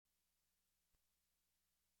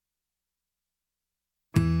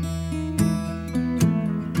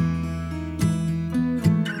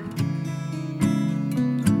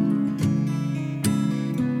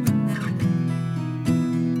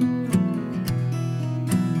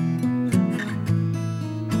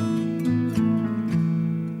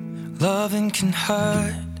Loving can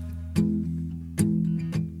hurt.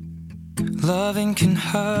 Loving can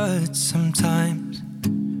hurt sometimes,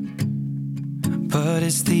 but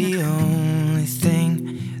it's the only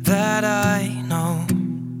thing that I know.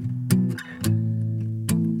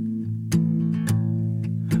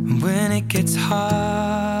 When it gets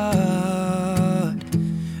hard,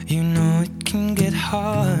 you know it can get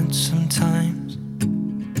hard sometimes.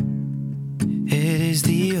 It is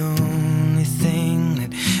the only thing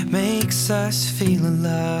that makes us feel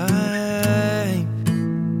alive.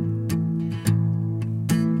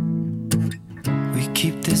 We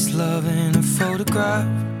keep this love in a photograph.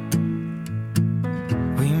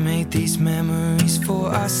 We made these memories for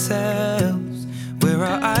ourselves, where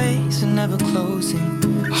our eyes are never closing,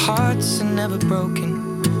 our hearts are never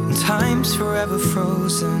broken, and time's forever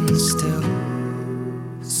frozen still.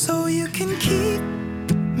 So you can keep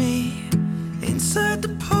me inside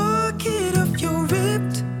the pocket of your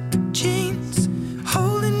ripped jeans,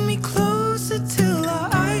 holding me closer till our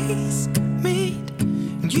eyes meet,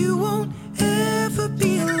 and you won't ever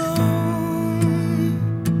be alone.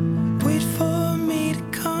 Wait for me to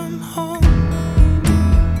come home.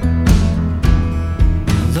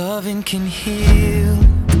 Loving can heal.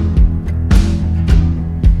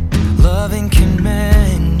 Loving can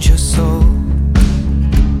mend your soul,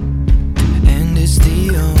 and it's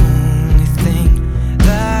the only thing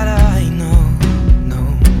that I know.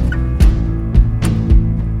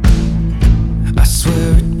 I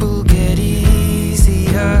swear it will get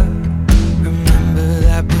easier. Remember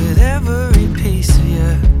that with every piece of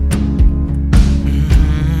you.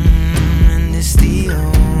 And it's the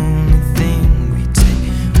only thing we take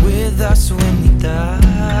with us when we die.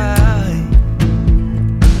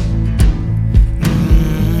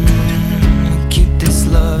 We keep this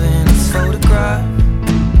love in its photograph.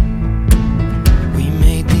 We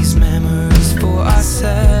made these memories for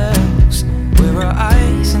ourselves, where our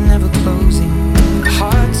eyes are never closing, our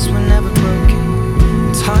hearts were never broken,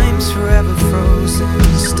 time's forever frozen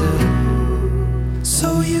still.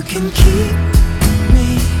 So you can keep me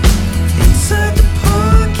inside the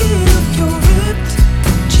pocket of your ripped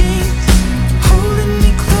jeans, holding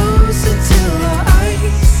me closer till our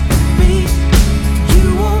eyes meet. You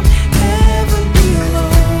won't ever be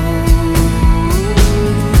alone.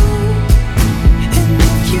 And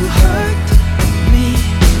if you hurt me,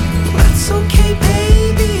 that's okay,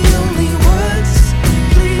 baby. Only words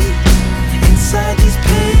bleed inside these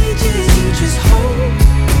pages. You just hold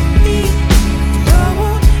me. I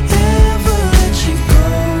won't ever let you go.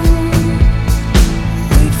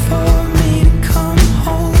 Wait for me to come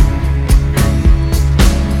home.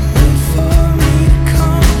 Wait for me to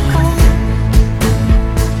come home.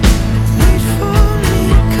 Wait for me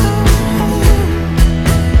to come home.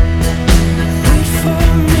 Wait for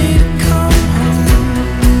me to come home.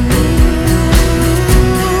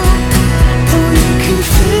 Oh, you can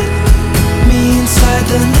fit me inside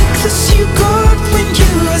the necklace you got when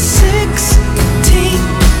you were 16,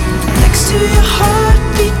 next to your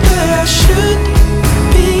heartbeat where I should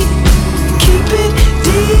be. Keep it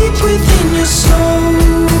deep within your soul.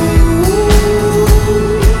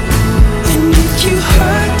 And if you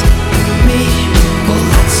hurt me, well,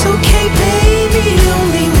 that's okay, baby.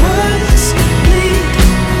 Only words bleed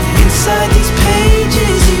inside these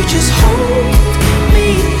pages. You just hold me.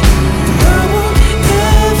 I won't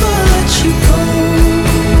ever let you go.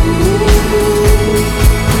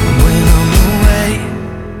 When I'm away,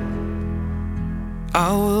 I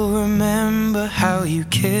will remember how you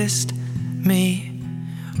kissed me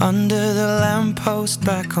under the lamppost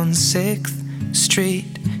back on 6th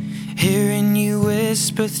Street, hearing you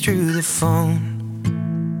whisper through the phone,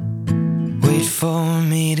 wait for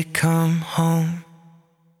me to come home.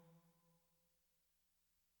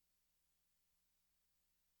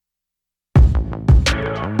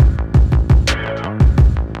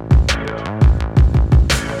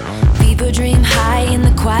 People dream high in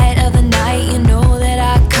the quiet of the night. You know that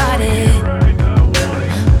I caught it.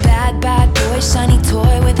 Bad, bad boy, shiny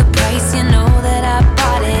toy with a price. You know that I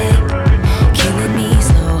bought it. Killing me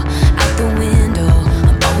slow, out the window.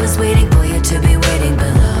 I'm always waiting for you to be waiting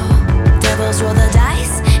below. Devils roll the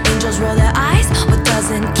dice, angels roll their eyes.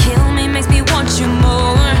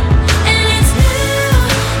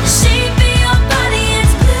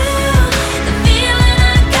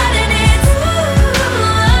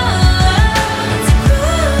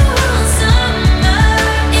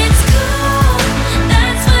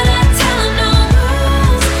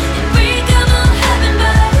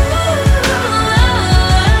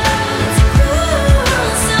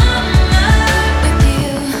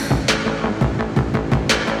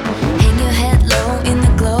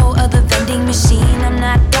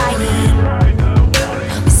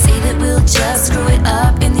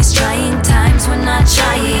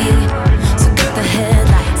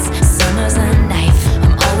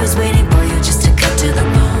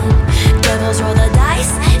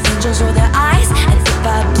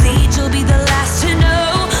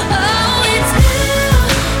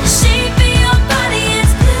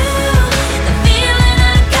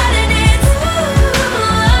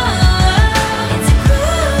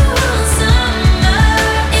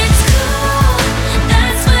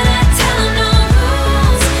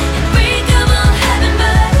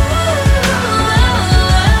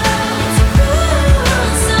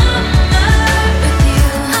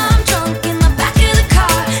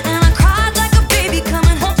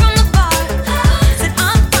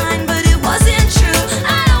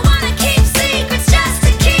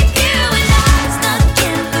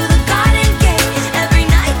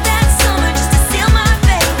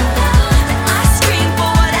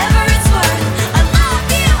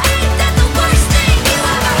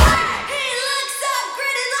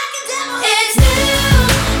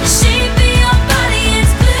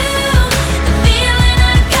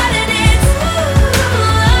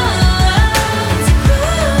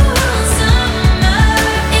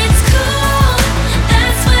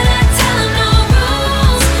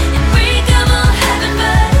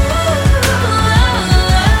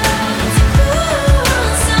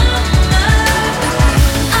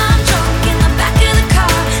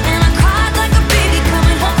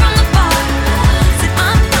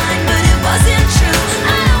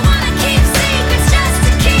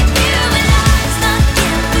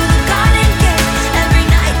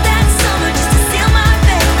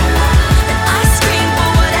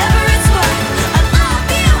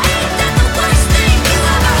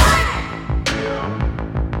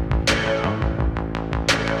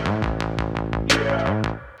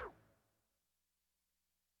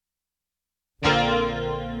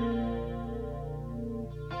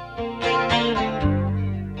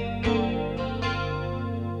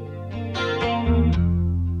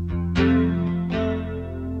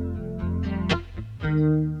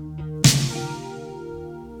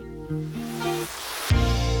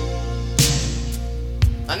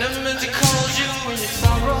 meant to call you in your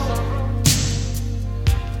sorrow.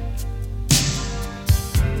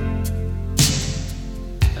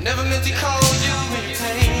 I never meant to call you in your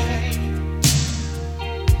pain.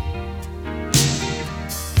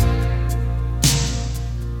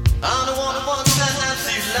 I'm the one who wants to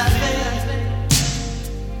see you laughing.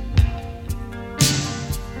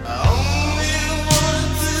 I only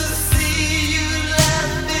want to see you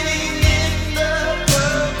laughing in the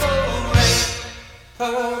purple rain.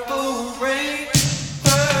 Purple rain,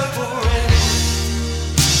 purple rain.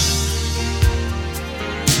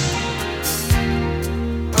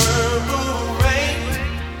 Purple rain,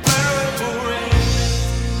 purple rain.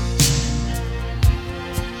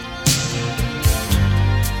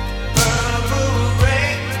 Purple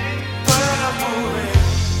rain, purple rain.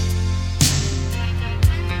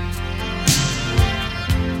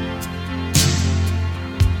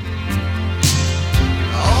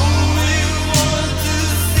 Only want to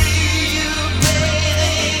see you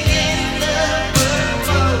bathing in the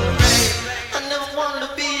purple rain. I never wanted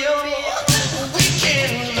to be your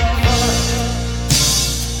weekend lover.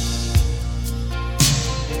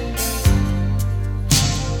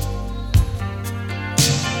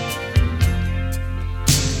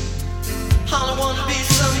 I don't want to be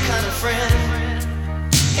some kind of friend.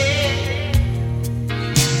 Hey.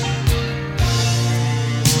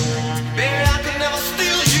 Baby, I could never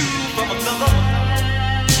steal you from another.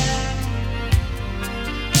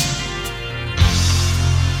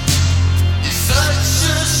 It's such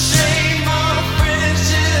a shame our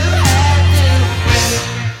friendship had to end.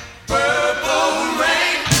 Purple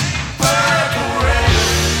rain, purple rain.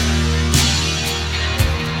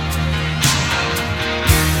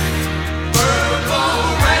 Purple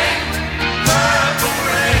rain, purple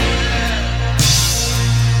rain.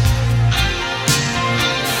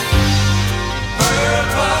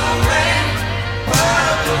 Purple rain,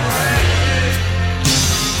 purple rain.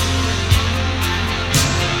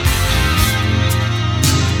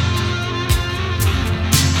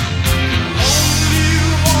 Only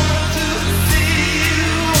want to see you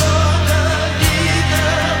underneath the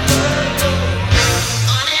purple rain.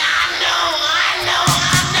 Honey, I know,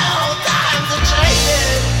 times are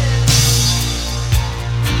changing.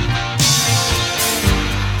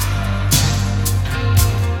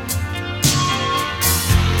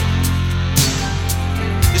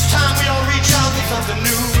 It's time we all reach out for something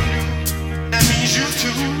new. That means you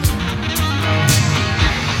too.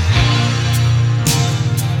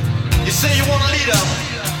 You say you want a leader,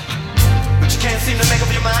 but you can't seem to make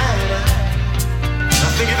up your mind. I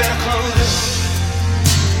think you better close it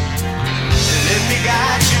and let me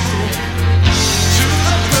guide you to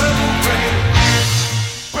the purple rain.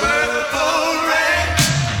 Purple rain,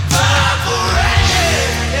 purple rain.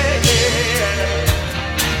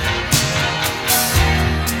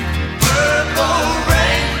 Purple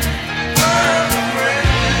rain, purple rain.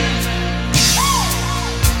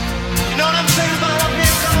 You know what I'm saying about up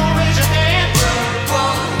here? Come on, raise your hand.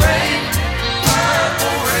 Purple rain,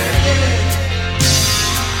 purple rain.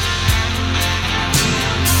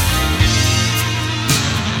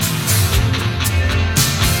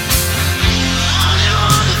 I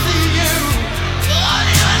want to see you. I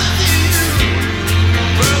want to see you.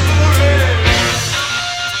 Purple rain.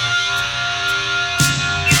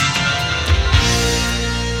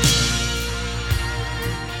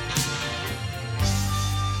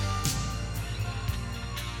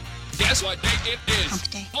 Guess what day it is? Hump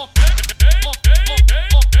day.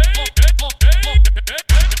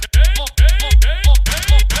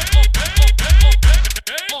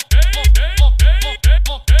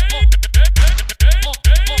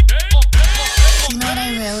 You know what I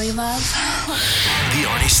really love? The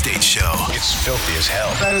Arnie State Show. It's filthy as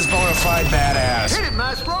hell. That is bona fide badass.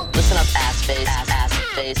 Listen up, ass face, ass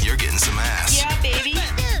face. You're getting some ass. Yeah, baby.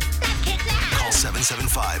 Call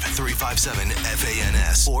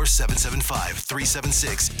 775-357-FANS or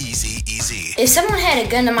 775-376-EASY. If someone had a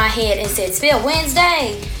gun to my head and said, "Spill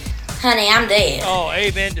Wednesday," honey, I'm dead. Oh,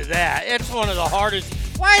 amen to that. It's one of the hardest.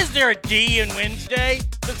 Why is there a D in Wednesday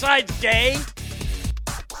besides day?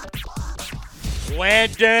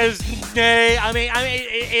 Wednesday. I mean,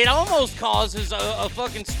 it almost causes a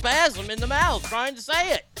fucking spasm in the mouth trying to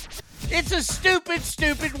say it. It's a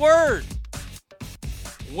stupid word.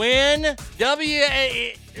 When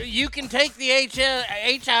you can take the H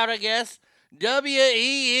out, I guess.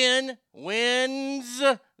 W-E-N, wins,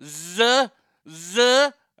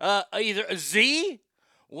 either Z,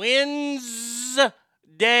 Wednesday,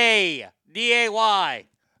 D-A-Y.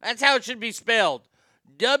 That's how it should be spelled.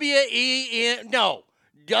 W-H-E-N-Z-D-A-Y.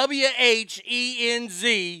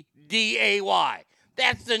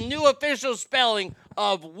 That's the new official spelling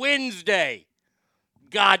of Wednesday.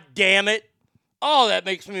 God damn it. Oh, that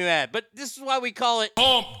makes me mad. But this is why we call it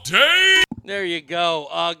Hump Day. There you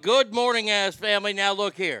go. Good morning, ass family. Now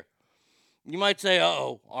look here. You might say,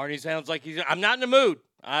 uh-oh, Arnie sounds like he's... I'm not in the mood.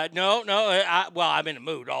 No. Well, I'm in the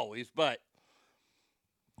mood always, but...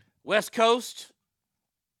 West Coast,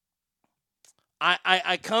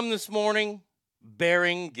 I come this morning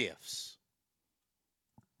bearing gifts.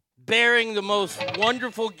 Bearing the most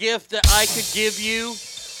wonderful gift that I could give you.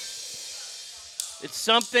 It's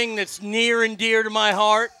something that's near and dear to my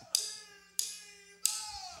heart.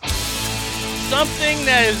 Something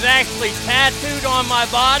that is actually tattooed on my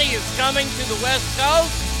body is coming to the West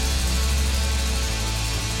Coast.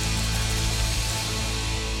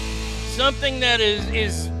 Something that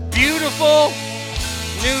is beautiful,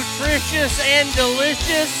 nutritious, and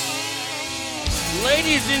delicious.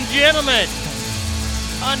 Ladies and gentlemen,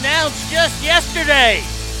 announced just yesterday,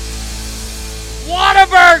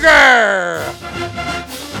 Whataburger!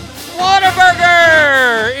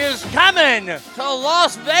 Whataburger is coming to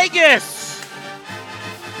Las Vegas.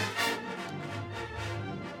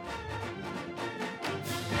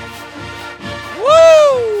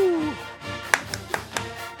 Woo!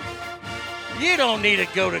 You don't need to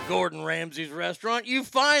go to Gordon Ramsay's restaurant. You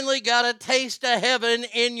finally got a taste of heaven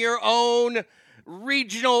in your own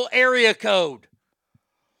regional area code.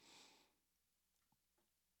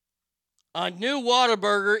 A new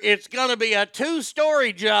Whataburger. It's going to be a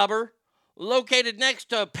 2-story jobber located next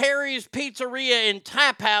to Perry's Pizzeria and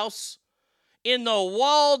Tap House in the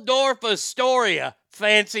Waldorf Astoria.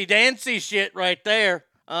 Fancy dancy shit right there.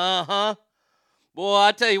 Uh-huh. Boy,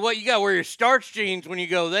 I tell you what, you got to wear your starch jeans when you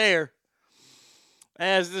go there.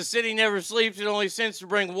 As the city never sleeps, it only sends to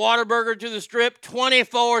bring Whataburger to the Strip.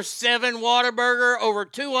 24/7 Whataburger, over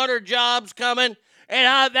 200 jobs coming.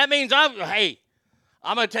 And that means I'm going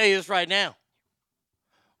to tell you this right now.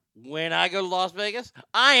 When I go to Las Vegas,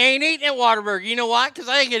 I ain't eating at Whataburger. You know why? Because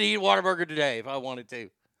I ain't going to eat Whataburger today if I wanted to.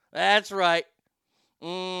 That's right.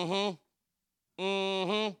 Uh-huh.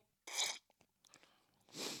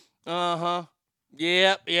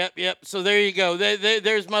 Yep. So there you go.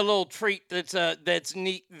 There's my little treat that's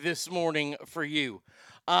neat this morning for you.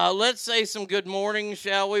 Let's say some good morning,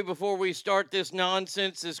 shall we, before we start this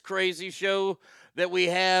nonsense, this crazy show that we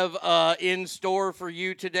have in store for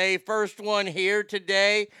you today. First one here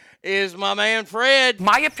today is my man Fred.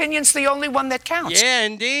 My opinion's the only one that counts. Yeah,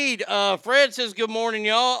 indeed. Fred says good morning,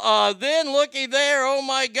 y'all. Then looky there, oh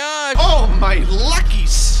my God. Oh, my lucky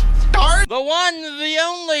stars. The one, the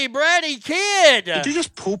only, Bratty Kid. Did you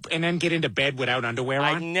just poop and then get into bed without underwear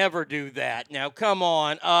on? I never do that. Now, come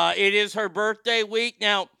on. It is her birthday week.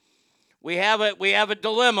 Now, we have a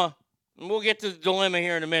dilemma, and we'll get to the dilemma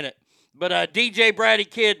here in a minute. But DJ Bratty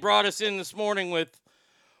Kid brought us in this morning with,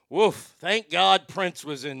 woof, thank God Prince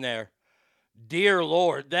was in there. Dear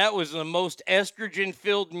Lord, that was the most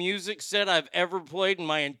estrogen-filled music set I've ever played in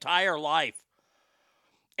my entire life.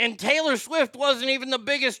 And Taylor Swift wasn't even the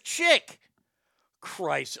biggest chick.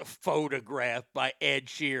 Christ, a photograph by Ed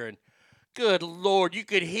Sheeran. Good Lord, you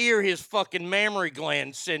could hear his fucking mammary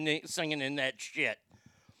gland singing in that shit.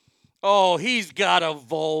 Oh, he's got a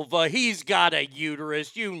vulva. He's got a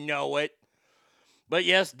uterus. You know it. But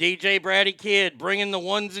yes, DJ Bratty Kid bringing the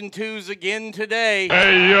ones and twos again today.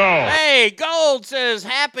 Hey, yo. Hey, Gold says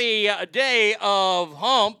happy day of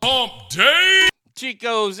Hump Day.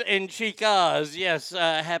 Chicos and chicas. Yes,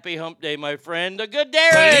 happy Hump Day, my friend. A good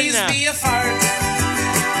Darren. Please be a fart.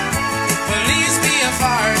 Please be a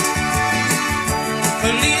fart.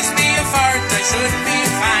 Please be a fart. I should be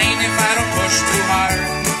fine if I don't push too hard.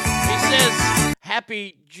 He says,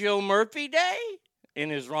 happy Joe Murphy Day in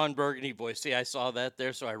his Ron Burgundy voice. See, I saw that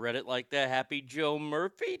there, so I read it like that. Happy Joe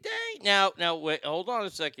Murphy Day. Now, wait, hold on a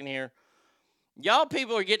second here. Y'all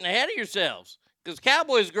people are getting ahead of yourselves. Because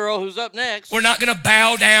Cowboys Girl, who's up next. We're not going to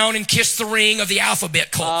bow down and kiss the ring of the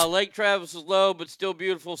alphabet cult. Lake Travis is low, but still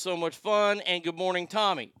beautiful. So much fun. And good morning,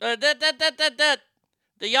 Tommy. Do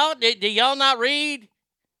y'all not read?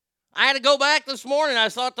 I had to go back this morning. I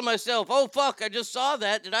thought to myself, oh, fuck, I just saw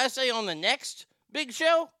that. Did I say on the next big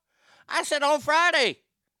show? I said on Friday.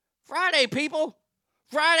 Friday, people.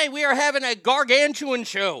 Friday, we are having a gargantuan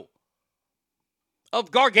show of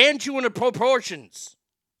gargantuan proportions.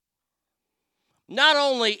 Not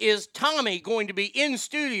only is Tommy going to be in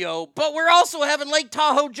studio, but we're also having Lake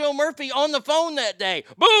Tahoe Joe Murphy on the phone that day.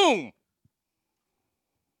 Boom!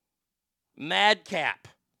 Madcap.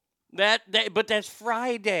 But that's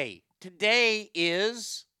Friday. Today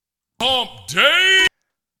is Hump Day.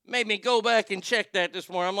 Made me go back and check that this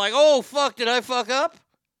morning. I'm like, oh, fuck, did I fuck up?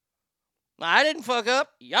 I didn't fuck up.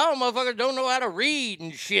 Y'all motherfuckers don't know how to read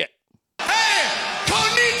and shit. Hey,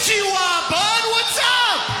 konnichiwa, bud. What's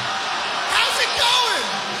up? How's it going?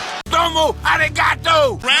 Domo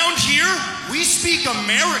arigato. Round here, we speak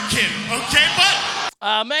American, okay, bud?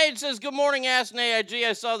 Maid says, good morning, Ask 9a3ea.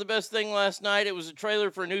 I saw the best thing last night. It was a trailer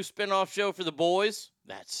for a new spin-off show for the boys.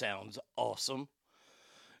 That sounds awesome.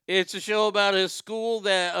 It's a show about a school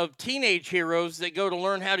of teenage heroes that go to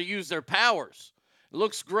learn how to use their powers. It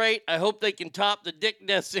looks great. I hope they can top the dick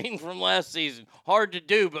death scene from last season. Hard to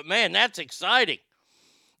do, but man, that's exciting.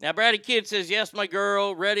 Now, Brady Kid says, yes, my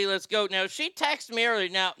girl, ready, let's go. Now, she texted me earlier.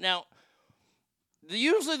 Now,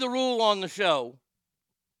 usually the rule on the show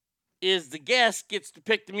is the guest gets to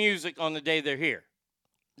pick the music on the day they're here.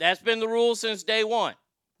 That's been the rule since day one.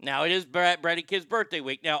 Now, it is Brady Kid's birthday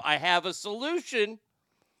week. Now, I have a solution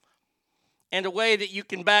and a way that you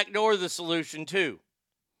can backdoor the solution, too.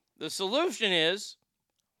 The solution is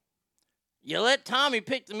you let Tommy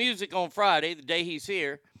pick the music on Friday, the day he's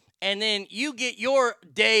here, and then you get your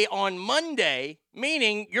day on Monday,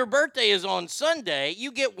 meaning your birthday is on Sunday.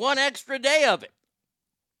 You get one extra day of it.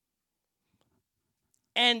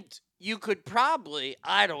 And you could probably,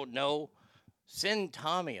 I don't know, send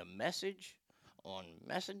Tommy a message on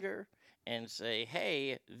Messenger and say,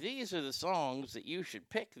 hey, these are the songs that you should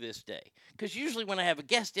pick this day. Because usually when I have a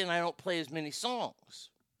guest in, I don't play as many songs.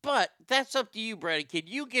 But that's up to you, Brady Kid.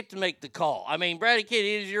 You get to make the call. I mean, Brady Kid,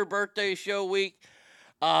 it is your birthday show week.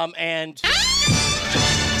 And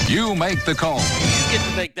You make the call. you get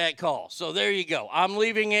to make that call. So there you go. I'm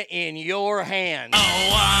leaving it in your hands. Oh,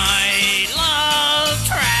 I love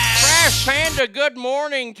trash. Trash Panda, good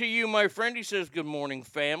morning to you, my friend. He says, good morning,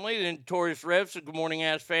 family. The Notorious Rev says, good morning,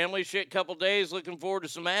 ass family. Shit, couple days. Looking forward to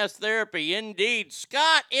some ass therapy. Indeed.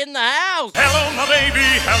 Scott in the house. Hello, my baby.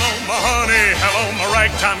 Hello, my honey. Hello, my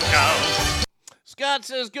ragtime cow. Scott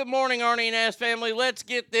says, good morning, Arnie and ass family. Let's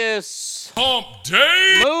get this Hump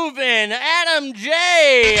day. moving. Adam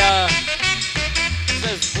J.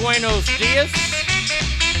 Says, buenos dias.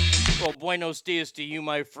 Well, buenos dias to you,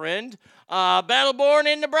 my friend. Battleborn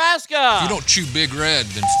in Nebraska. You don't chew Big Red,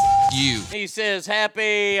 then you. He says,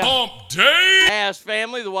 happy Hump day. ass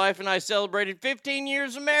family. The wife and I celebrated 15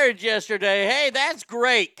 years of marriage yesterday. Hey, that's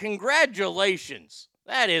great. Congratulations.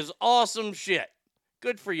 That is awesome shit.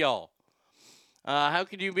 Good for y'all. How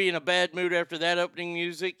could you be in a bad mood after that opening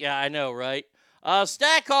music? Yeah, I know, right?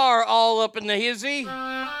 Stackar all up in the hizzy.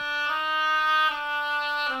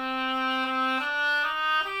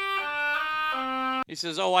 He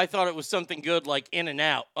says, oh, I thought it was something good like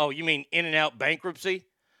In-N-Out. Oh, you mean In-N-Out bankruptcy?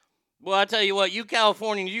 Well, I tell you what, you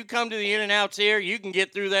Californians, you come to the In-N-Outs here, you can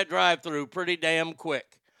get through that drive-thru pretty damn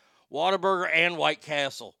quick. Whataburger and White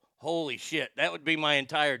Castle. Holy shit, that would be my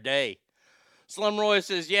entire day. Slum Roy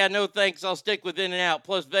says, yeah, no thanks, I'll stick with In-N-Out.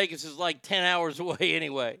 Plus, Vegas is like 10 hours away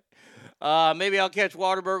anyway. Maybe I'll catch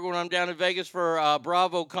Whataburger when I'm down in Vegas for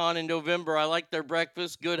BravoCon in November. I like their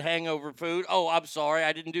breakfast, good hangover food. Oh, I'm sorry,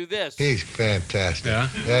 I didn't do this. He's fantastic.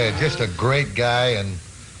 Yeah, just a great guy and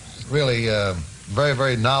really very,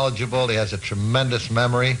 very knowledgeable. He has a tremendous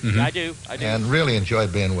memory. Mm-hmm. I do. And really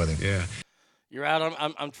enjoyed being with him. Yeah. You're out.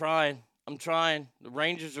 I'm trying. The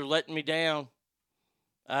Rangers are letting me down.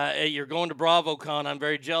 You're going to BravoCon. I'm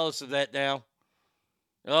very jealous of that now.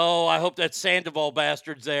 Oh, I hope that Sandoval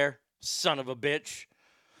bastard's there. Son of a bitch.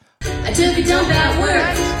 I took a dump at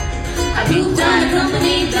work. I pooped on a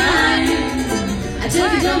company dime. I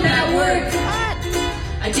took a dump at work.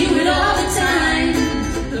 I do it all the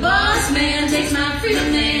time. The boss man takes my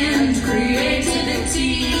freedom and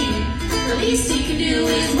creativity. The least he can do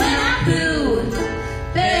is when I poo.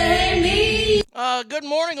 Pay me. Good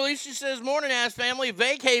morning, Alicia says, morning, ass family.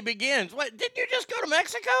 Vacay begins. What, didn't you just go to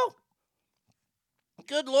Mexico?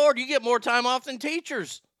 Good Lord, you get more time off than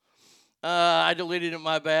teachers. I deleted it,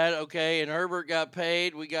 my bad. Okay, and Herbert got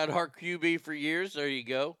paid. We got our QB for years. There you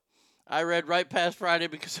go. I read right past Friday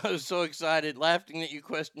because I was so excited, laughing that you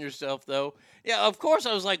question yourself, though. Yeah, of course,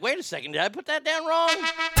 I was like, wait a second, did I put that down wrong?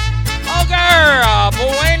 Oh, girl,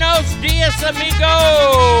 buenos dias,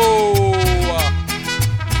 amigo.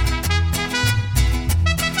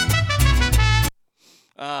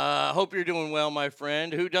 Hope you're doing well, my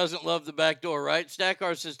friend. Who doesn't love the back door, right?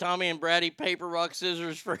 Stackar says, Tommy and Brady, paper, rock,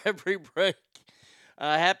 scissors for every break.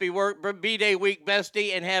 Happy work, B-Day week,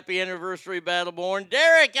 bestie, and happy anniversary, Battleborn.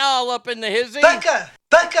 Derek, all up in the hizzy. Becca.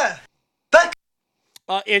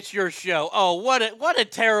 It's your show. Oh, what a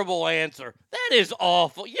terrible answer. That is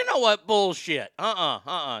awful. You know what? Bullshit.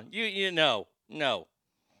 You know. No.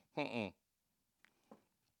 You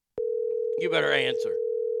better answer.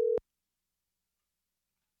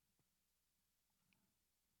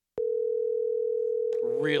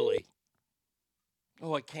 Really?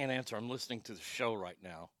 Oh, I can't answer. I'm listening to the show right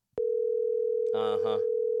now.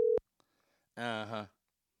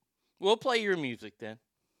 We'll play your music then.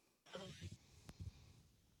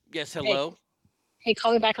 Yes, hello? Hey,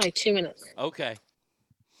 call me back in like 2 minutes. Okay.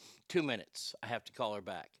 2 minutes. I have to call her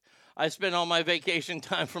back. I spent all my vacation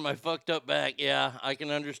time for my fucked up back. Yeah, I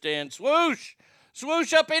can understand. Swoosh!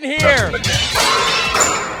 Swoosh up in here!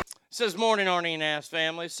 Says, morning, Arnie and Ass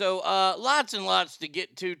family. So, lots and lots to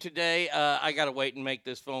get to today. I got to wait and make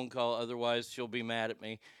this phone call. Otherwise, she'll be mad at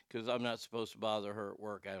me because I'm not supposed to bother her at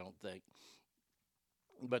work, I don't think.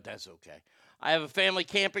 But that's okay. I have a family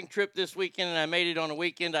camping trip this weekend, and I made it on a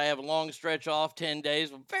weekend. I have a long stretch off, 10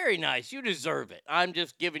 days. Well, very nice. You deserve it. I'm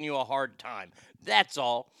just giving you a hard time. That's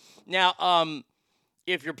all. Now,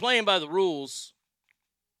 if you're playing by the rules,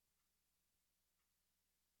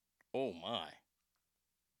 oh, my.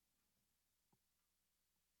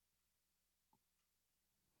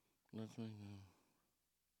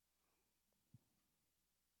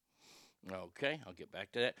 Okay, I'll get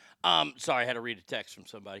back to that. Sorry, I had to read a text from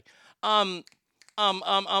somebody.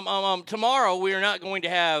 Tomorrow we are not going to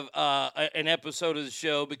have an episode of the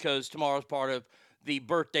show because tomorrow's part of the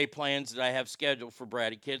birthday plans that I have scheduled for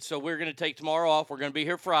Bratty Kids. So we're going to take tomorrow off. We're going to be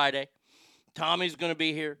here Friday. Tommy's going to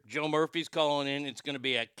be here. Joe Murphy's calling in. It's going to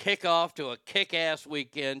be a kickoff to a kick-ass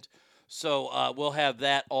weekend. So we'll have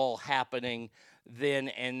that all happening then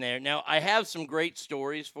and there. Now, I have some great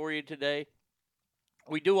stories for you today.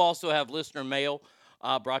 We do also have listener mail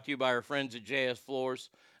brought to you by our friends at JS Floors.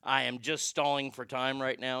 I am just stalling for time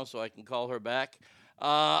right now so I can call her back.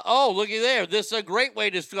 Oh, looky there. This is a great way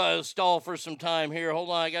to stall for some time here. Hold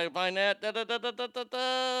on, I got to find that.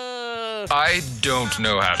 I don't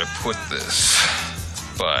know how to put this,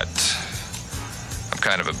 but I'm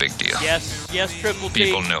kind of a big deal. Yes, Triple T.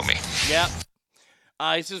 People know me. Yep.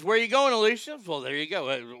 He says, where are you going, Alicia? Well, there you go.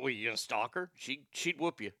 Were you going to stalk her? She'd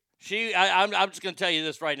whoop you. I'm just going to tell you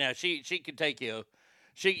this right now. She could take you.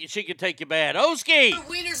 She could take you bad. Oski! Your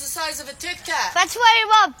wiener's the size of a Tic Tac. That's why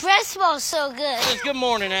your breast smells so good. Says, good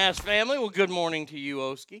morning, Ass family. Well, good morning to you,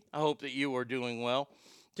 Oski. I hope that you are doing well.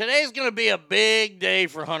 Today's going to be a big day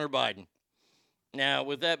for Hunter Biden. Now,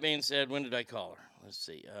 with that being said, when did I call her? Let's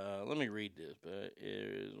see. Let me read this. But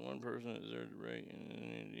is one person that deserves to break?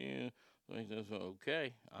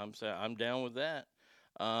 Okay, I'm down with that.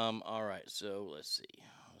 All right. So let's see.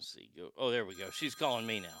 Go. Oh, there we go. She's calling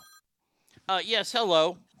me now. Yes,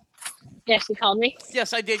 hello. Yes, you called me?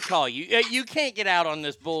 Yes, I did call you. You can't get out on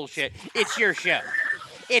this bullshit. It's your show.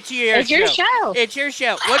 It's your show. It's your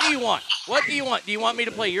show. What do you want? Do you want me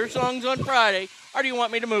to play your songs on Friday, or do you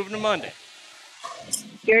want me to move them to Monday?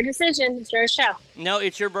 Your decision. It's your show. No,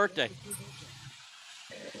 it's your birthday.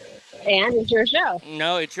 And it's your show.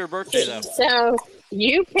 No, it's your birthday, though. So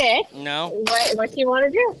you pick. No. What you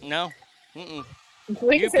want to do. No. Mm-mm.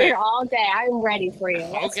 We can sit here all day. I'm ready for you.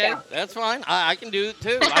 Let's go. That's fine. I can do it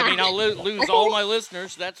too. I mean, I'll lose all my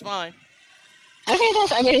listeners. That's fine. Okay,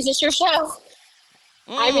 it's just your show.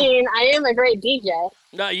 I mean, I am a great DJ.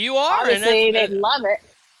 No, you are. Obviously, they'd love it.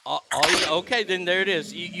 Okay, then there it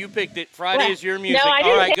is. You picked it. Friday is your music. No,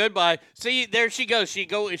 all right, goodbye. See, there she goes.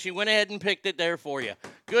 She went ahead and picked it there for you.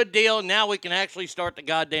 Good deal. Now we can actually start the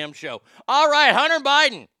goddamn show. All right, Hunter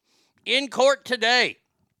Biden in court today.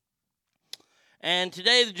 And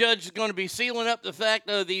today the judge is going to be sealing up the fact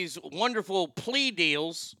of these wonderful plea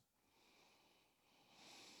deals.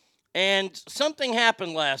 And something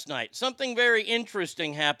happened last night. Something very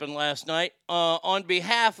interesting happened last night on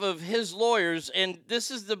behalf of his lawyers. And this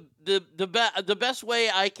is the best way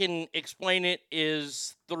I can explain it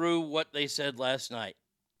is through what they said last night.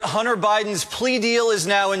 Hunter Biden's plea deal is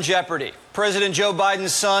now in jeopardy. President Joe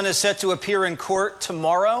Biden's son is set to appear in court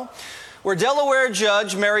tomorrow, where Delaware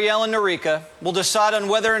Judge Mary Ellen Norica will decide on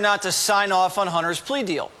whether or not to sign off on Hunter's plea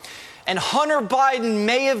deal. And Hunter Biden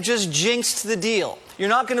may have just jinxed the deal. You're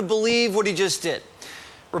not going to believe what he just did.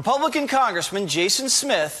 Republican Congressman Jason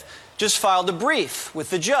Smith just filed a brief with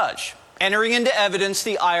the judge, entering into evidence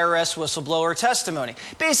the IRS whistleblower testimony.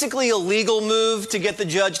 Basically a legal move to get the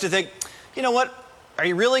judge to think, you know what, are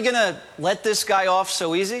you really going to let this guy off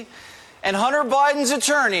so easy? And Hunter Biden's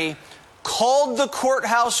attorney called the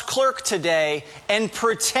courthouse clerk today and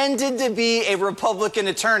pretended to be a Republican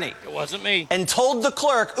attorney. It wasn't me. And told the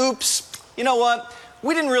clerk, oops, you know what?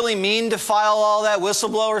 We didn't really mean to file all that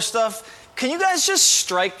whistleblower stuff. Can you guys just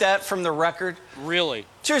strike that from the record? Really?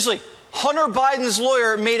 Seriously, Hunter Biden's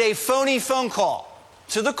lawyer made a phony phone call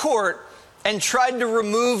to the court and tried to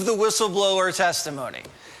remove the whistleblower testimony.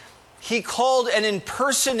 He called and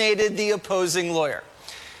impersonated the opposing lawyer.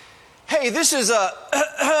 Hey, this is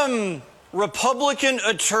a Republican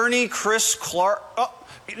attorney Chris Clark.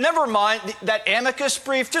 Never mind that amicus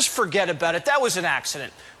brief. Just forget about it. That was an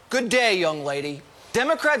accident. Good day, young lady.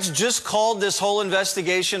 Democrats just called this whole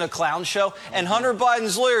investigation a clown show, and Hunter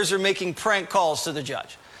Biden's lawyers are making prank calls to the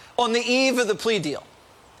judge on the eve of the plea deal.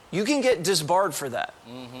 You can get disbarred for that.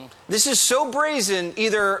 This is so brazen,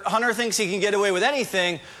 either Hunter thinks he can get away with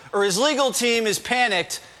anything, or his legal team is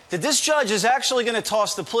panicked that this judge is actually going to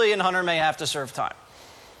toss the plea and Hunter may have to serve time.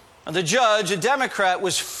 Now, the judge, a Democrat,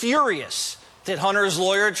 was furious that Hunter's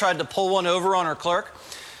lawyer tried to pull one over on her clerk.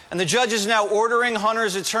 And the judge is now ordering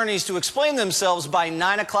Hunter's attorneys to explain themselves by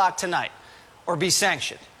 9 o'clock tonight or be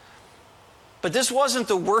sanctioned. But this wasn't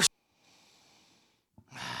the worst.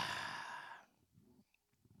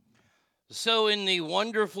 So in the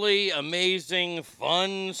wonderfully amazing,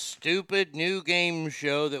 fun, stupid new game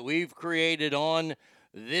show that we've created on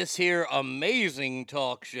this here amazing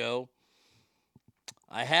talk show,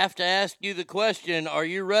 I have to ask you the question, are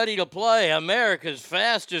you ready to play America's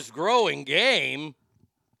fastest growing game?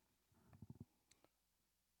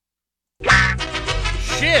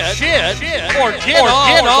 Shit, or get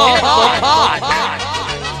off the pot.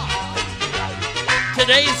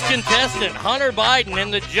 Today's contestant, Hunter Biden,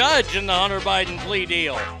 and the judge in the Hunter Biden plea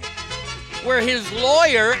deal, where his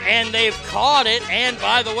lawyer, and they've caught it, and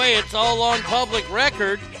by the way, it's all on public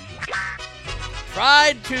record,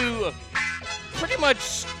 tried to pretty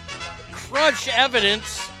much crush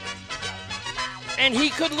evidence, and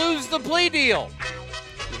he could lose the plea deal.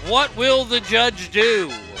 What will the judge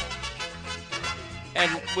do?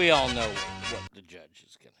 And we all know what the judge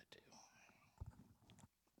is going to do.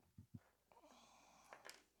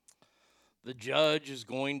 The judge is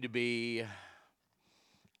going to be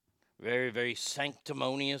very, very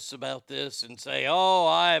sanctimonious about this and say, oh,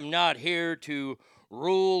 I am not here to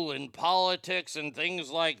rule in politics and things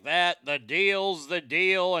like that. The deal's the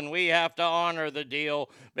deal, and we have to honor the deal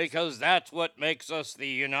because that's what makes us the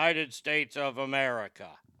United States of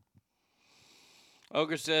America.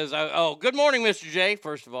 Ogre says, oh, good morning, Mr. J,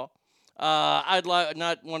 first of all. I'd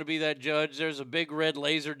not want to be that judge. There's a big red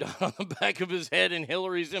laser dot on the back of his head and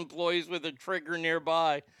Hillary's employees with a trigger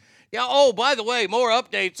nearby. Yeah, oh, by the way, more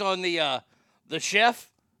updates on the chef,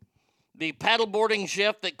 the paddleboarding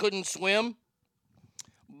chef that couldn't swim.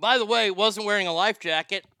 By the way, wasn't wearing a life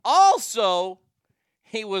jacket. Also,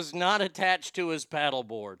 he was not attached to his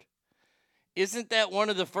paddleboard. Isn't that one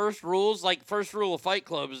of the first rules? Like, first rule of Fight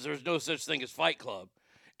Club is there's no such thing as Fight Club.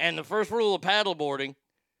 And the first rule of paddleboarding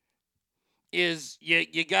is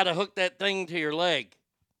you got to hook that thing to your leg.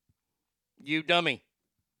 You dummy.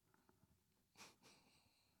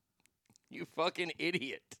 You fucking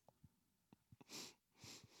idiot.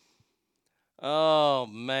 Oh,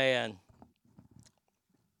 man.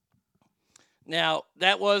 Now,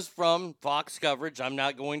 that was from Fox coverage. I'm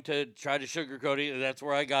not going to try to sugarcoat it. That's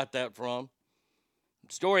where I got that from.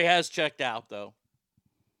 Story has checked out, though.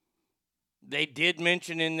 They did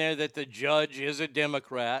mention in there that the judge is a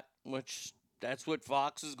Democrat, which that's what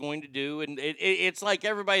Fox is going to do. And it's like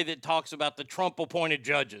everybody that talks about the Trump-appointed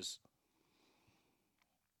judges.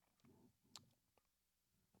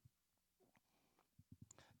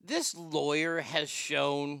 This lawyer has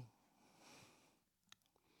shown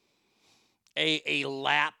a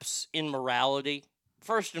lapse in morality.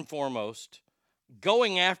 First and foremost,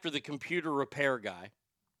 going after the computer repair guy.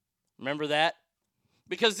 Remember that?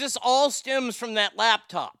 Because this all stems from that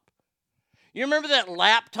laptop. You remember that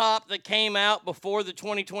laptop that came out before the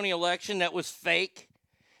 2020 election that was fake?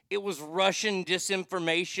 It was Russian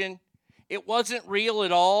disinformation. It wasn't real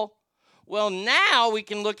at all. Well, now we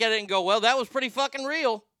can look at it and go, well, that was pretty fucking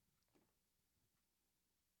real.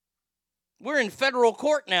 We're in federal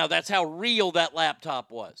court now. That's how real that laptop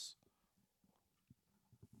was.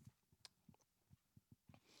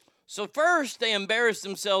 So first, they embarrassed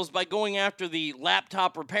themselves by going after the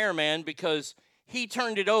laptop repairman because he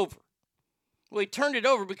turned it over. Well, he turned it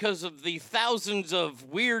over because of the thousands of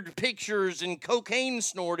weird pictures and cocaine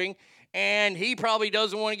snorting, and he probably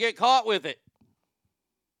doesn't want to get caught with it.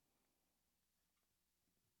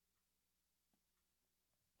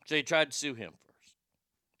 So he tried to sue him first.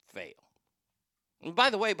 Fail. And by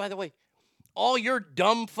the way, all your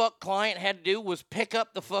dumb fuck client had to do was pick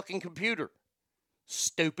up the fucking computer.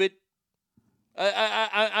 Stupid.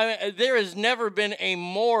 There has never been a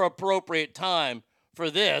more appropriate time for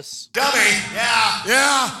this. Dummy.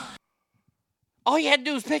 Yeah. All you had to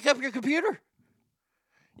do was pick up your computer.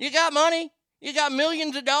 You got money. You got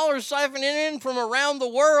millions of dollars siphoning in from around the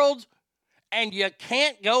world, and you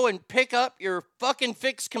can't go and pick up your fucking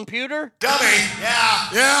fixed computer? Dummy.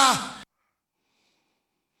 Yeah.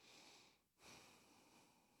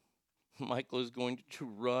 Michael is going to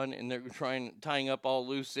run, and they're tying up all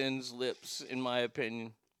loose ends, lips, in my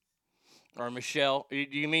opinion. Or Michelle. Do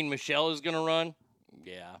you mean Michelle is going to run?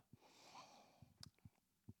 Yeah.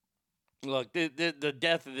 Look, the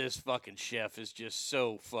death of this fucking chef is just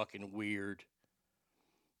so fucking weird.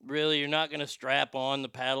 Really, you're not going to strap on the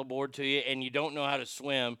paddleboard to you, and you don't know how to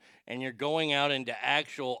swim, and you're going out into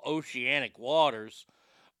actual oceanic waters,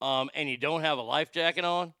 and you don't have a life jacket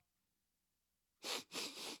on?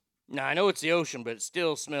 Now, I know it's the ocean, but it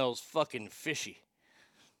still smells fucking fishy.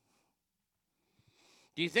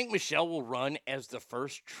 Do you think Michelle will run as the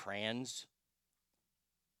first trans?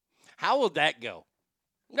 How will that go?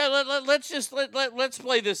 Let's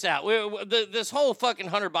play this out. This whole fucking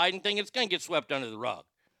Hunter Biden thing, it's going to get swept under the rug.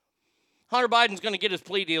 Hunter Biden's going to get his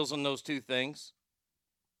plea deals on those two things.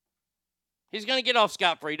 He's going to get off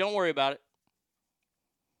scot-free. Don't worry about it.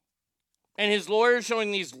 And his lawyer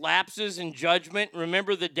showing these lapses in judgment.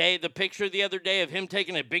 Remember the picture the other day of him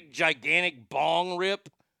taking a big, gigantic bong rip?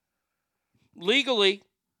 Legally.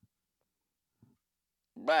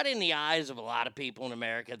 But in the eyes of a lot of people in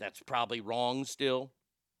America, that's probably wrong still.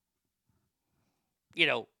 You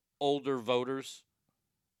know, older voters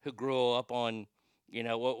who grew up on, you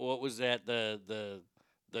know, what was that? The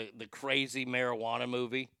crazy marijuana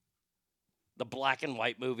movie? The black and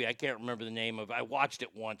white movie. I can't remember the name of it. I watched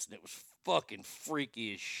it once and it was fucking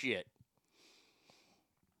freaky as shit.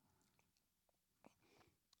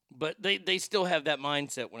 But they still have that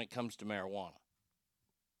mindset when it comes to marijuana.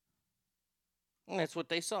 And that's what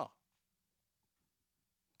they saw.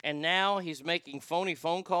 And now he's making phony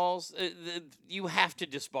phone calls. You have to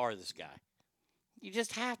disbar this guy. You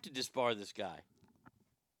just have to disbar this guy.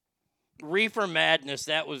 Reefer Madness,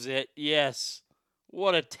 that was it. Yes.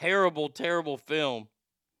 What a terrible, terrible film.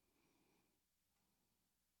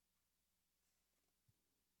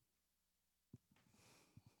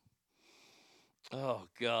 Oh,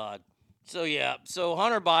 God. So, yeah. So,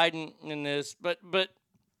 Hunter Biden in this, but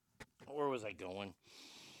where was I going?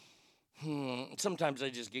 Sometimes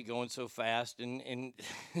I just get going so fast, and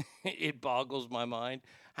it boggles my mind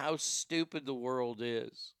how stupid the world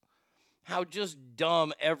is. How just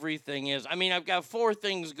dumb everything is. I mean, I've got 4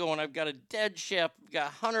 things going. I've got a dead chef. I've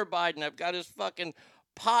got Hunter Biden. I've got his fucking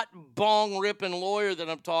pot bong ripping lawyer that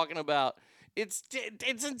I'm talking about. It's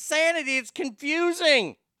insanity. It's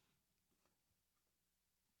confusing.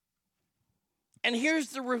 And here's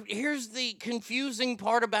the confusing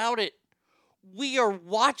part about it. We are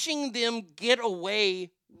watching them get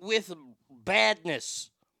away with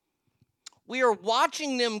badness. We are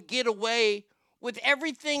watching them get away with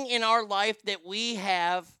everything in our life that we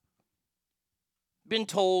have been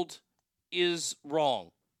told is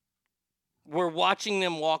wrong. We're watching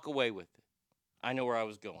them walk away with it. I know where I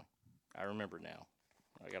was going. I remember now.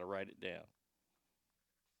 I got to write it down.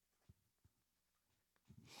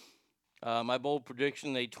 My bold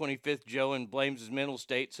prediction, the 25th Joe and blames his mental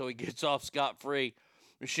state so he gets off scot-free.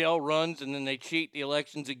 Michelle runs, and then they cheat the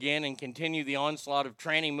elections again and continue the onslaught of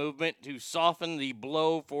tranny movement to soften the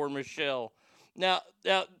blow for Michelle. Now,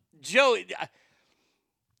 Joe,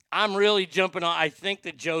 I'm really jumping on. I think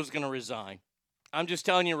that Joe's going to resign. I'm just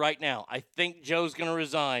telling you right now. I think Joe's going to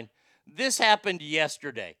resign. This happened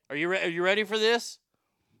yesterday. Are you ready for this?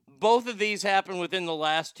 Both of these happened within the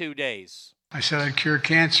last 2 days. I said I'd cure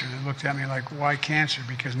cancer. They looked at me like, why cancer?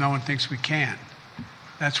 Because no one thinks we can.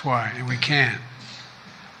 That's why, and we can.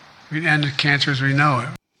 We ended cancer as we know it.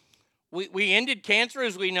 We ended cancer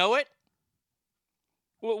as we know it?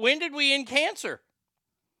 When did we end cancer?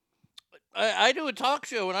 I do a talk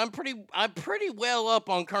show, and I'm pretty well up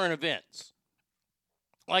on current events.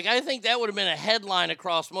 Like, I think that would have been a headline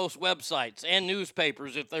across most websites and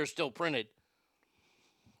newspapers if they're still printed.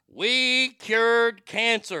 We cured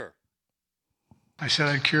cancer. I said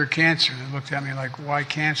I'd cure cancer. They looked at me like, why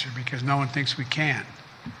cancer? Because no one thinks we can.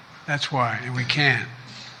 That's why, and we can.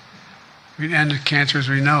 We ended cancer as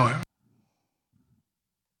we know it.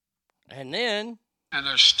 And then... And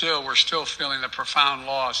we're still feeling the profound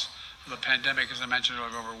loss of the pandemic. As I mentioned, we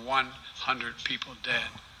have over 100 people dead.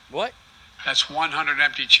 What? That's 100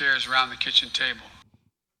 empty chairs around the kitchen table.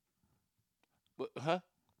 Huh?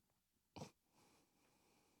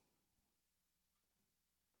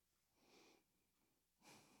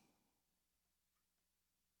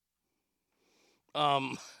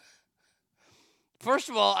 First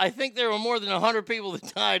of all, I think there were more than 100 people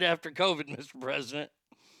that died after COVID, Mr. President.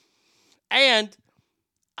 And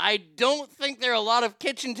I don't think there are a lot of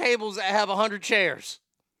kitchen tables that have 100 chairs.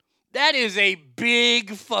 That is a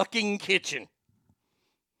big fucking kitchen.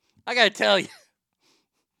 I gotta tell you.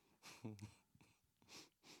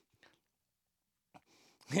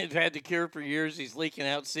 He's had the cure for years. He's leaking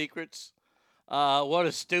out secrets. What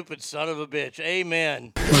a stupid son of a bitch.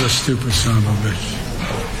 Amen. What a stupid son of a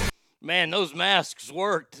bitch. Man, those masks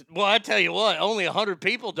worked. Well, I tell you what, only 100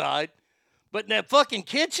 people died. But in that fucking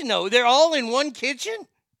kitchen, though, they're all in one kitchen?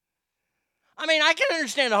 I mean, I can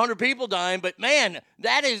understand 100 people dying, but man,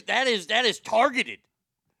 that is targeted.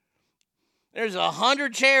 There's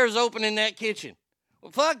 100 chairs open in that kitchen.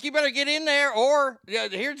 Well, fuck, you better get in there, or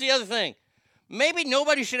here's the other thing. Maybe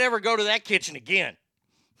nobody should ever go to that kitchen again.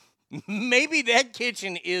 Maybe that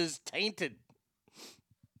kitchen is tainted.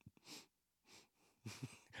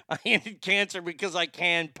 I ended cancer because I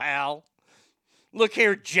can, pal. Look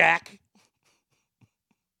here, Jack.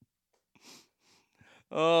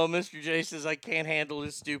 Oh, Mr. J says I can't handle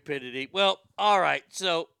his stupidity. Well, all right,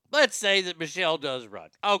 so let's say that Michelle does run.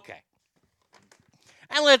 Okay.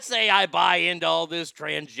 And let's say I buy into all this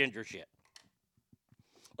transgender shit.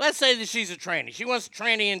 Let's say that she's a tranny. She wants to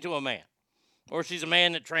tranny into a man. Or she's a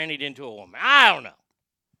man that trannied into a woman. I don't know.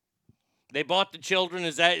 They bought the children.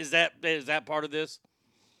 Is that part of this?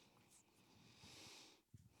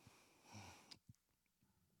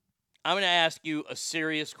 I'm going to ask you a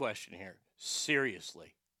serious question here.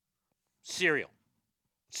 Seriously.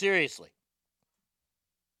 Seriously.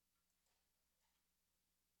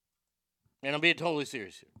 And I'm being totally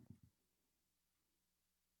serious here.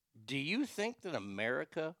 Do you think that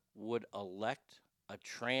America would elect a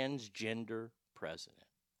transgender president?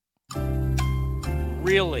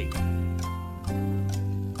 Really?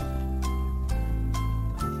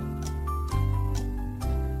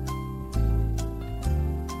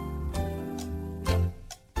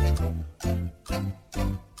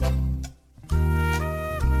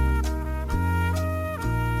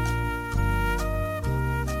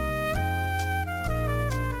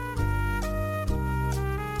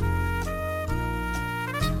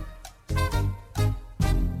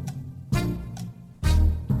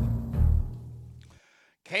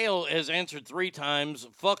 Kale has answered 3 times.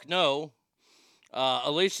 Fuck no.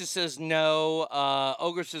 Alicia says no.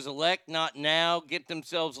 Ogre says elect, not now. Get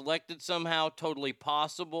themselves elected somehow. Totally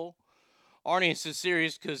possible. Arnie says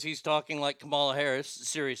serious because he's talking like Kamala Harris.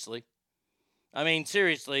 Seriously. I mean,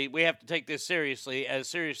 seriously, we have to take this seriously as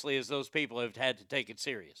those people have had to take it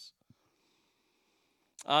serious.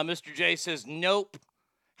 Mr. J says nope.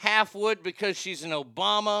 Half would because she's an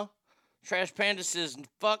Obama. Trash Panda says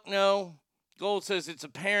fuck no. Gold says it's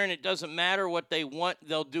apparent it doesn't matter what they want,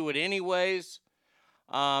 they'll do it anyways.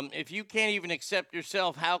 If you can't even accept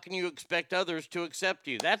yourself, how can you expect others to accept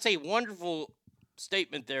you? That's a wonderful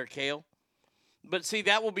statement there, Kale. But see,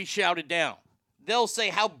 that will be shouted down. They'll say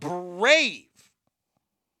how brave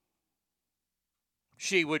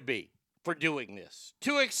she would be for doing this,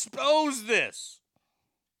 to expose this,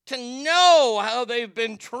 to know how they've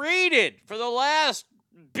been treated for the last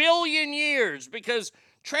billion years, because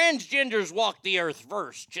transgenders walk the earth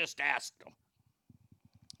first. Just ask them.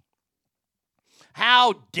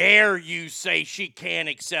 How dare you say she can't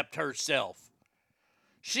accept herself?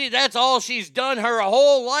 That's all she's done her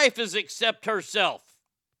whole life is accept herself.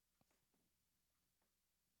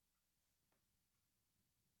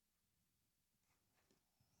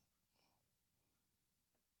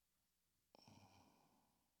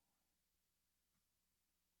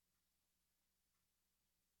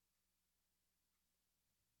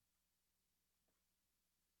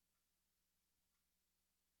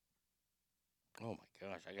 Oh my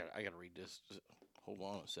gosh, I gotta read this. Hold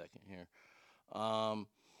on a second here. Wow.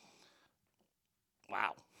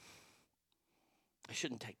 I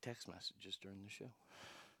shouldn't take text messages during the show.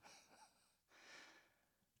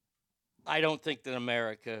 I don't think that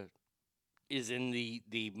America is in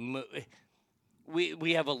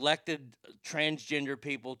we have elected transgender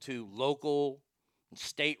people to local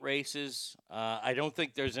state races. I don't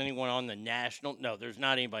think there's anyone on the national. No, there's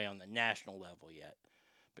not anybody on the national level yet,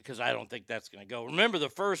 because I don't think that's going to go. Remember, the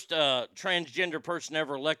first transgender person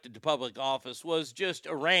ever elected to public office was just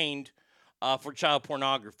arraigned for child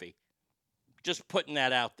pornography. Just putting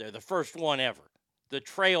that out there. The first one ever. The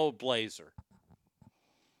trailblazer.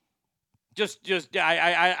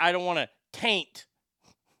 I don't want to taint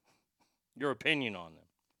your opinion on them.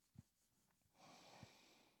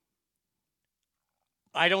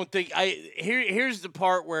 I don't think here's the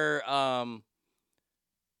part where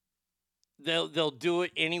they'll do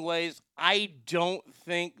it anyways. I don't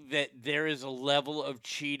think that there is a level of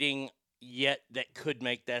cheating yet that could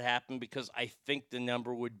make that happen, because I think the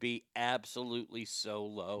number would be absolutely so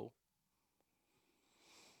low.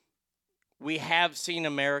 We have seen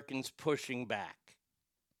Americans pushing back.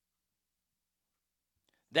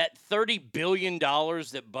 That $30 billion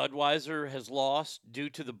that Budweiser has lost due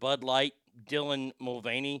to the Bud Light Dylan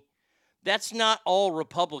Mulvaney, that's not all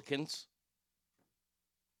Republicans.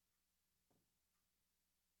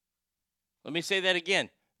 Let me say that again.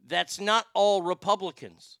 That's not all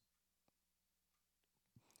Republicans.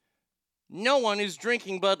 No one is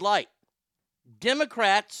drinking Bud Light.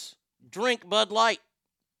 Democrats drink Bud Light.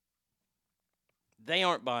 They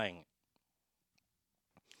aren't buying it.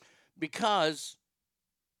 Because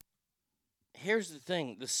here's the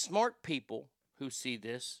thing. The smart people who see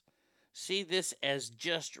this as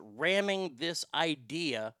just ramming this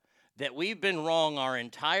idea that we've been wrong our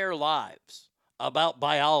entire lives about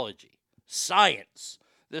biology, science.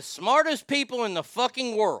 The smartest people in the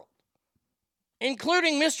fucking world,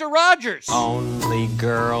 including Mr. Rogers. Only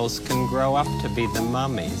girls can grow up to be the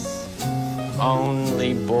mummies.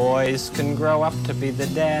 Only boys can grow up to be the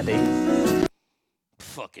daddies.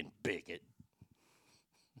 Fucking bigot.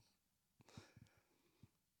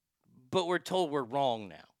 But we're told we're wrong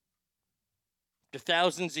now. After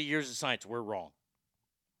thousands of years of science, we're wrong.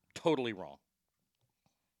 Totally wrong.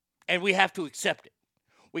 And we have to accept it.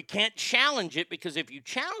 We can't challenge it, because if you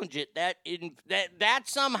challenge it, that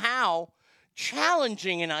somehow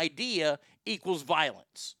challenging an idea equals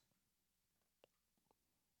violence.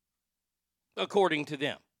 According to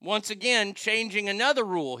them. Once again, changing another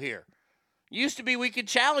rule here. Used to be we could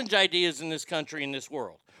challenge ideas in this country, in this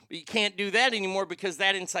world. But you can't do that anymore because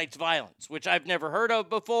that incites violence, which I've never heard of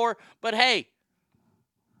before. But hey,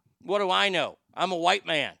 what do I know? I'm a white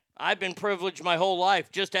man. I've been privileged my whole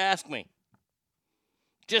life. Just ask me.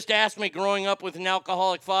 Just ask me, growing up with an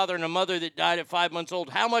alcoholic father and a mother that died at 5 months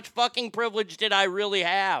old, how much fucking privilege did I really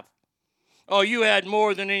have? Oh, you had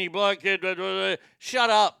more than any black kid. Blah, blah, blah. Shut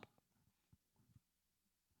up.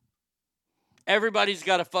 Everybody's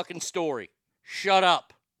got a fucking story. Shut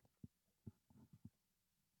up.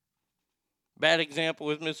 Bad example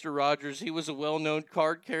with Mr. Rogers. He was a well-known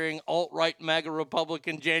card-carrying alt-right MAGA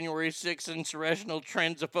Republican, January 6th insurrectional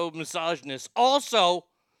transphobe misogynist. Also,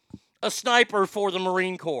 a sniper for the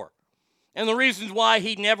Marine Corps. And the reasons why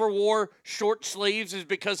he never wore short sleeves is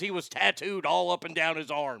because he was tattooed all up and down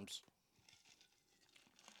his arms.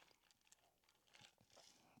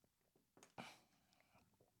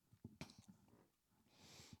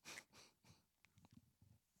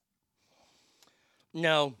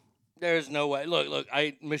 No, there's no way. Look,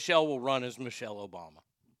 Michelle will run as Michelle Obama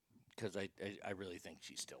because I really think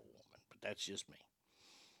she's still a woman, but that's just me.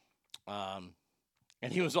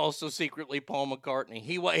 And he was also secretly Paul McCartney.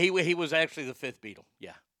 He was actually the fifth Beatle.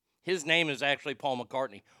 Yeah. His name is actually Paul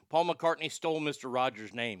McCartney. Paul McCartney stole Mr.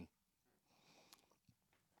 Rogers' name.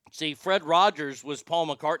 See, Fred Rogers was Paul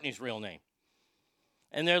McCartney's real name.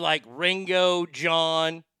 And they're like Ringo,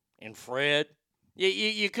 John, and Fred.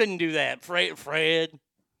 You couldn't do that. Fred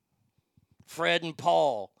and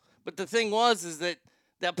Paul. But the thing is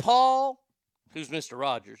that Paul, who's Mr.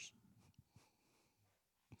 Rogers,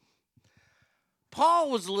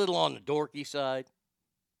 Paul was a little on the dorky side.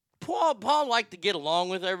 Paul liked to get along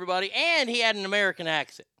with everybody, and he had an American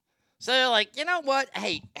accent. So they're like, you know what?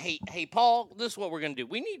 Hey, Paul, this is what we're going to do.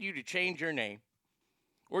 We need you to change your name.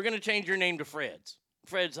 We're going to change your name to Fred's.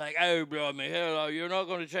 Fred's like, oh, blimey, hell, you're not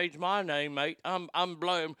going to change my name, mate. I'm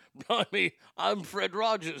Fred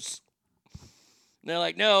Rogers. And they're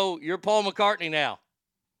like, no, you're Paul McCartney now.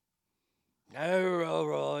 No, all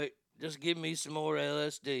right. Just give me some more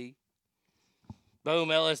LSD. Boom,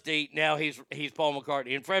 LSD. Now he's Paul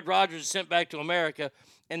McCartney. And Fred Rogers is sent back to America,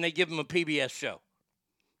 and they give him a PBS show.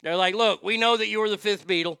 They're like, look, we know that you were the fifth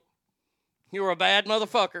Beatle. You were a bad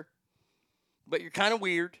motherfucker, but you're kind of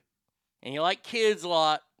weird, and you like kids a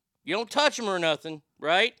lot. You don't touch them or nothing,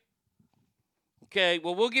 right? Okay,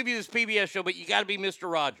 well, we'll give you this PBS show, but you got to be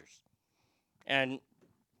Mr. Rogers. And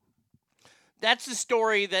that's the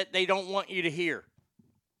story that they don't want you to hear.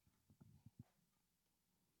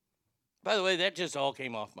 By the way, that just all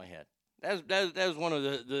came off my head. That was one of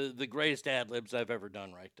the greatest ad-libs I've ever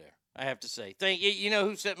done right there, I have to say. You know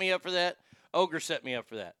who set me up for that? Ogre set me up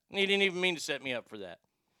for that. He didn't even mean to set me up for that.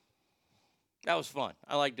 That was fun.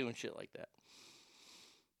 I like doing shit like that.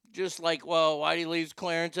 Just like, well, Whitey leaves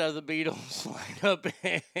Clarence out of the Beatles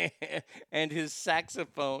lineup and his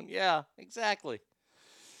saxophone. Yeah, exactly.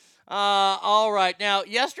 All right. Now,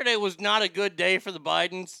 yesterday was not a good day for the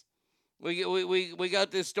Bidens. We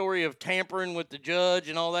got this story of tampering with the judge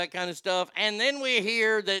and all that kind of stuff. And then we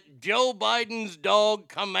hear that Joe Biden's dog,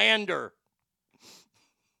 Commander,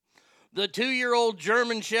 the 2-year-old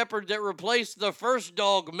German Shepherd that replaced the first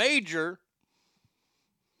dog, Major,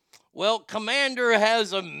 well, Commander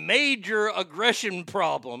has a major aggression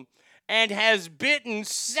problem and has bitten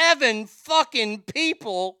 7 fucking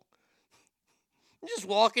people just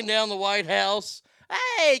walking down the White House.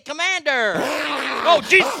 Hey, Commander! Oh,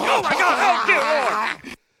 Jesus! Oh, my God! Oh, dear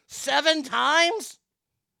Lord! 7 times?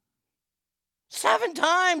 7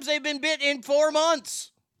 times they've been bit in 4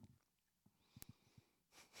 months.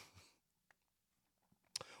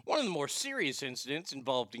 One of the more serious incidents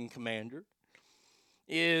involving Commander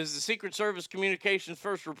is the Secret Service communications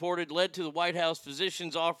first reported led to the White House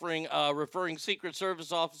physicians referring Secret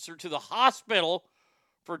Service officer to the hospital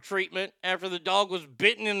for treatment after the dog was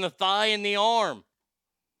bitten in the thigh and the arm.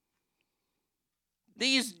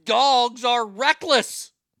 These dogs are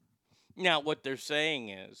reckless. Now, what they're saying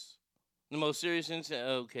is the most serious incident.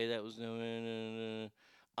 Okay, that was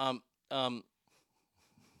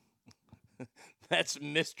that's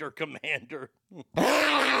Mr. Commander.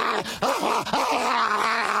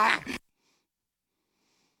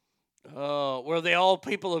 Oh, were they all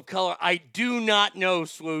people of color? I do not know,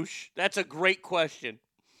 Swoosh. That's a great question.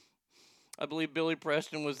 I believe Billy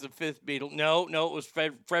Preston was the fifth Beatle. No, it was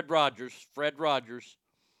Fred Rogers. Fred Rogers.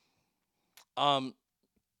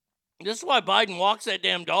 This is why Biden walks that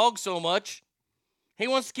damn dog so much. He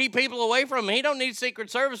wants to keep people away from him. He don't need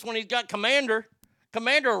Secret Service when he's got Commander.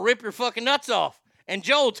 Commander will rip your fucking nuts off. And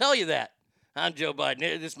Joe will tell you that. I'm Joe Biden.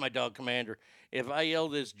 This is my dog, Commander. If I yell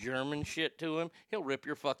this German shit to him, he'll rip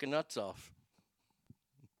your fucking nuts off.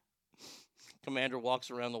 Commander walks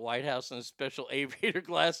around the White House in his special aviator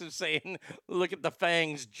glasses saying, "Look at the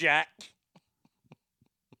fangs, Jack."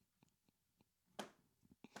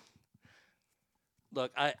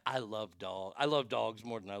 Look, I love dogs. I love dogs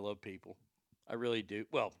more than I love people. I really do.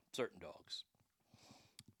 Well, certain dogs.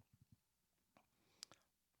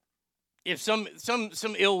 If some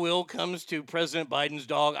ill will comes to President Biden's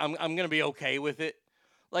dog, I'm going to be okay with it.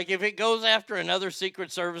 Like if it goes after another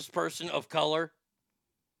Secret Service person of color,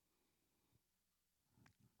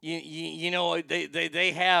 you know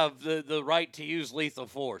they have the right to use lethal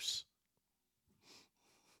force.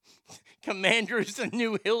 Commander is the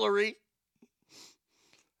new Hillary.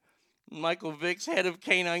 Michael Vick's head of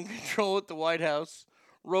canine control at the White House.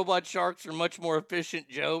 Robot sharks are much more efficient,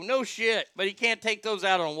 Joe. No shit, but he can't take those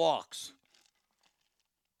out on walks.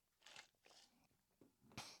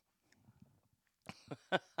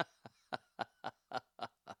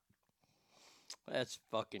 That's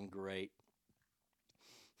fucking great.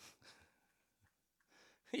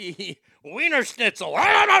 Wiener Schnitzel.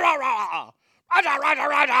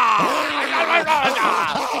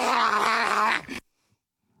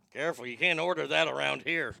 Careful, you can't order that around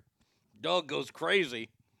here. Dog goes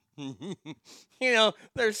crazy. You know,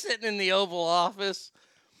 they're sitting in the Oval Office.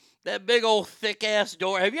 That big old thick-ass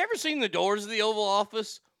door. Have you ever seen the doors of the Oval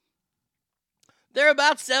Office? They're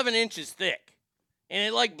about 7 inches thick. And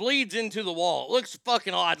it, like, bleeds into the wall. It looks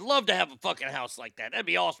fucking odd. I'd love to have a fucking house like that. That'd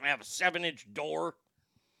be awesome to have a 7-inch door.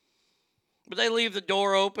 But they leave the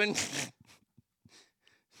door open.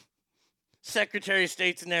 Secretary of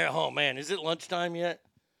State's in there. Oh, man, is it lunchtime yet?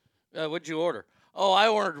 What'd you order? Oh, I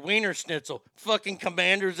ordered Wiener Schnitzel. Fucking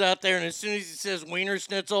Commander's out there, and as soon as he says Wiener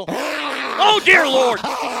Schnitzel, oh, dear Lord!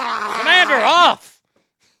 Commander, off!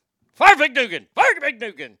 Fire Big Nugan! Fire Big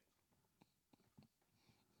Nugan!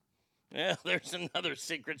 Yeah, there's another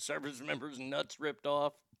Secret Service member's nuts ripped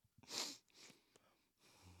off.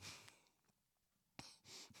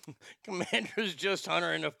 Commander's just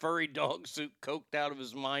Hunter in a furry dog suit, coked out of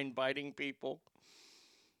his mind, biting people.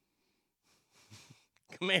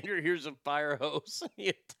 Commander hears a fire hose and he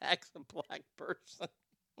attacks a black person.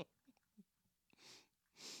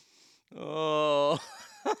 Oh.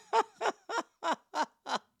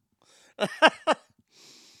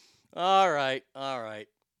 All right.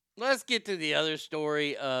 Let's get to the other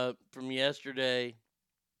story from yesterday.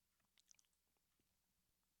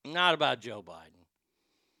 Not about Joe Biden.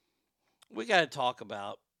 We got to talk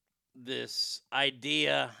about this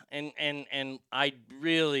idea, and I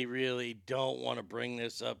really, really don't want to bring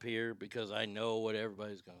this up here because I know what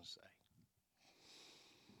everybody's going to say.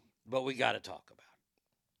 But we got to talk about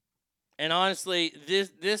it. And honestly,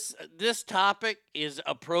 this topic is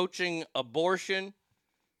approaching abortion,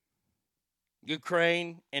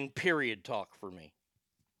 Ukraine, and period talk for me.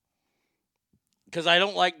 Because I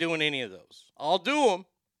don't like doing any of those. I'll do them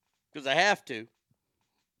because I have to.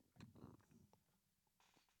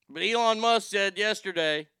 But Elon Musk said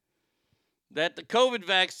yesterday that the COVID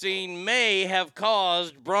vaccine may have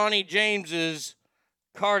caused Bronny James's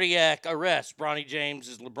cardiac arrest. Bronny James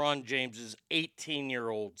is LeBron James's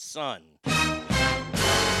 18-year-old son.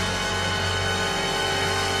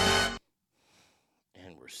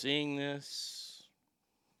 And we're seeing this.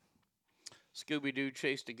 Scooby-Doo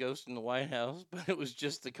chased a ghost in the White House, but it was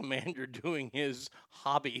just the commander doing his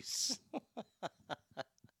hobbies.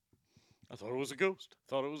 I thought it was a ghost.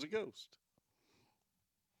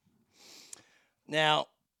 Now,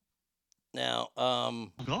 there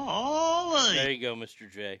you go, Mr.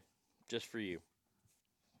 J. Just for you.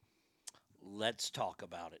 Let's talk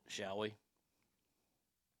about it, shall we?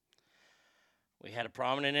 We had a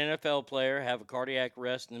prominent NFL player have a cardiac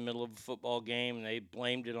arrest in the middle of a football game, and they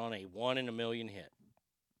blamed it on a 1 in a million hit.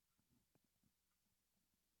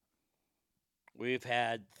 We've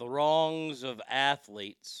had throngs of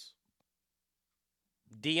athletes.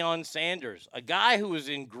 Deion Sanders, a guy who was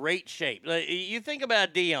in great shape. You think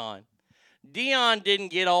about Deion. Deion didn't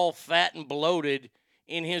get all fat and bloated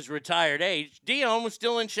in his retired age. Deion was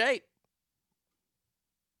still in shape.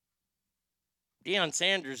 Deion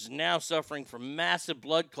Sanders is now suffering from massive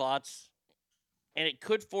blood clots, and it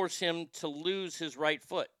could force him to lose his right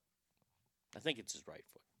foot. I think it's his right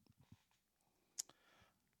foot.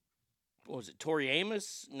 What was it, Tori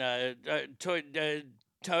Amos? No,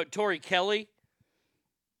 Tori Kelly,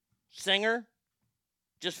 singer,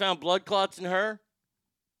 just found blood clots in her.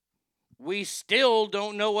 We still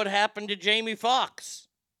don't know what happened to Jamie Foxx.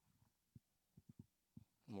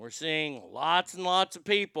 We're seeing lots and lots of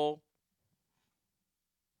people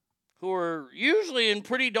who are usually in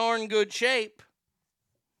pretty darn good shape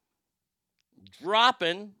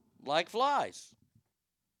dropping like flies.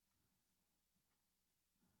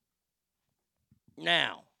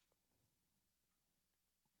 Now,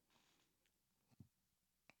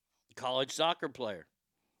 college soccer player.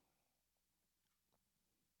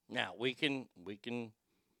 Now, we can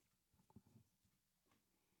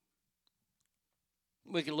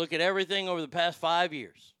look at everything over the past 5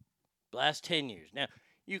 years, last 10 years. Now,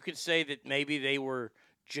 you could say that maybe they were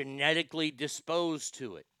genetically disposed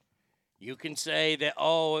to it. You can say that,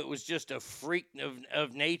 it was just a freak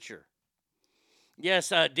of nature. Yes,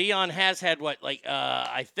 Deion has had,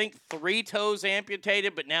 I think 3 toes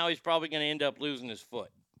amputated, but now he's probably going to end up losing his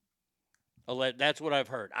foot. That's what I've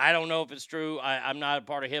heard. I don't know if it's true. I'm not a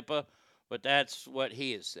part of HIPAA, but that's what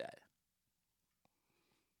he has said.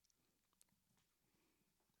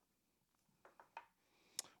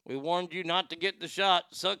 We warned you not to get the shot.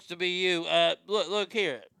 Sucks to be you. Look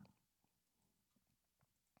here.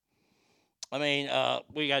 I mean,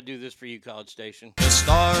 we got to do this for you, College Station. The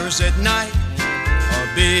stars at night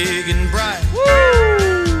are big and bright.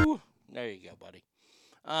 Woo! There you go, buddy.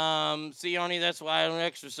 See, Arnie, that's why I don't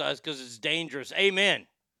exercise, because it's dangerous. Amen.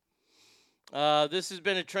 This has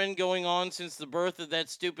been a trend going on since the birth of that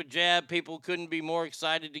stupid jab people couldn't be more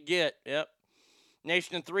excited to get. Yep.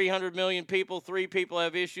 Nation of 300 million people, 3 people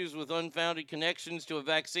have issues with unfounded connections to a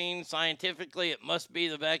vaccine. Scientifically, it must be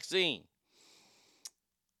the vaccine.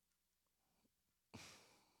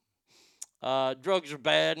 Drugs are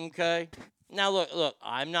bad, okay? Now, look,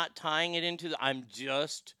 I'm not tying it into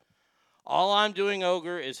all I'm doing,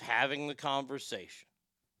 Ogre, is having the conversation.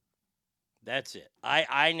 That's it.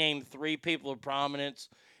 I named 3 people of prominence.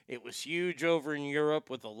 It was huge over in Europe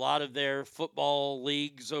with a lot of their football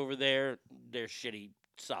leagues over there. Their shitty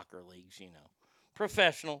soccer leagues,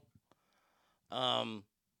 Professional.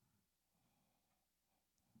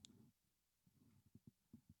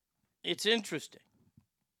 It's interesting.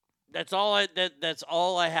 That's all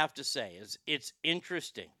I have to say is it's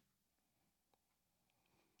interesting.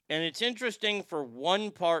 And it's interesting for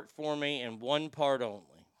one part for me and one part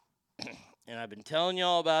only. And I've been telling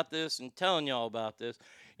y'all about this and telling y'all about this.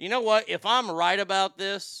 You know what? If I'm right about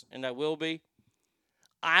this, and I will be,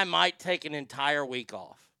 I might take an entire week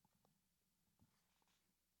off.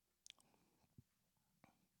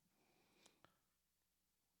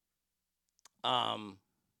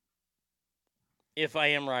 If I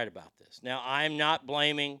am right about this. Now, I'm not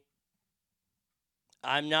blaming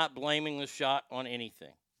the shot on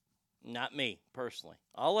anything. Not me, personally.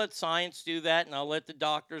 I'll let science do that, and I'll let the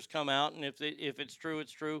doctors come out, and if it's true,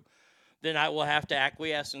 it's true. Then I will have to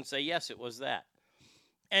acquiesce and say, yes, it was that.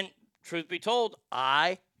 And truth be told,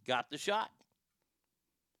 I got the shot.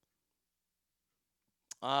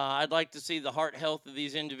 I'd like to see the heart health of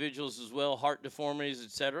these individuals as well, heart deformities,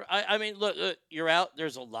 etc. I mean, look, you're out.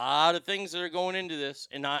 There's a lot of things that are going into this,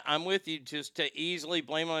 and I'm with you just to easily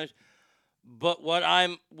blame on it. But what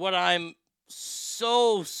I'm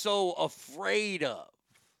so afraid of,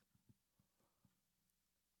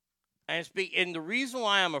 and the reason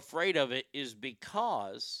why I'm afraid of it is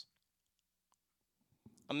because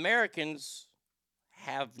Americans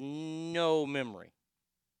have no memory.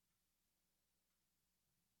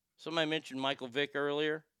 Somebody mentioned Michael Vick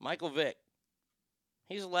earlier. Michael Vick.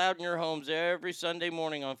 He's allowed in your homes every Sunday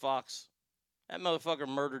morning on Fox. That motherfucker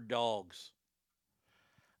murdered dogs.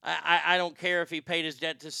 I don't care if he paid his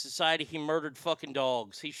debt to society. He murdered fucking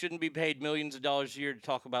dogs. He shouldn't be paid millions of dollars a year to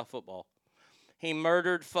talk about football. He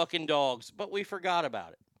murdered fucking dogs, but we forgot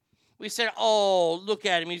about it. We said, oh, look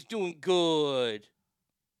at him. He's doing good.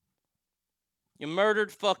 You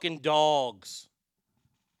murdered fucking dogs.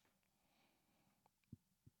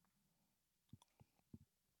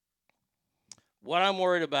 What I'm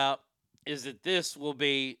worried about is that this will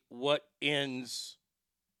be what ends,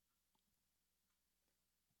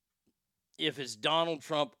 if it's Donald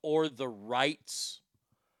Trump or the rights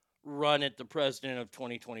run at the president of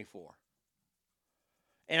 2024.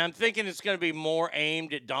 And I'm thinking it's going to be more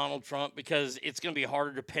aimed at Donald Trump because it's going to be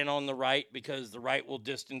harder to pin on the right because the right will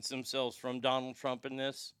distance themselves from Donald Trump in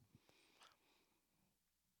this.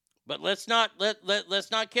 But let's not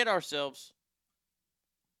kid ourselves.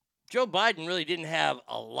 Joe Biden really didn't have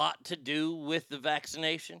a lot to do with the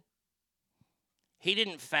vaccination. He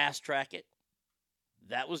didn't fast track it.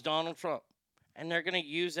 That was Donald Trump. And they're going to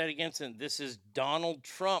use that against him. This is Donald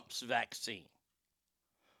Trump's vaccine.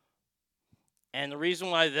 And the reason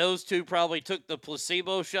why those two probably took the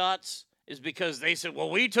placebo shots is because they said, well,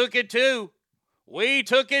 we took it too. We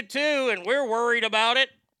took it too, and we're worried about it.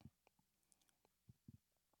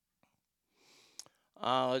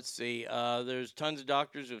 Let's see. There's tons of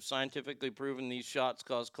doctors who have scientifically proven these shots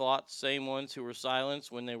cause clots, same ones who were silenced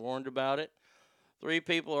when they warned about it. 3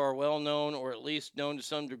 people are well known, or at least known to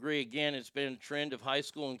some degree. Again, it's been a trend of high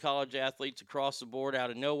school and college athletes across the board out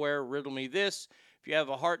of nowhere. Riddle me this. If you have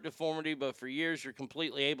a heart deformity, but for years you're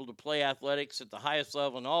completely able to play athletics at the highest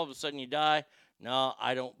level, and all of a sudden you die, no,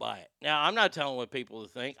 I don't buy it. Now, I'm not telling what people to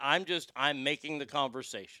think. I'm making the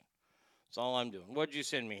conversation. That's all I'm doing. What'd you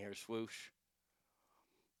send me here, Swoosh?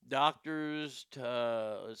 Doctors,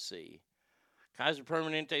 let's see. Kaiser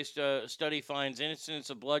Permanente study finds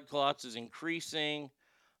incidence of blood clots is increasing.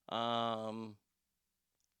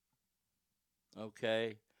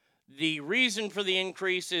 Okay. The reason for the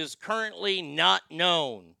increase is currently not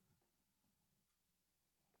known.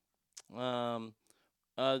 The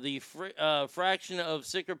fraction of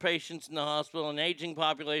sicker patients in the hospital, an aging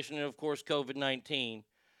population, and, of course, COVID-19.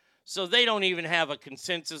 So they don't even have a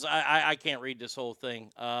consensus. I can't read this whole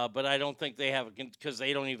thing, but I don't think they have a because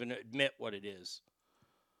they don't even admit what it is.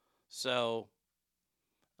 So,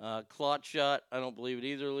 clot shot, I don't believe it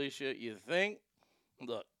either, Alicia. You think?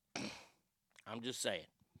 Look, I'm just saying.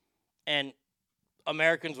 And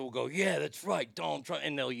Americans will go, yeah, that's right, Donald Trump.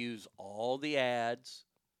 And they'll use all the ads.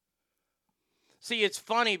 See, it's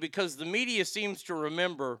funny because the media seems to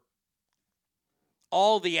remember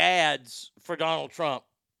all the ads for Donald Trump.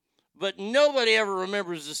 But nobody ever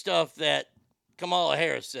remembers the stuff that Kamala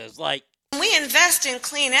Harris says. Like, when we invest in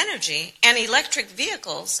clean energy and electric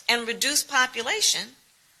vehicles and reduce population,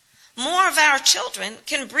 more of our children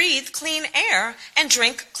can breathe clean air and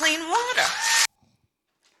drink clean water.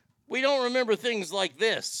 We don't remember things like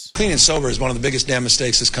this. Clean and sober is one of the biggest damn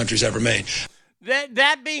mistakes this country's ever made.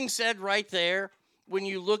 That being said right there, when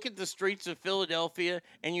you look at the streets of Philadelphia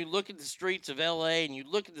and you look at the streets of L.A. and you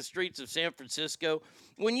look at the streets of San Francisco,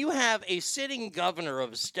 when you have a sitting governor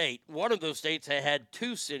of a state, one of those states had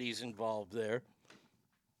 2 cities involved there,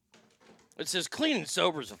 it says clean and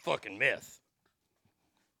sober is a fucking myth.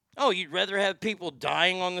 Oh, you'd rather have people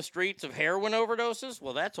dying on the streets of heroin overdoses?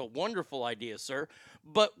 Well, that's a wonderful idea, sir.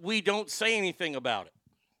 But we don't say anything about it.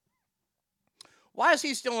 Why is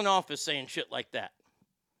he still in office saying shit like that?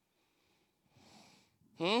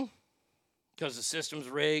 Because the system's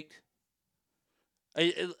rigged?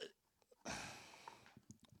 Let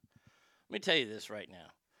me tell you this right now.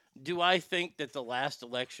 Do I think that the last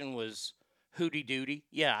election was hooty-dooty?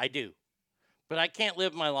 Yeah, I do. But I can't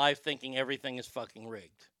live my life thinking everything is fucking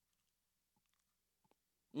rigged.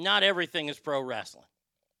 Not everything is pro wrestling.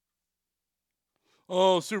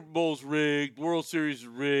 Oh, Super Bowl's rigged. World Series is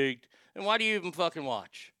rigged. And why do you even fucking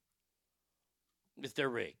watch if they're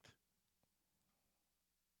rigged?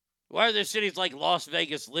 Why are there cities like Las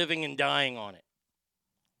Vegas living and dying on it?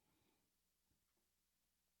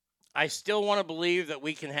 I still want to believe that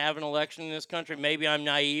we can have an election in this country. Maybe I'm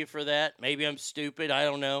naive for that. Maybe I'm stupid. I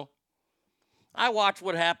don't know. I watched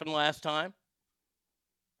what happened last time.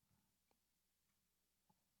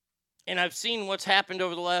 And I've seen what's happened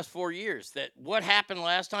over the last 4 years. That what happened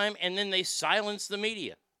last time, and then they silenced the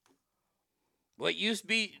media. What used to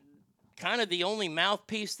be kind of the only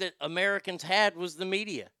mouthpiece that Americans had was the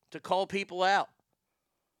media to call people out.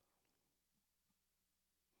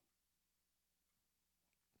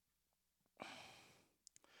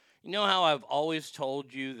 You know how I've always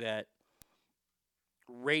told you that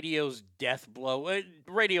radio's death blow?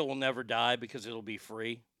 Radio will never die because it'll be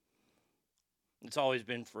free. It's always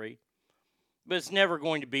been free. But it's never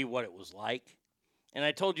going to be what it was like. And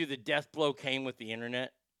I told you the death blow came with the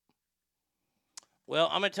internet. Well,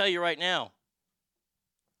 I'm going to tell you right now.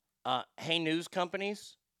 Hey, news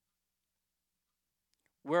companies,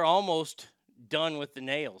 we're almost done with the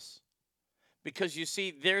nails. Because you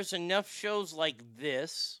see, there's enough shows like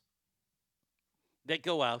this that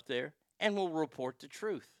go out there and will report the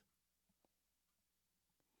truth.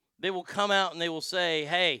 They will come out and they will say,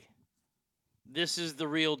 hey, this is the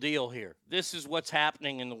real deal here. This is what's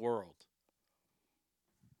happening in the world.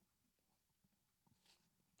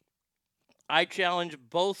 I challenge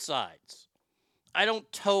both sides. I don't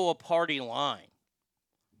toe a party line.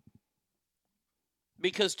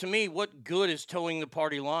 Because to me, what good is towing the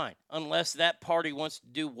party line? Unless that party wants to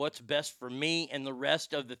do what's best for me and the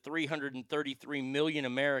rest of the 333 million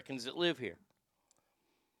Americans that live here.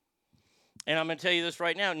 And I'm going to tell you this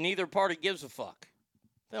right now, neither party gives a fuck.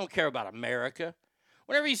 They don't care about America.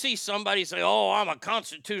 Whenever you see somebody say, oh, I'm a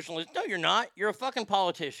constitutionalist. No, you're not. You're a fucking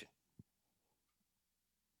politician.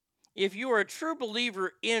 If you are a true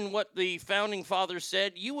believer in what the founding fathers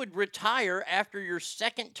said, you would retire after your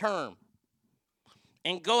second term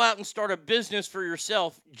and go out and start a business for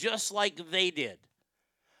yourself just like they did.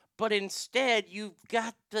 But instead, you've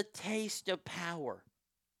got the taste of power.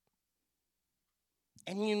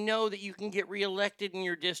 And you know that you can get reelected in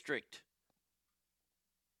your district.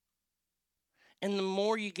 And the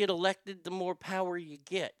more you get elected, the more power you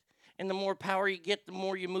get. And the more power you get, the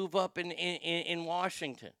more you move up in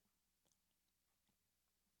Washington.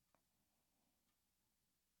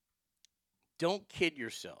 Don't kid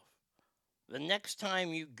yourself. The next time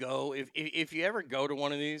you go, if you ever go to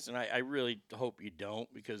one of these, and I really hope you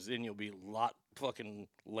don't, because then you'll be a lot fucking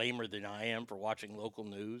lamer than I am for watching local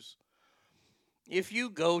news. If you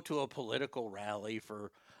go to a political rally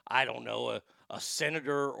for, I don't know, a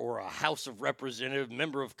senator or a House of Representative,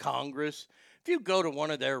 member of Congress, if you go to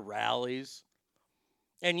one of their rallies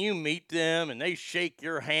and you meet them and they shake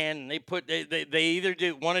your hand and they either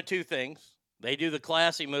do one of two things. They do the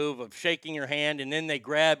classy move of shaking your hand and then they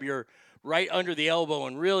grab your right under the elbow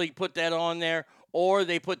and really put that on there, or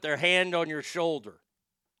they put their hand on your shoulder.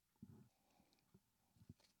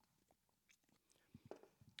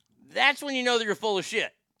 That's when you know that you're full of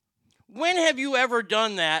shit. When have you ever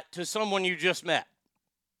done that to someone you just met?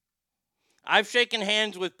 I've shaken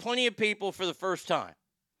hands with plenty of people for the first time.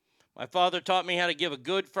 My father taught me how to give a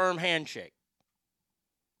good, firm handshake.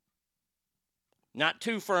 Not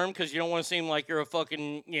too firm, because you don't want to seem like you're a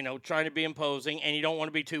fucking, trying to be imposing, and you don't want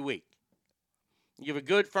to be too weak. You give a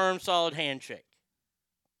good, firm, solid handshake.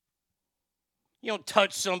 You don't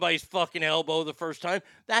touch somebody's fucking elbow the first time.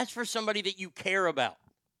 That's for somebody that you care about.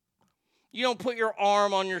 You don't put your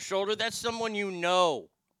arm on your shoulder. That's someone you know.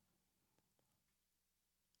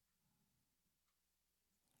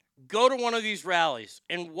 Go to one of these rallies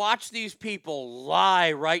and watch these people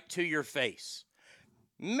lie right to your face.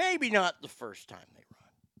 Maybe not the first time they run.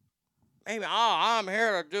 Maybe, I'm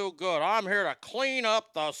here to do good. I'm here to clean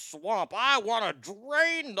up the swamp. I want to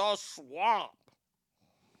drain the swamp.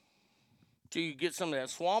 Till you get some of that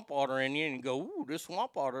swamp water in you and you go, ooh, this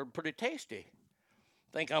swamp water is pretty tasty.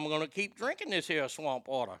 Think I'm going to keep drinking this here swamp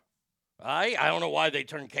water. I don't know why they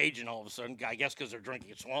turn Cajun all of a sudden. I guess because they're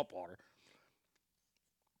drinking swamp water.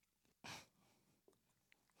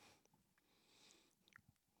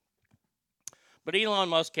 But Elon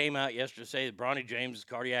Musk came out yesterday to say that Bronny James'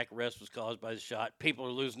 cardiac arrest was caused by the shot. People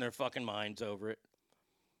are losing their fucking minds over it.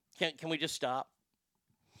 Can we just stop?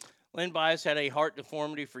 Len Bias had a heart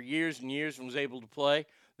deformity for years and years and was able to play.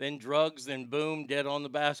 Then drugs, then boom, dead on the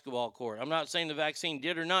basketball court. I'm not saying the vaccine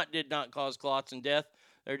did not cause clots and death.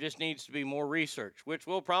 There just needs to be more research, which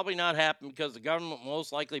will probably not happen because the government will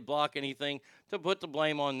most likely block anything to put the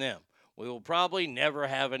blame on them. We will probably never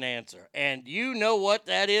have an answer. And you know what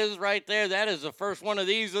that is right there? That is the first one of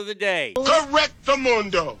these of the day.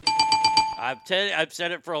 Correctamundo. I've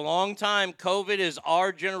said it for a long time. COVID is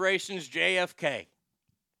our generation's JFK.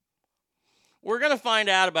 We're going to find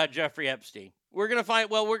out about Jeffrey Epstein. We're going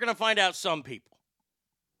to find out some people.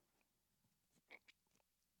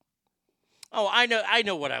 Oh, I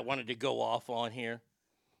know what I wanted to go off on here.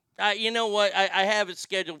 You know what? I have it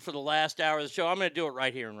scheduled for the last hour of the show. I'm going to do it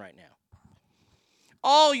right here and right now.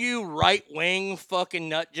 All you right-wing fucking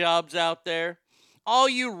nut jobs out there, all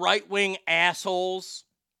you right-wing assholes,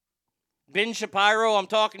 Ben Shapiro, I'm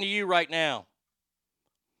talking to you right now.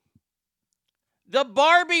 The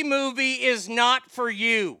Barbie movie is not for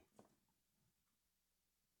you.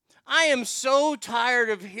 I am so tired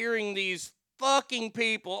of hearing these fucking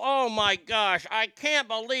people. Oh my gosh, I can't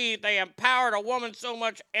believe they empowered a woman so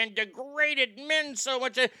much and degraded men so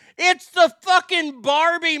much. It's the fucking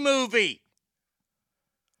Barbie movie.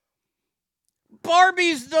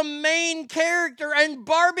 Barbie's the main character and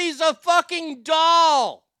Barbie's a fucking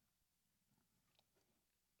doll.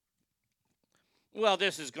 Well,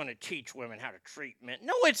 this is going to teach women how to treat men.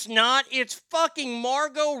 No, it's not. It's fucking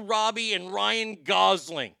Margot Robbie and Ryan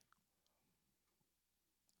Gosling.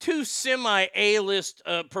 two semi-A-list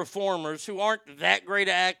performers who aren't that great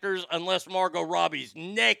actors unless Margot Robbie's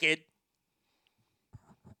naked.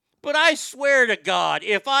 But I swear to God,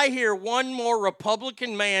 if I hear one more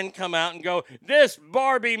Republican man come out and go, this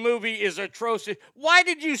Barbie movie is atrocious, why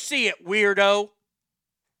did you see it, weirdo?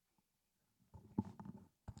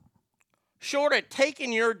 Short of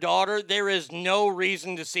taking your daughter, there is no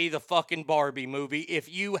reason to see the fucking Barbie movie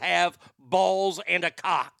if you have balls and a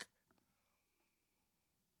cock.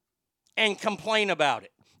 And complain about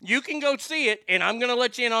it. You can go see it, and I'm going to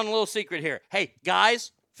let you in on a little secret here. Hey,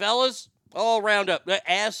 guys, fellas, all round up.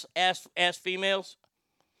 Ass females,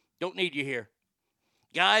 don't need you here.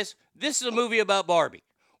 Guys, this is a movie about Barbie.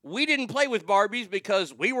 We didn't play with Barbies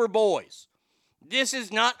because we were boys. This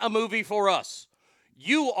is not a movie for us.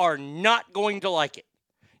 You are not going to like it.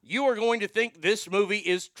 You are going to think this movie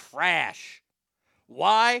is trash.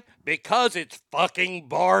 Why? Because it's fucking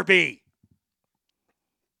Barbie.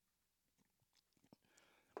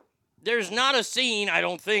 There's not a scene, I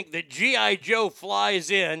don't think, that G.I. Joe flies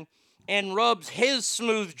in and rubs his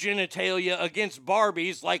smooth genitalia against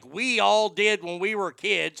Barbie's like we all did when we were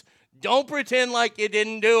kids. Don't pretend like you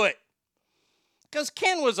didn't do it. Because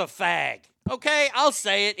Ken was a fag. Okay, I'll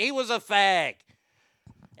say it. He was a fag.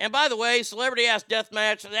 And by the way, Celebrity Ass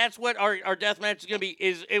Deathmatch, that's what our deathmatch is going to be.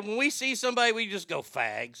 Is when we see somebody, we just go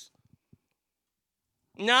fags.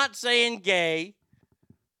 Not saying gay.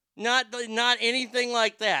 Not anything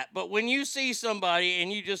like that. But when you see somebody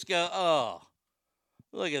and you just go, oh,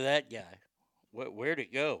 look at that guy. Where'd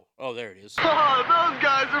it go? Oh, there it is. Oh, those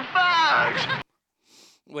guys are fags.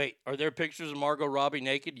 Wait, are there pictures of Margot Robbie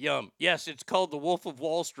naked? Yum. Yes, it's called The Wolf of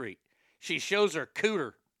Wall Street. She shows her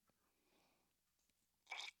cooter.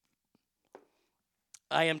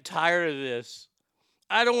 I am tired of this.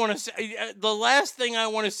 I don't want to see. The last thing I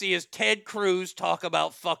want to see is Ted Cruz talk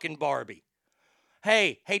about fucking Barbie.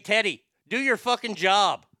 Hey, Teddy, do your fucking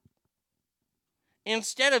job.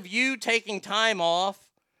 Instead of you taking time off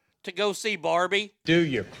to go see Barbie, Do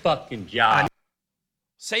your fucking job.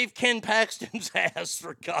 save Ken Paxton's ass,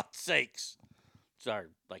 for God's sakes. Sorry,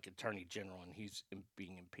 like Attorney General, and he's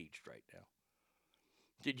being impeached right now.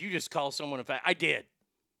 Did you just call someone a fag? I did.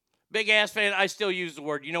 Big ass fan, I still use the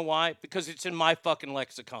word. You know why? Because it's in my fucking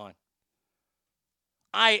lexicon.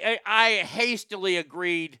 I hastily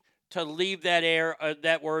agreed to leave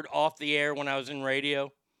that word off the air when I was in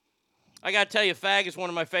radio. I got to tell you, fag is one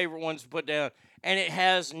of my favorite ones to put down. And it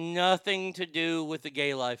has nothing to do with the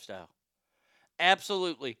gay lifestyle.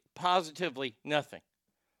 Absolutely, positively nothing.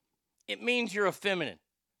 It means you're effeminate.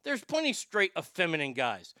 There's plenty of straight effeminate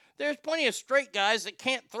guys. There's plenty of straight guys that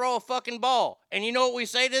can't throw a fucking ball. And you know what we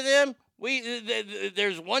say to them?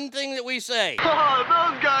 There's one thing that we say. Oh,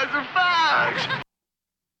 those guys are fags.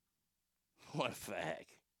 What a fag.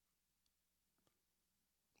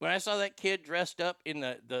 When I saw that kid dressed up in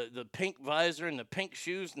the pink visor and the pink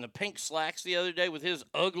shoes and the pink slacks the other day with his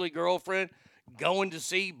ugly girlfriend going to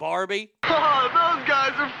see Barbie. Oh, those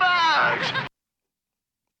guys are fags.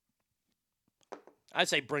 I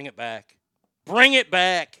say bring it back. Bring it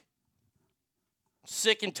back.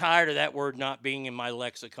 Sick and tired of that word not being in my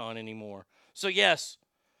lexicon anymore. So yes,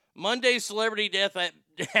 Monday's Celebrity Death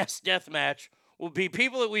Match will be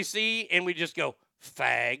people that we see and we just go,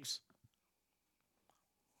 fags.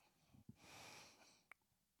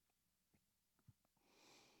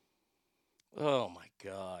 Oh my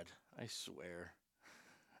God, I swear.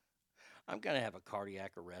 I'm going to have a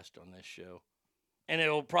cardiac arrest on this show. And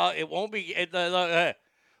it won't be,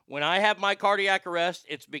 when I have my cardiac arrest,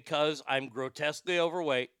 it's because I'm grotesquely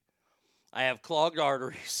overweight, I have clogged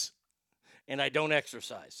arteries, and I don't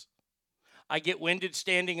exercise. I get winded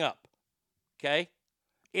standing up, okay?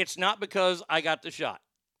 It's not because I got the shot.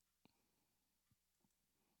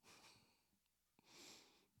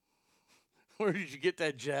 Where did you get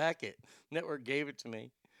that jacket? Network gave it to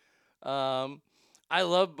me. I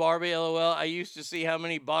love Barbie, LOL. I used to see how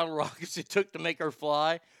many bottle rockets it took to make her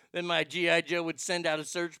fly. Then my G.I. Joe would send out a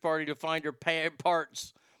search party to find her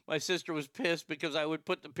parts. My sister was pissed because I would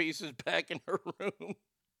put the pieces back in her room.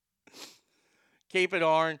 Keep it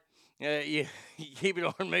on. Keep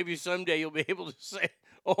it on. Maybe someday you'll be able to say,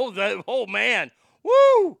 oh, man.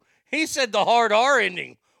 Woo! He said the hard R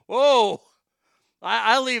ending. Whoa.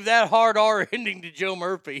 I leave that hard R ending to Joe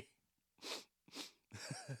Murphy.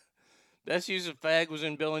 Best use of fag was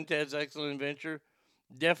in Bill and Ted's Excellent Adventure.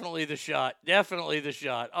 Definitely the shot. Definitely the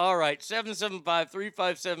shot. All right,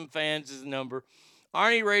 775-357-FANS is the number.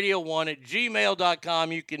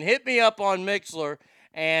 ArnieRadio1@gmail.com. You can hit me up on Mixler.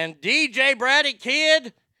 And DJ Braddy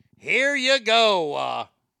Kid, here you go.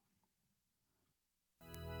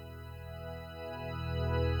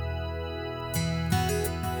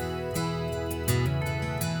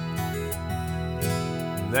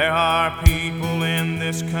 There are people in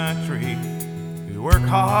this country who work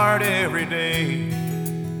hard every day.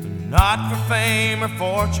 Not for fame or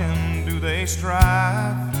fortune do they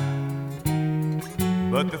strive,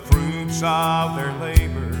 but the fruits of their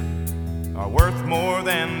labor are worth more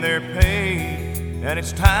than their pay, and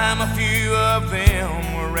it's time a few of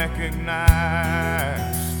them were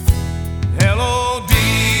recognized. Hello,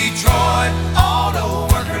 Detroit auto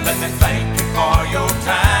worker, let me thank you for your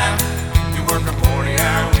time. You work a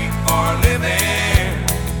 40-hour week for a living,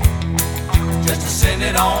 just to send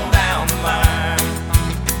it on down the line.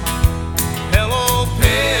 Hello,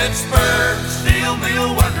 Pittsburgh steel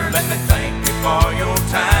mill worker, let me thank you for your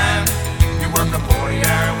time. You work a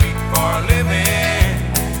 40-hour week for a living,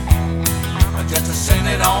 just to send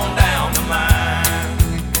it on down the line.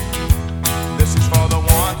 This is for the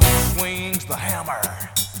one who swings the hammer,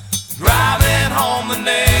 driving home the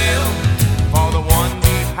nail. For the one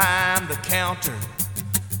behind the counter,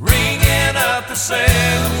 ringing up the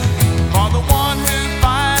sales. For the one who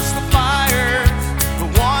fights the fires, the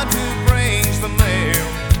one who brings the mail.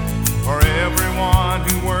 For everyone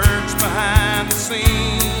who works behind the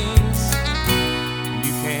scenes.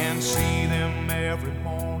 You can see them every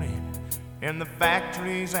morning in the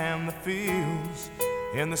factories and the fields,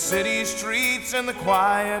 in the city streets and the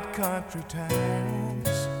quiet country towns,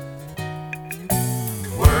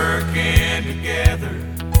 working together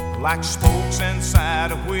like spokes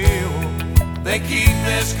inside a wheel. They keep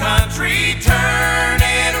this country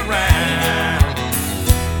turning around.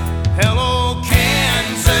 Hello,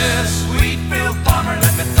 Kansas wheatfield farmer,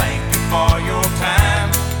 let me thank you for your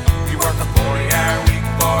time. You work a 40-hour week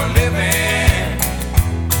for a living,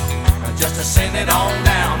 just to send it on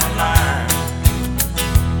down the line.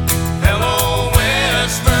 Hello,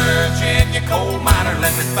 West Virginia coal miner,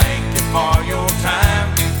 let me thank you for your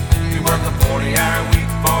time. You work a 40-hour week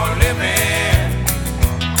for a living,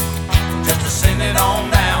 just to send it on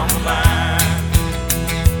down the line.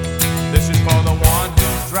 This is for the one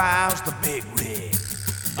who drives the big rig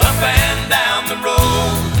up and down the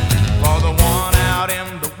road. For the one out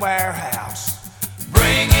in the warehouse,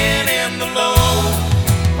 bringing in the load.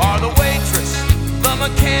 For the waitress, the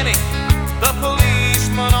mechanic, the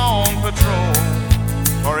policeman on patrol.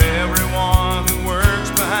 For everyone who works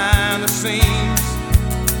behind the scenes,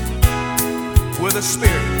 with a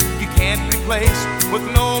spirit you can't replace with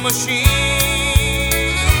no machine.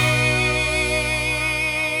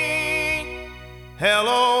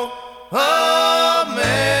 Hello, America,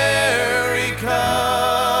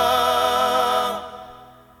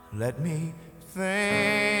 let me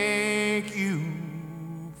thank you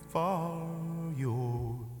for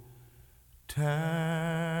your time.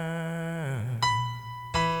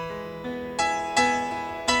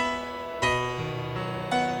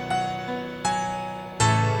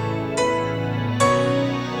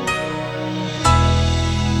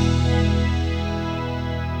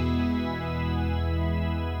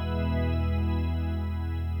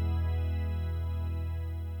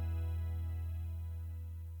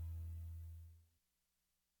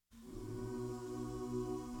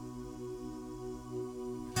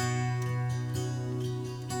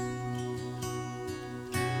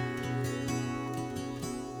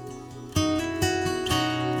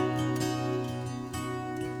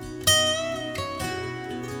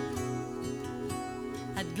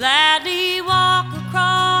 Gladly walk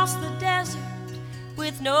across the desert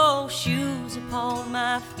with no shoes upon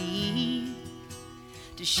my feet,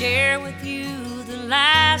 to share with you the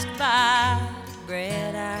last bite of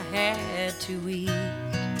bread I had to eat.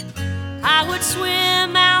 I would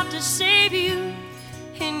swim out to save you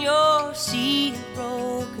in your sea of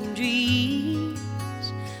broken dreams.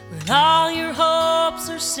 When all your hopes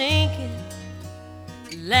are sinking,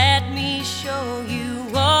 let me show you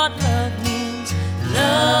what love means.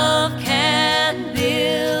 Love can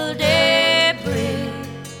build a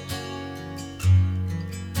bridge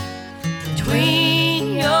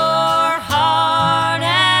between your heart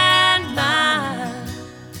and mine.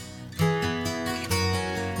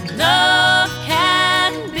 Love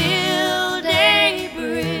can build a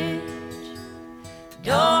bridge.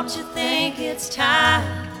 Don't you think it's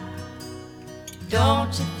time?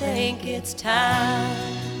 Don't you think it's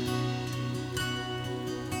time?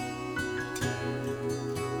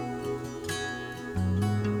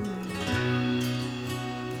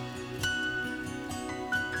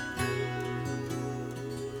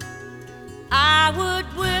 I would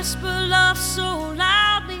whisper love so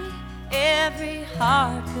loudly every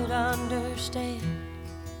heart could understand,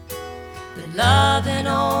 that love and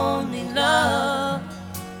only love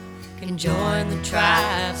can join the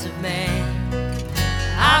tribes of man.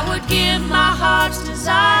 I would give my heart's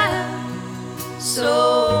desire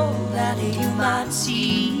so that you might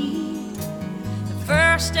see. The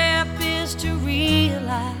first step is to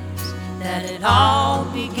realize that it all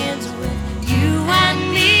begins with you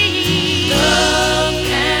and me. Love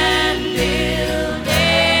can build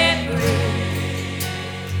a bridge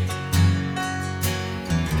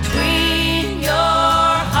between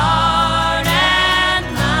your heart and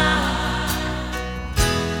mine.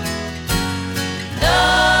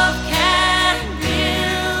 Love can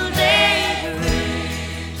build a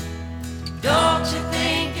bridge. Don't you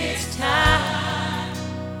think it's time?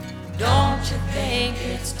 Don't you think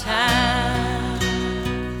it's time?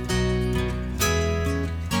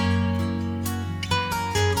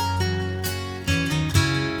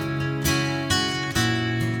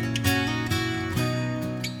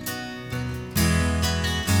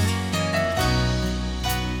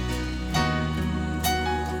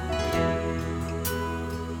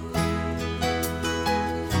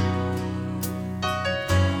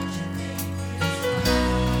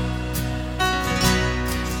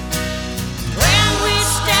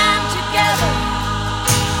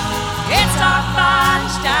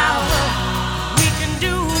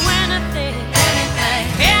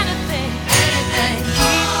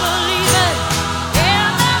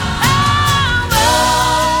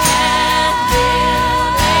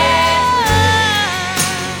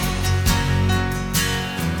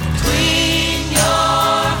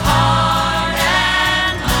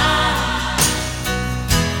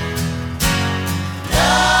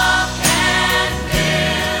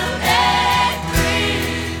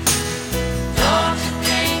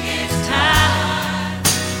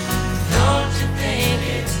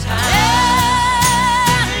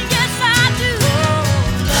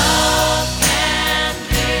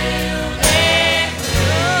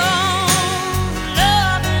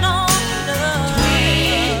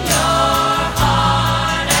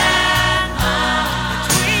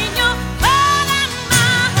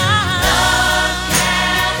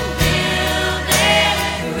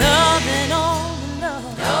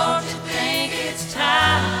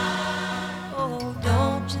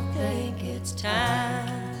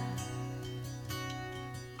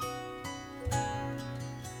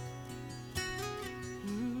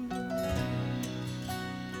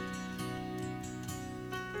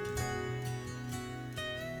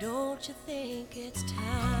 Don't you think it's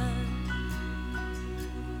time?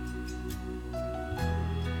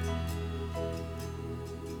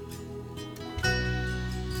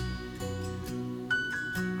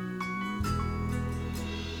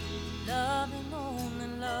 Love and only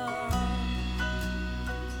love.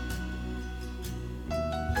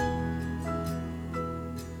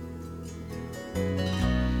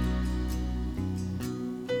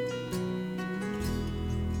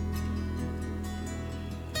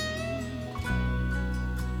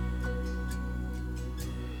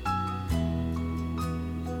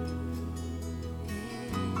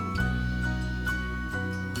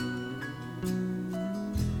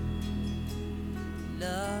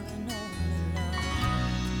 Love and only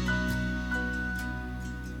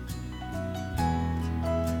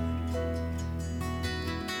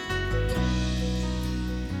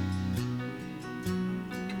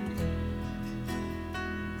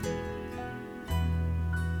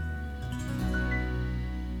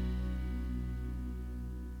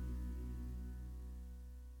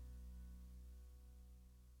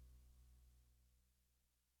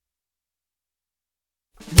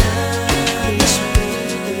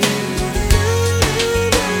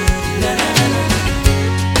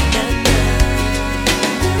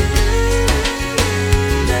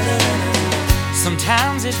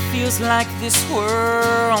Sometimes it feels like this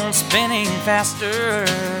world's spinning faster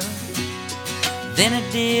than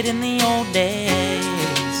it did in the old days.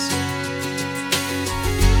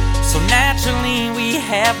 So naturally we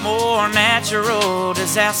have more natural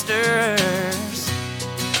disasters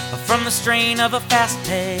from the strain of a fast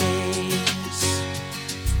pace.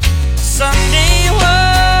 Sunday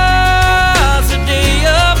was a day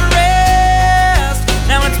of rest.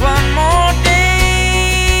 Now it's one more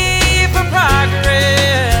day for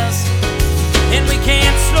progress, and we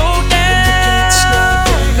can't slow down,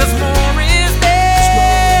 'cause more is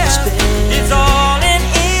best. It's all an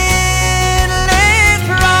endless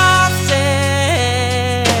process.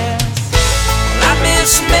 Well, I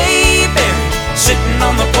miss Mayberry, sitting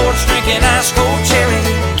on the porch drinking ice cold cherry.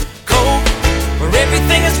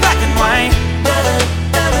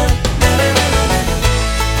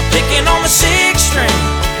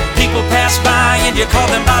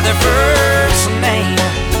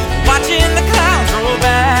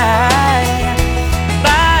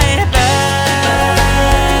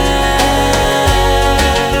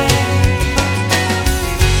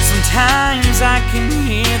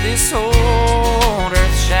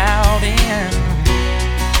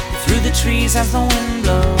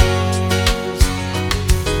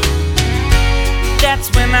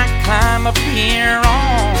 I climb up here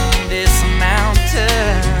on this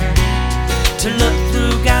mountain to look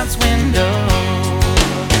through God's window.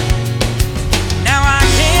 Now I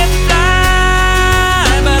can't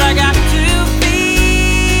fly, but I got 2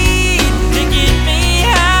 feet to get me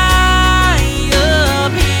high up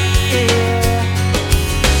here,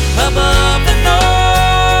 above the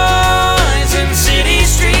noise in city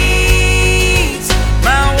streets.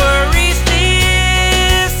 My worries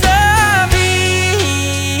disappear.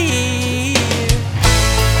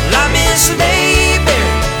 Well, I miss a baby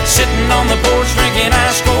sitting on the porch drinking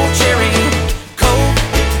ice cold cherry Coke,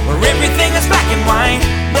 where everything is black and white.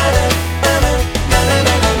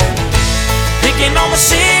 Picking on the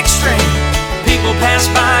 6th string, people pass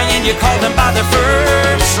by and you call them by their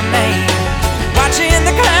first name. Watching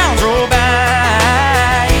the clouds roll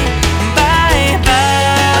by, by, by.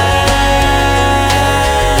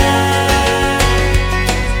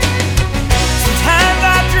 Sometimes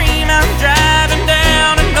I dream I'm driving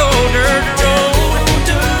down an old dirt road,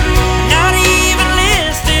 not even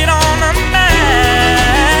listed on the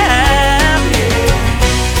map.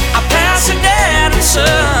 I pass a dad and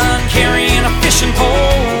son carrying a fishing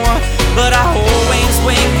pole, but I always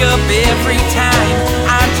wake up every time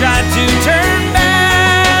I try to turn back.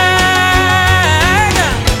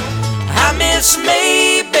 I miss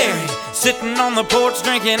Mayberry sitting on the porch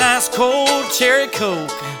drinking ice cold cherry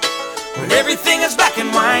Coke, where everything is black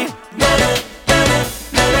and white.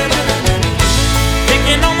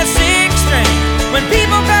 Picking on the 6th string when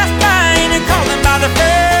people pass by and you call them by their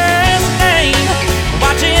first name.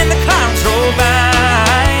 Watching the clouds roll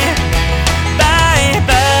by, by,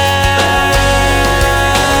 by,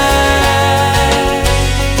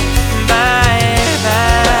 by,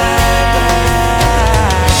 by.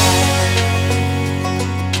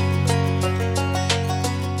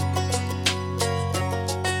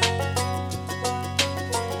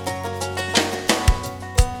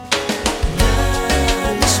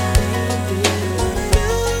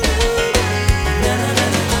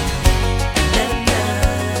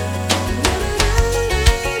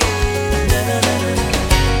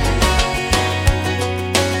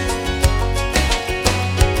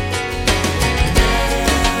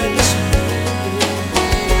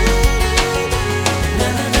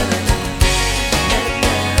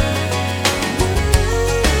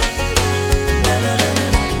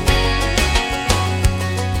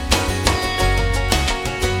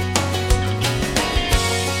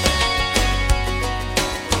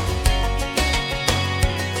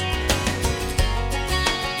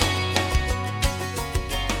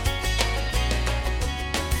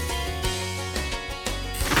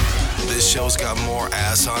 This show's got more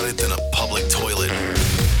ass on it than a public toilet.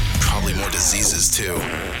 Probably more diseases, too.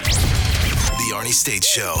 The Arnie State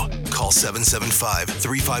Show. Call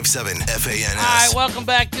 775-357-FANS. All right, welcome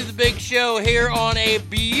back to the big show here on a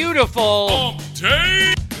beautiful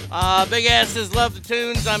day. Big Asses love the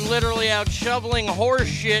tunes. I'm literally out shoveling horse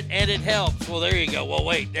shit, and it helps. Well, there you go. Well,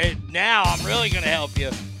 wait. Now I'm really going to help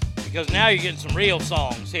you, because now you're getting some real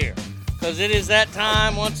songs here. Because it is that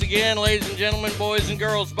time once again, ladies and gentlemen, boys and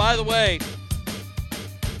girls. By the way,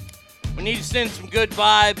 we need to send some good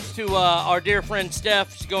vibes to our dear friend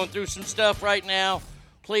Steph. She's going through some stuff right now.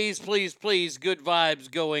 Please, please, please, good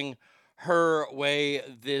vibes going her way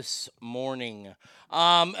this morning.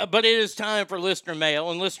 But it is time for listener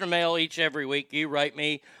mail, and listener mail every week. You write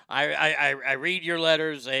me. I read your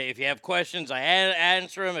letters. If you have questions, I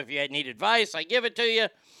answer them. If you need advice, I give it to you.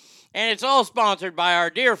 And it's all sponsored by our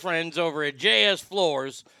dear friends over at JS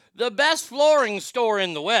Floors, the best flooring store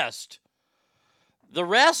in the West. The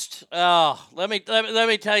rest, let me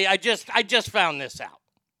tell you, I just found this out.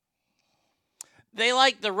 They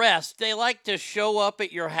like the rest. They like to show up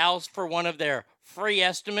at your house for one of their free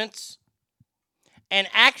estimates. And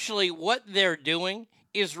actually what they're doing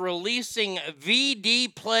is releasing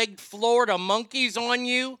VD-plagued Florida monkeys on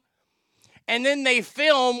you. And then they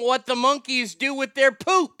film what the monkeys do with their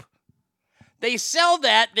poop. They sell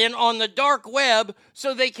that then on the dark web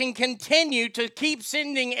so they can continue to keep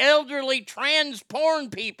sending elderly trans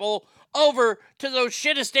porn people over to those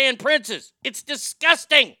Shitistan princes. It's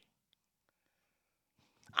disgusting.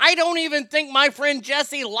 I don't even think my friend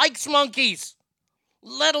Jesse likes monkeys,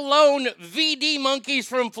 let alone VD monkeys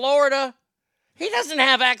from Florida. He doesn't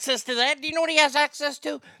have access to that. Do you know what he has access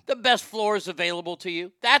to? The best floors available to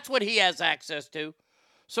you. That's what he has access to.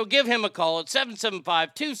 So give him a call at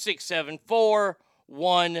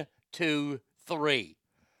 775-267-4123.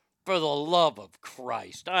 For the love of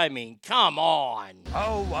Christ. I mean, come on.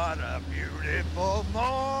 Oh, what a beautiful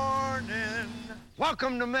morning.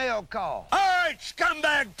 Welcome to Mail Call. All right,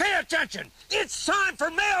 scumbag, pay attention. It's time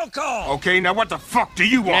for mail call. Okay, now what the fuck do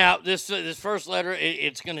you want? Now, this first letter,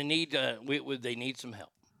 it's going to need, they need some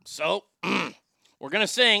help. So, we're going to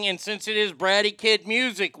sing, and since it is Bratty Kid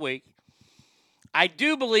Music Week, I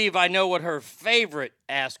do believe I know what her favorite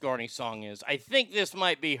Ask Arnie song is. I think this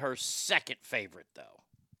might be her second favorite, though.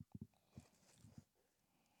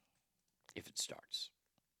 If it starts.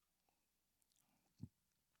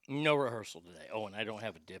 No rehearsal today. Oh, and I don't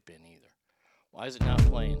have a dip in either. Why is it not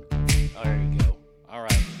playing? Oh, there you go. All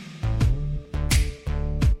right.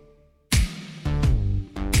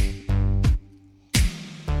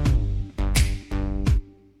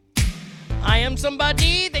 I am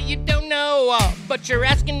somebody that you don't know, but you're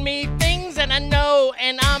asking me things and I know,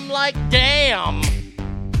 and I'm like, damn.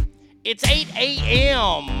 It's 8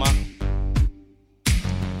 a.m.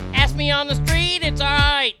 Ask me on the street, it's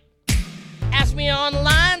alright. Ask me on the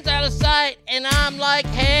lines out of sight, and I'm like,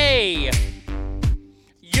 hey,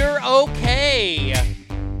 you're okay.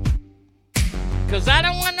 'Cause I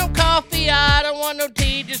don't want no coffee, I don't want no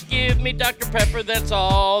tea, just give me Dr. Pepper, that's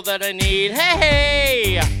all that I need.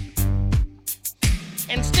 Hey,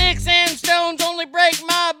 and sticks and stones only break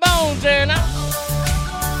my bones, and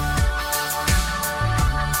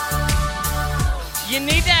you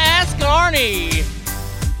need to ask Arnie,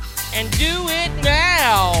 and do it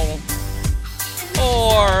now.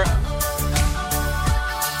 Or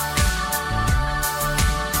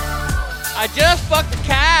I just fucked a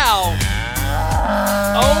cow.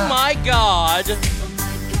 Oh my God.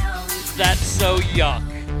 That's so yuck.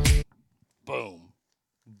 Boom.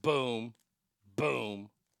 Boom.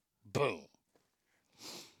 Boom. Boom.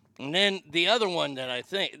 And then the other one that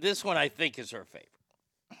this one I think is her favorite.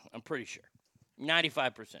 I'm pretty sure.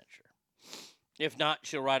 95% sure. If not,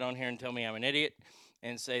 she'll write on here and tell me I'm an idiot.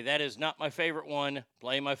 And say, that is not my favorite one.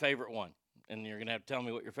 Play my favorite one. And you're going to have to tell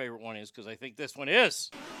me what your favorite one is, because I think this one is.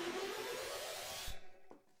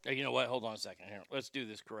 Oh, you know what? Hold on a second here. Let's do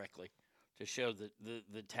this correctly to show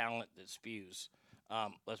the talent that spews.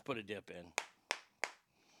 Let's put a dip in.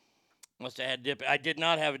 Must have had dip. I did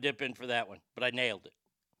not have a dip in for that one, but I nailed it.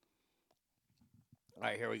 All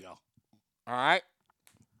right, here we go. All right.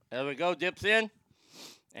 There we go. Dips in.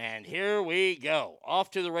 And here we go. Off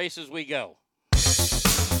to the races we go.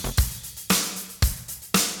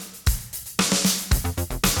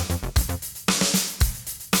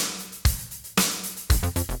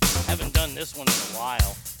 Haven't done this one in a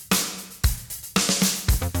while.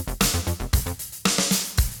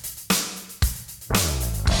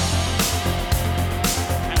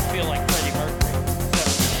 I kind of feel like Freddie Mercury,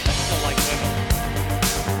 except I still like women.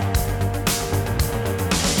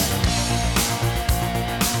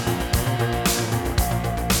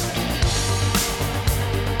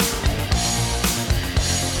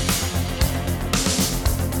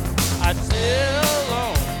 I sit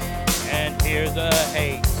alone and hear the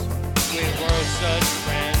hate. We were such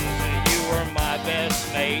friends and you were my best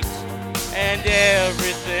mate. And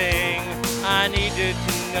everything I needed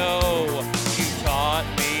to know, you taught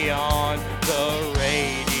me on the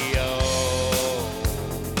radio.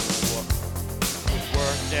 We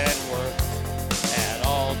worked and worked at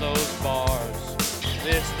all those bars.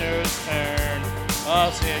 Listeners turned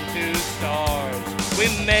us into stars. We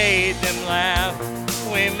made them laugh.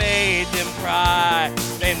 We made them cry.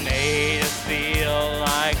 They made us feel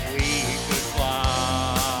like we could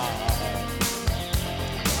fly.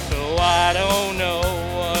 So I don't know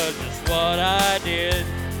just what I did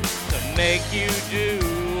to make you do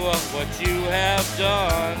what you have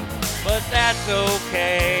done. But that's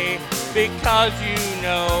okay, because you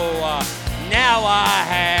know now I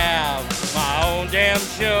have my own damn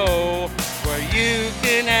show where you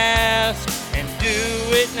can ask and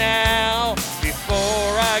do it now.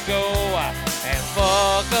 Before I go and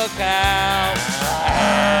fuck a cow,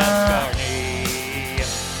 ask Arnie.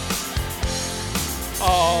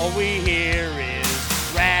 All we hear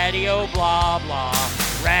is radio blah blah,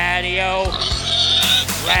 radio,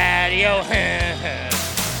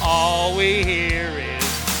 all we hear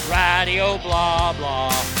is radio blah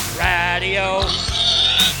blah, radio,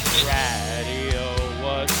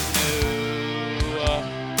 what's new,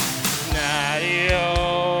 radio.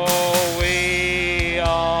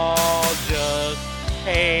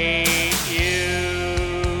 Hate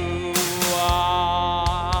you.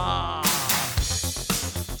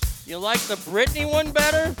 You like the Britney one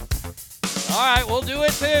better? All right, we'll do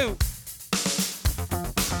it too.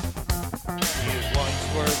 You once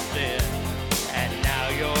were thin, and now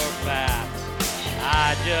you're fat.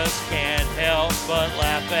 I just can't help but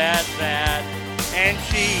laugh at that. And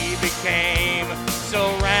she became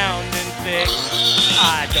so round and thick,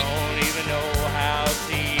 I don't even know how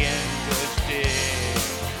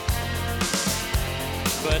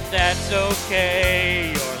but that's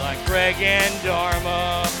okay. You're like Greg and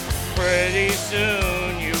Dharma. Pretty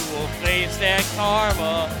soon you will face that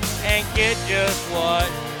karma and get just what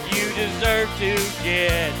you deserve to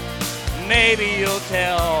get. Maybe you'll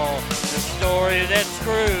tell the story that's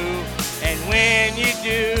true, and when you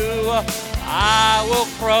do, I will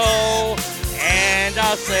crow, and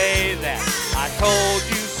I'll say that I told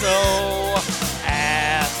you so.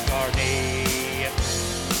 Ask Arnie.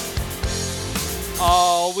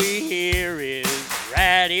 All we hear is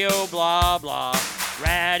radio blah blah,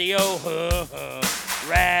 radio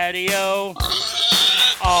radio.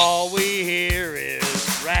 All we hear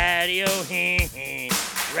is radio hee hee,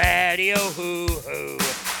 radio hoo hoo,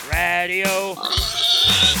 radio.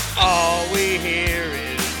 All we hear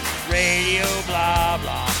is radio blah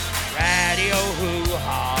blah, radio hoo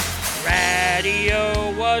ha,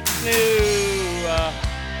 radio what's new,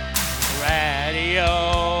 radio.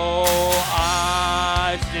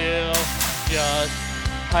 I still just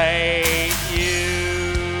hate you.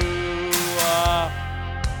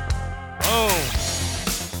 Boom,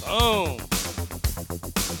 boom.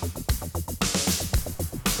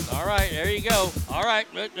 All right, there you go. All right,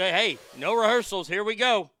 hey, no rehearsals. Here we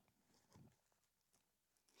go.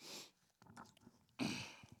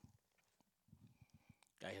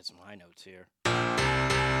 Gotta hit some high notes here.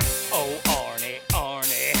 Oh, Arnie,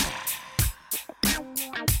 Arnie.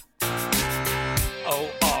 Oh,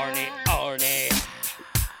 Arnie, Arnie.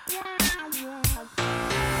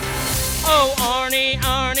 Oh, Arnie,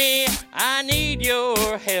 Arnie, I need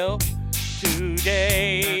your help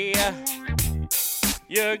today.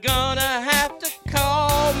 You're gonna have to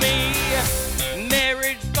call me.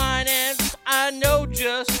 Marriage finance, I know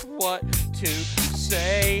just what to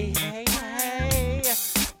say.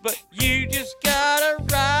 But you just gotta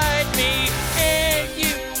ride me, and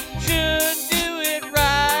you should do it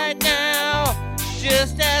right now.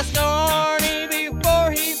 Just ask Arnie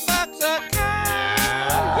before he fucks a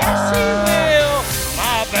cow. Yes, he will.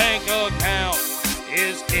 My bank account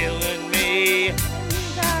is killing me.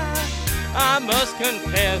 I must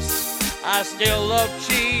confess, I still love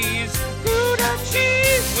cheese. Gouda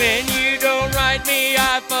cheese. When you don't write me,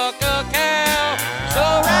 I fuck a cow. So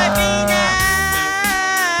write me now,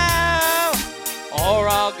 or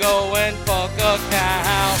I'll go and fuck a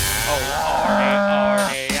cow. Oh, Arnie,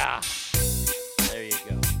 Arnie. There you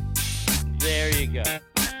go. There you go.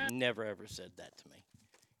 Never ever said that to me.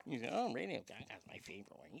 You go, oh, Radio Gaga's my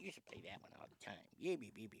favorite one. You used to play that one all the time. Yeah,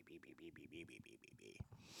 beep, beep, beep, beep, beep, beep, beep, beep, beep, beep, beep.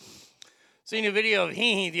 Seen a video of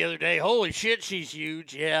Hee Hee the other day. Holy shit, she's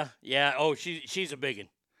huge. Yeah. Oh, she's a biggin.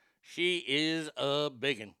 She is a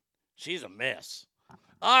biggin. She's a mess.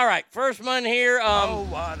 All right, first one here. Oh,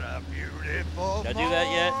 what a beautiful Did I do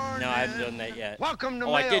that yet? No, I haven't done that yet. Welcome to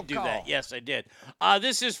I Mail did do Call. that. Yes, I did.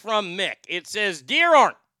 This is from Mick. It says, Dear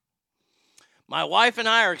Arnie, my wife and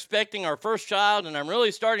I are expecting our first child, and I'm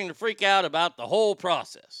really starting to freak out about the whole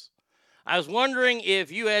process. I was wondering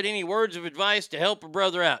if you had any words of advice to help a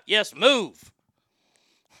brother out. Yes, move.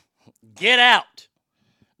 Get out.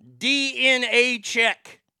 DNA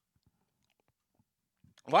check.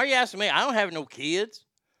 Why are you asking me? I don't have no kids.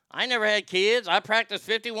 I never had kids. I practiced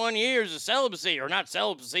 51 years of celibacy, or not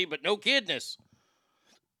celibacy, but no kidness.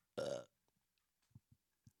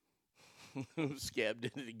 Scab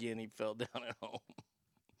did it again. He fell down at home.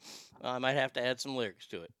 I might have to add some lyrics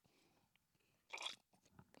to it.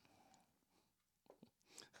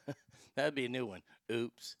 That'd be a new one.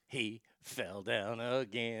 Oops, he fell down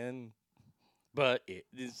again. But it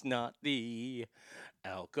is not the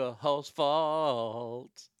alcohol's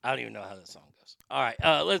fault. I don't even know how that song goes. All right,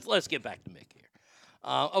 let's get back to Mick here.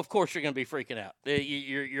 Of course, you're going to be freaking out.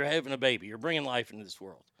 You're having a baby. You're bringing life into this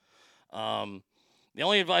world. The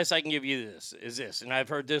only advice I can give you is this, and I've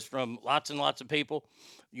heard this from lots and lots of people.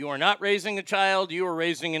 You are not raising a child. You are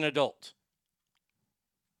raising an adult.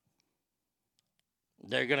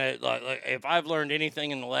 They're going to, like, if I've learned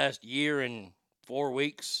anything in the last year and 4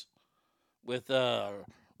 weeks with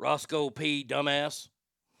Roscoe P. Dumbass,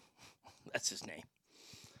 that's his name,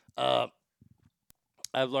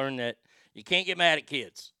 I've learned that you can't get mad at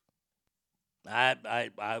kids.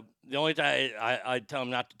 The only time I tell them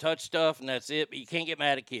not to touch stuff, and that's it, but you can't get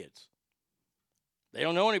mad at kids. They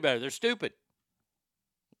don't know any better. They're stupid.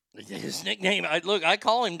 His nickname, I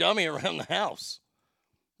call him Dummy around the house.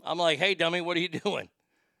 I'm like, hey, Dummy, what are you doing?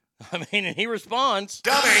 I mean, and he responds,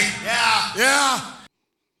 Dummy, yeah.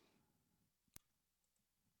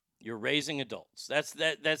 You're raising adults. That's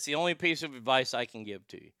the only piece of advice I can give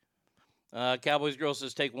to you. Cowboys Girl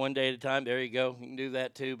says take one day at a time. There you go. You can do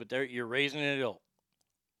that too, but you're raising an adult.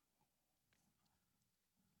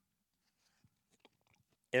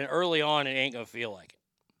 And early on, it ain't going to feel like it.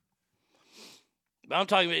 But I'm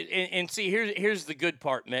talking about, and see, here's the good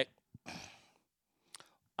part, Mick.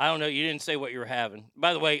 I don't know. You didn't say what you were having.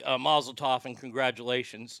 By the way, mazel tov and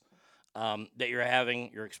congratulations that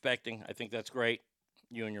you're expecting. I think that's great,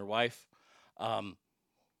 you and your wife. But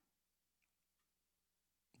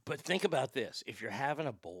think about this. If you're having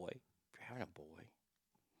a boy,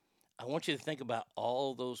 I want you to think about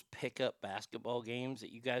all those pickup basketball games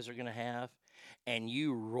that you guys are going to have, and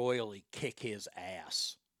you royally kick his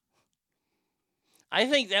ass. I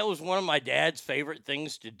think that was one of my dad's favorite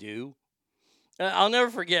things to do. I'll never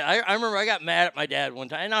forget. I remember I got mad at my dad one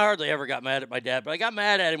time, and I hardly ever got mad at my dad, but I got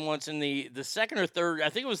mad at him once in the second or third, I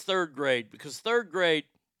think it was third grade, because second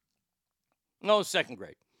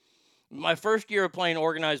grade. My first year of playing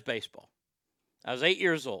organized baseball. I was 8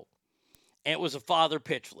 years old, and it was a father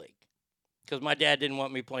pitch league, because my dad didn't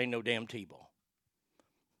want me playing no damn T-ball.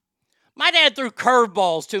 My dad threw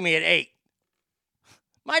curveballs to me at 8.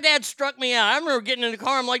 My dad struck me out. I remember getting in the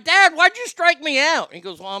car. I'm like, Dad, why'd you strike me out? And he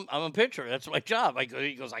goes, well, I'm a pitcher. That's my job.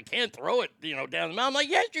 He goes, I can't throw it, down the mountain. I'm like,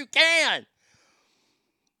 yes, you can.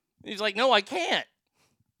 He's like, no, I can't.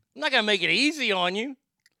 I'm not going to make it easy on you.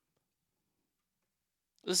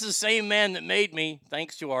 This is the same man that made me,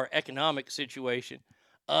 thanks to our economic situation,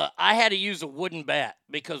 I had to use a wooden bat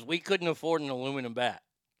because we couldn't afford an aluminum bat.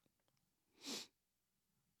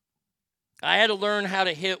 I had to learn how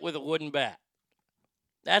to hit with a wooden bat.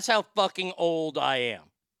 That's how fucking old I am.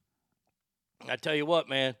 I tell you what,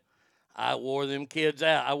 man, I wore them kids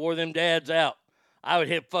out. I wore them dads out. I would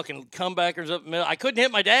hit fucking comebackers up the middle. I couldn't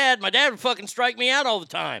hit my dad. My dad would fucking strike me out all the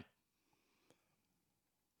time.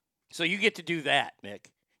 So you get to do that,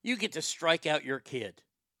 Mick. You get to strike out your kid.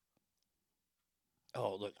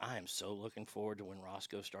 Oh, look, I am so looking forward to when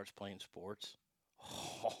Roscoe starts playing sports.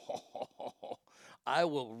 I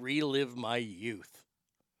will relive my youth.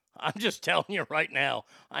 I'm just telling you right now,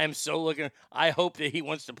 I am so looking. I hope that he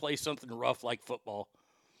wants to play something rough like football.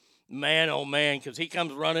 Man, oh man, because he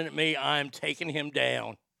comes running at me, I'm taking him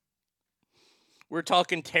down. We're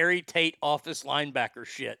talking Terry Tate office linebacker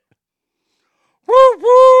shit. Woo,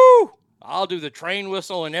 woo! I'll do the train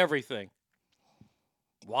whistle and everything.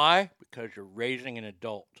 Why? Because you're raising an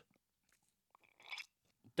adult.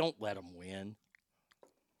 Don't let them win.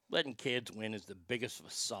 Letting kids win is the biggest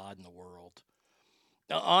facade in the world.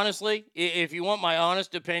 Now, honestly, if you want my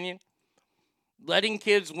honest opinion, letting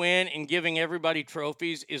kids win and giving everybody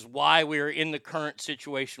trophies is why we're in the current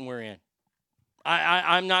situation we're in.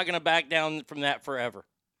 I'm not going to back down from that forever.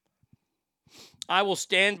 I will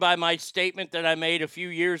stand by my statement that I made a few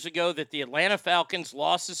years ago that the Atlanta Falcons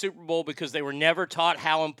lost the Super Bowl because they were never taught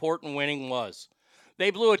how important winning was.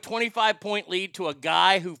 They blew a 25-point lead to a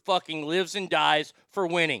guy who fucking lives and dies for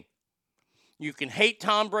winning. You can hate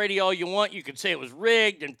Tom Brady all you want. You can say it was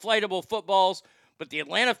rigged, inflatable footballs. But the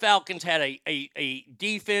Atlanta Falcons had a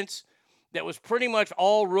defense that was pretty much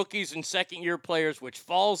all rookies and second-year players, which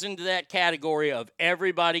falls into that category of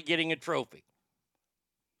everybody getting a trophy.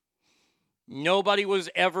 Nobody was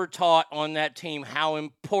ever taught on that team how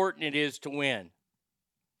important it is to win.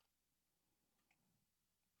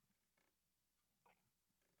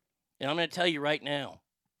 And I'm going to tell you right now,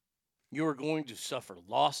 you are going to suffer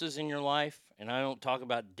losses in your life. And I don't talk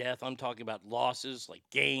about death. I'm talking about losses like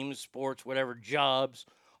games, sports, whatever, jobs,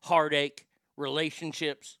 heartache,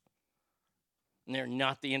 relationships. And they're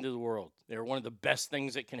not the end of the world. They're one of the best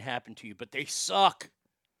things that can happen to you. But they suck.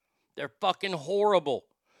 They're fucking horrible.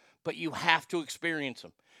 But you have to experience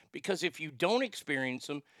them. Because if you don't experience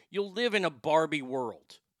them, you'll live in a Barbie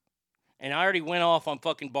world. And I already went off on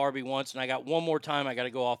fucking Barbie once, and I got one more time I got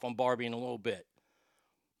to go off on Barbie in a little bit.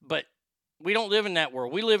 But we don't live in that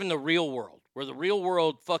world. We live in the real world, where the real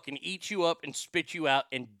world fucking eats you up and spits you out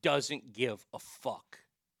and doesn't give a fuck.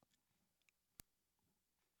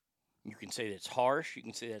 You can say that's harsh. You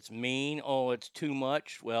can say that's mean. Oh, it's too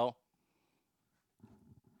much. Well,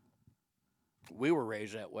 we were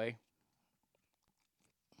raised that way.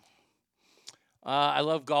 I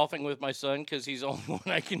love golfing with my son because he's the only one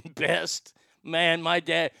I can best. Man, my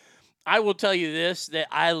dad, I will tell you this, that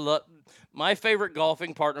I love, my favorite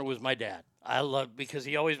golfing partner was my dad. I loved, because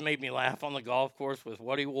he always made me laugh on the golf course with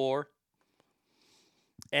what he wore.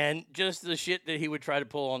 And just the shit that he would try to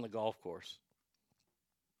pull on the golf course.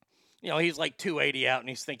 You know, he's like 280 out and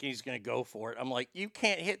he's thinking he's going to go for it. I'm like, you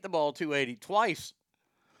can't hit the ball 280 twice.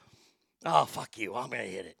 Oh, fuck you. I'm going to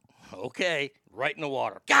hit it. Okay. Right in the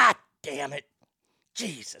water. God damn it.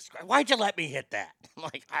 Jesus Christ. Why'd you let me hit that? I'm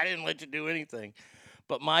like, I didn't let you do anything.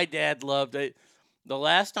 But my dad loved it. The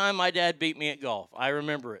last time my dad beat me at golf, I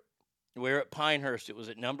remember it. We were at Pinehurst. It was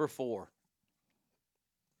at number 4.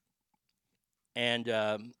 And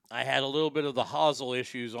I had a little bit of the hosel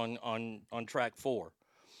issues on track 4.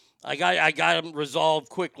 I got them resolved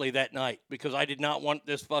quickly that night because I did not want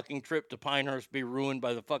this fucking trip to Pinehurst to be ruined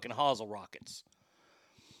by the fucking hosel rockets.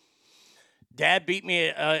 Dad beat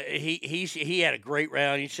me. He had a great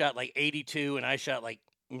round. He shot like 82, and I shot like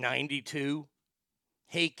 92.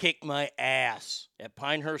 He kicked my ass at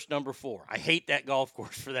Pinehurst number 4. I hate that golf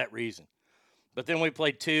course for that reason. But then we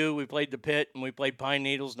played 2, we played the Pit, and we played Pine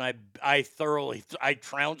Needles, and I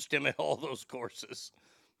trounced him at all those courses.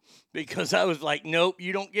 Because I was like, nope,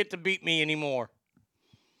 you don't get to beat me anymore.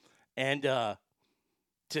 And to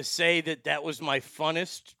say that was my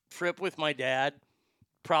funnest trip with my dad,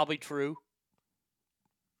 probably true.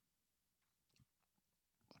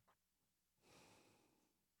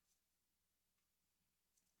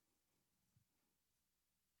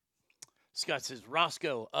 Scott says,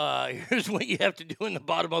 Roscoe, here's what you have to do in the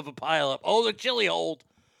bottom of a pile-up. Oh, the chili hold.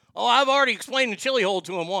 Oh, I've already explained the chili hold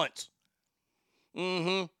to him once.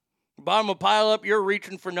 Bottom of pile-up, you're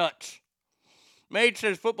reaching for nuts. Mage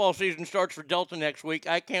says football season starts for Delta next week.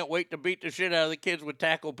 I can't wait to beat the shit out of the kids with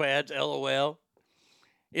tackle pads, LOL.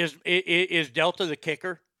 Is Delta the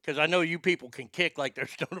kicker? Because I know you people can kick like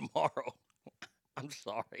there's no tomorrow. I'm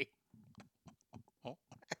sorry.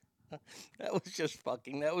 That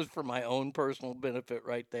was for my own personal benefit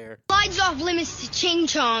right there. Slides off limits to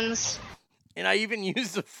ching-chongs. And I even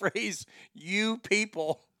used the phrase, you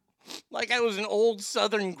people, like I was an old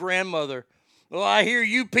Southern grandmother. Well, I hear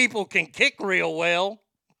you people can kick real well.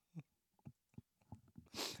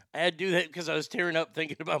 I had to do that because I was tearing up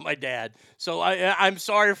thinking about my dad. So I'm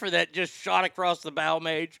sorry for that just shot across the bow,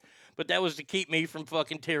 Mage, but that was to keep me from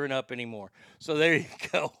fucking tearing up anymore. So there you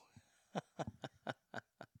go.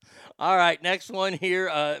 All right, next one here.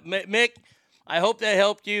 Mick, I hope that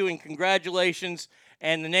helped you, and congratulations.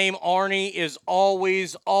 And the name Arnie is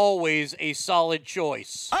always, always a solid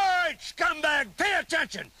choice. All right, scumbag, pay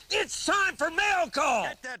attention. It's time for mail call.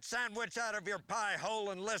 Get that sandwich out of your pie hole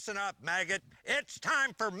and listen up, maggot. It's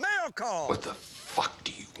time for mail call. What the fuck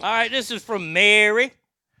do you want? All right, this is from Mary.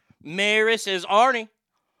 Mary says, Arnie,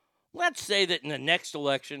 let's say that in the next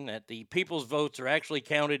election that the people's votes are actually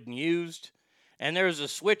counted and used, and there's a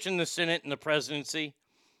switch in the Senate and the presidency.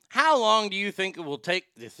 How long do you think it will take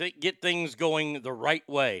to get things going the right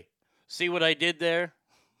way? See what I did there?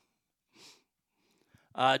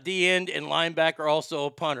 D-end and linebacker, also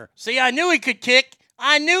a punter. See, I knew he could kick.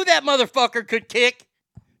 I knew that motherfucker could kick.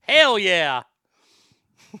 Hell yeah.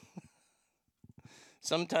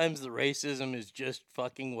 Sometimes the racism is just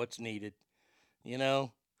fucking what's needed. You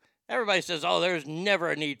know? Everybody says, oh, there's never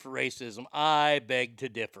a need for racism. I beg to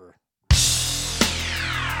differ.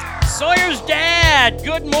 Sawyer's dad,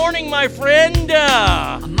 good morning, my friend.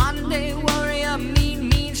 A Monday warrior,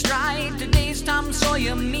 mean stride. Today's Tom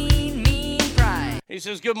Sawyer, mean pride. He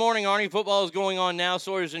says, good morning, Arnie. Football is going on now.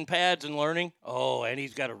 Sawyer's in pads and learning. Oh, and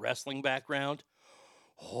he's got a wrestling background.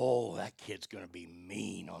 Oh, that kid's going to be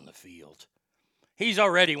mean on the field. He's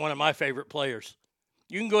already one of my favorite players.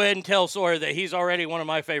 You can go ahead and tell Sawyer that he's already one of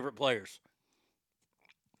my favorite players.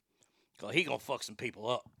 Because he's going to fuck some people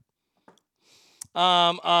up.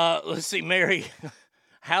 Let's see, Mary.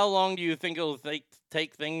 How long do you think it'll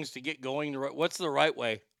take things to get going? What's the right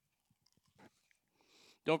way?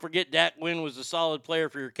 Don't forget Dak Wynn was a solid player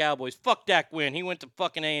for your Cowboys. Fuck Dak Wynn. He went to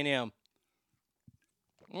fucking A&M.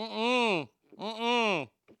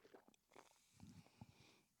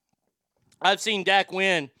 I've seen Dak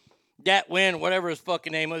Wynn, whatever his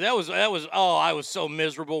fucking name was. That was. Oh, I was so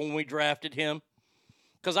miserable when we drafted him.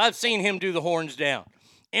 Because I've seen him do the horns down.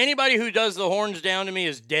 Anybody who does the horns down to me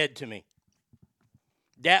is dead to me.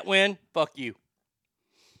 Dat Win, fuck you.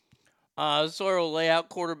 Sawyer will lay out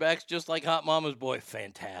quarterbacks just like Hot Mama's boy.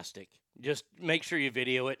 Fantastic. Just make sure you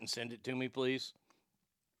video it and send it to me, please.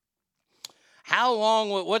 How long,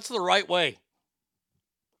 what's the right way?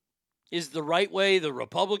 Is the right way the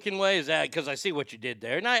Republican way? Is that, because I see what you did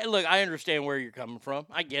there. And I understand where you're coming from.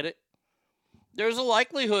 I get it. There's a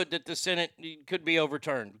likelihood that the Senate could be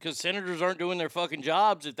overturned because senators aren't doing their fucking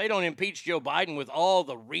jobs. If they don't impeach Joe Biden with all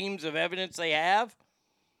the reams of evidence they have,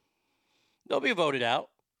 they'll be voted out.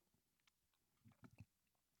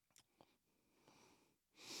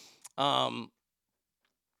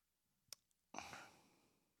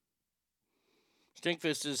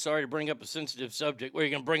 Stinkfist is sorry to bring up a sensitive subject. What, are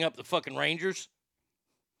you going to bring up the fucking Rangers?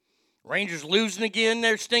 Rangers losing again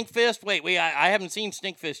there, Stinkfist? Wait, I haven't seen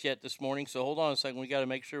Stinkfist yet this morning, so hold on a second. We got to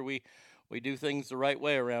make sure we do things the right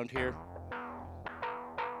way around here.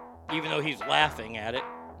 Even though he's laughing at it.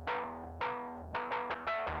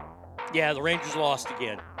 Yeah, the Rangers lost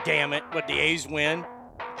again. Damn it. But the A's win.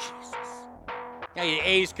 Jesus. Yeah, the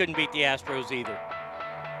A's couldn't beat the Astros either.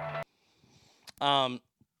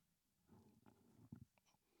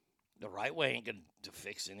 The right way ain't going to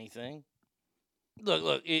fix anything.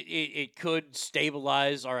 Look, it could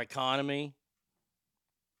stabilize our economy.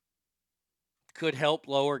 Could help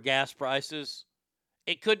lower gas prices.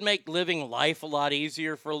 It could make living life a lot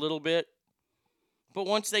easier for a little bit. But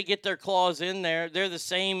once they get their claws in there, they're the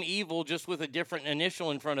same evil, just with a different initial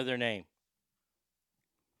in front of their name.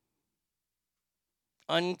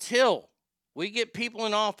 Until we get people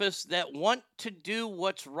in office that want to do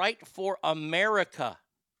what's right for America.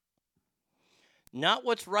 Not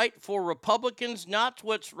what's right for Republicans, not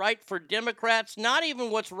what's right for Democrats, not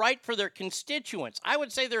even what's right for their constituents. I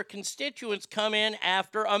would say their constituents come in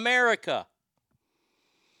after America.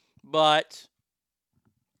 But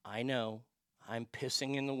I know I'm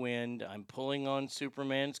pissing in the wind. I'm pulling on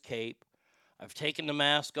Superman's cape. I've taken the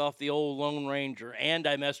mask off the old Lone Ranger, and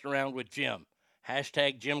I messed around with Jim.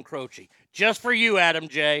 Hashtag Jim Croce. Just for you, Adam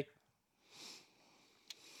J.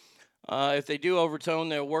 If they do overtone,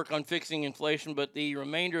 they'll work on fixing inflation, but the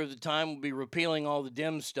remainder of the time will be repealing all the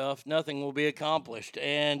dim stuff. Nothing will be accomplished.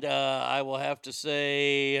 And I will have to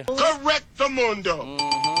say... Correctamundo.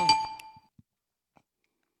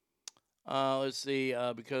 Let's see,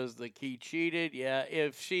 because the key cheated. Yeah,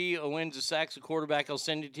 if she wins a Saxa quarterback, I'll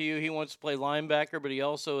send it to you. He wants to play linebacker, but he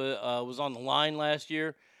also was on the line last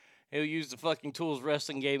year. He'll use the fucking tools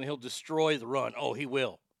wrestling game, and he'll destroy the run. Oh, he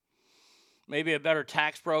will. Maybe a better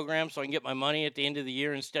tax program so I can get my money at the end of the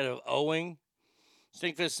year instead of owing.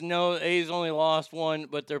 Stinkfist, no, A's only lost one,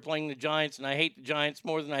 but they're playing the Giants, and I hate the Giants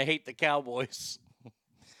more than I hate the Cowboys.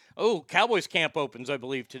 Oh, Cowboys camp opens, I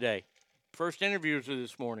believe, today. First interviews are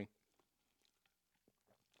this morning.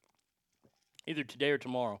 Either today or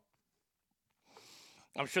tomorrow.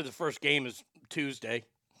 I'm sure the first game is Tuesday.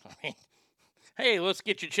 I mean, hey, let's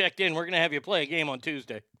get you checked in. We're going to have you play a game on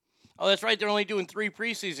Tuesday. Oh, that's right. They're only doing 3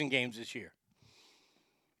 preseason games this year.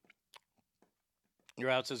 Your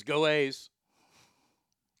out says, go A's.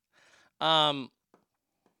 How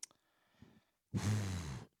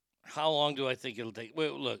long do I think it'll take?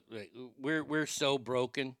 Wait, look, we're so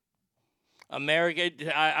broken.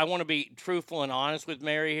 America, I want to be truthful and honest with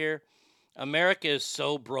Mary here. America is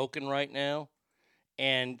so broken right now,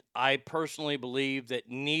 and I personally believe that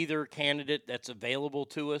neither candidate that's available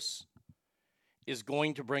to us is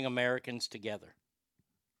going to bring Americans together.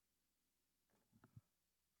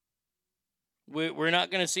 We're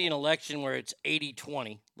not going to see an election where it's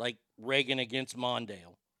 80-20, like Reagan against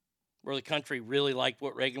Mondale, where the country really liked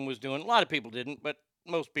what Reagan was doing. A lot of people didn't, but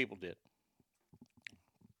most people did.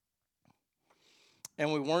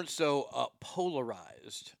 And we weren't so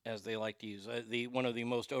polarized, as they like to use, one of the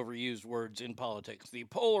most overused words in politics, the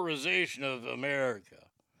polarization of America.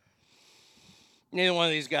 Neither one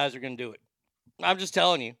of these guys are going to do it. I'm just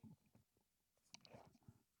telling you.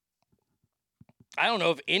 I don't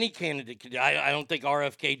know if any candidate could. I don't think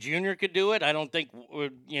RFK Jr. could do it. I don't think,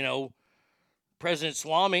 President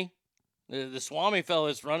Swamy, the Swamy fellow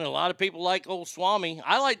that's running. A lot of people like old Swamy.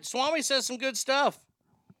 Swamy says some good stuff.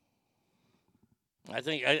 I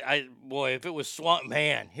think, boy, if it was Swamy,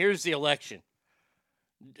 man, here's the election.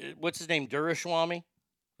 What's his name? Duraswamy?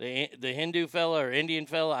 The Hindu fella or Indian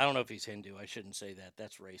fella? I don't know if he's Hindu. I shouldn't say that.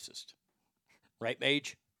 That's racist. Right,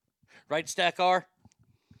 Mage? Right, Stackar?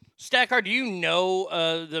 Stackar, do you know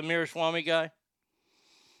the Miraswamy guy?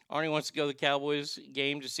 Arnie wants to go to the Cowboys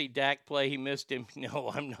game to see Dak play. He missed him.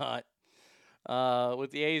 No, I'm not.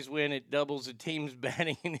 With the A's win, it doubles the team's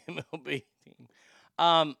batting in MLB team.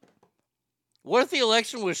 What if the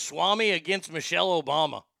election was Swamy against Michelle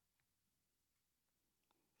Obama?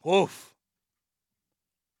 Woof.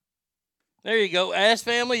 There you go. Ass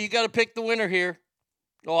family, you got to pick the winner here.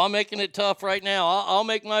 Oh, I'm making it tough right now. I'll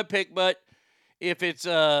make my pick, but if it's,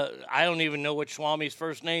 I don't even know what Swamy's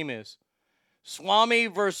first name is.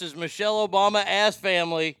 Swamy versus Michelle Obama, ass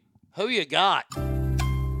family. Who you got?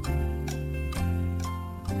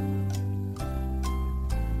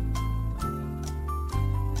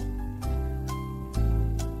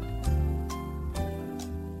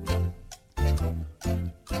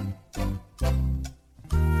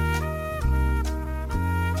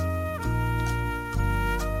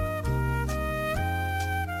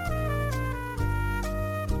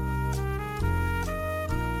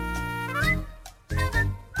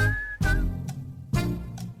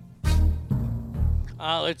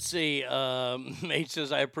 Let's see. Mate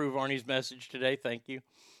says, I approve Arnie's message today. Thank you.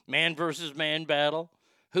 Man versus man battle.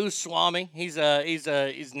 Who's Swamy? He's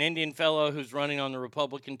an Indian fellow who's running on the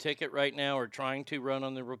Republican ticket right now, or trying to run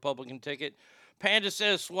on the Republican ticket. Panda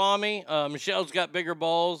says Swami. Michelle's got bigger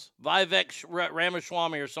balls. Vivek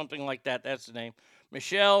Ramaswamy or something like that. That's the name.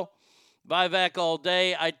 Michelle, Vivek all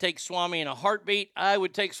day. I'd take Swami in a heartbeat. I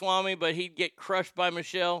would take Swami, but he'd get crushed by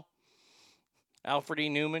Michelle. Alfred E.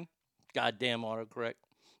 Newman. Goddamn autocorrect.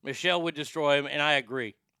 Michelle would destroy him, and I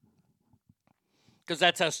agree. Because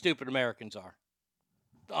that's how stupid Americans are.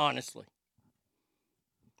 Honestly.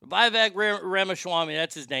 Vivek Ramaswamy,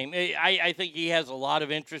 that's his name. I think he has a lot of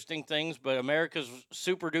interesting things, but America's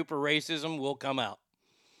super-duper racism will come out.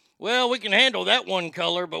 Well, we can handle that one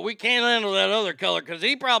color, but we can't handle that other color because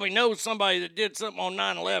he probably knows somebody that did something on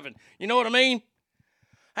 9/11. You know what I mean?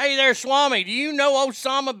 Hey there, Swami, do you know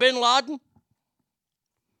Osama bin Laden?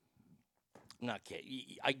 I'm not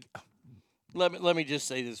kidding. Let me just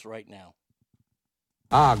say this right now.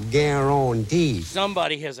 I guarantee.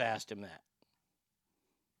 Somebody has asked him that.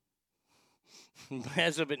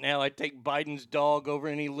 As of it now, I'd take Biden's dog over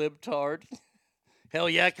any libtard. Hell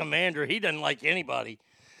yeah, Commander. He doesn't like anybody.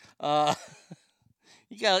 You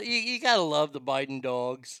gotta love the Biden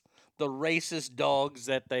dogs. The racist dogs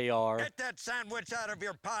that they are. Get that sandwich out of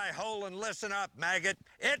your pie hole and listen up, maggot.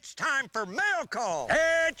 It's time for mail call.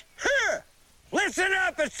 It's here. Listen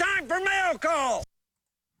up. It's time for mail call.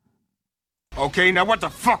 Okay, now what the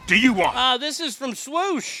fuck do you want? This is from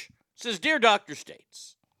Swoosh. It says, Dear Dr.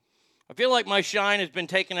 States, I feel like my shine has been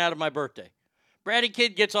taken out of my birthday. Bratty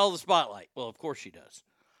Kid gets all the spotlight. Well, of course she does.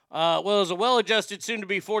 Well, as a well-adjusted,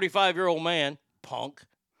 soon-to-be 45-year-old man, punk,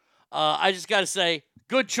 I just got to say,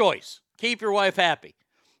 good choice. Keep your wife happy.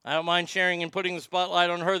 I don't mind sharing and putting the spotlight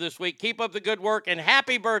on her this week. Keep up the good work, and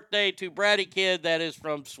happy birthday to Bratty Kid. That is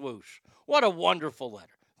from Swoosh. What a wonderful letter.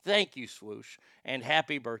 Thank you, Swoosh, and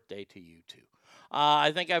happy birthday to you, too.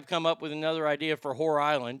 I think I've come up with another idea for Whore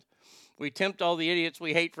Island. We tempt all the idiots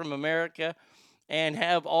we hate from America and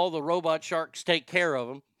have all the robot sharks take care of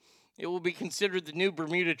them. It will be considered the new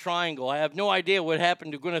Bermuda Triangle. I have no idea what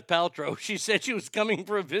happened to Gwyneth Paltrow. She said she was coming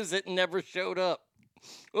for a visit and never showed up.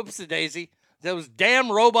 Oopsie-daisy. Those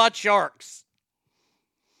damn robot sharks.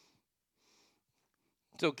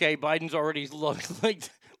 It's okay. Biden's already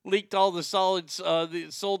leaked all the solids,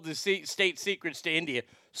 sold the state secrets to India.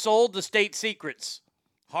 Sold the state secrets.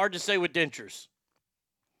 Hard to say with dentures.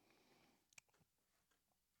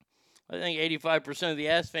 I think 85% of the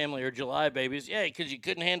Ass family are July babies. Yeah, because you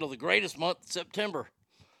couldn't handle the greatest month, September.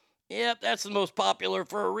 Yep, that's the most popular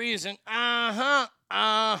for a reason.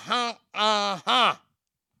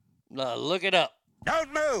 Look it up.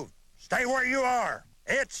 Don't move. Stay where you are.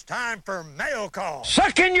 It's time for mail call.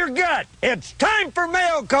 Suck in your gut. It's time for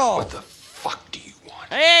mail call. What the fuck do you want?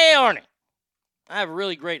 Hey, Arnie. I have a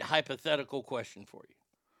really great hypothetical question for you.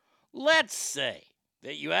 Let's say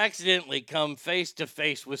that you accidentally come face to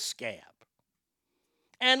face with Scab.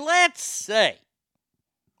 And let's say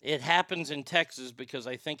it happens in Texas because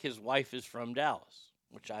I think his wife is from Dallas,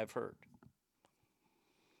 which I've heard.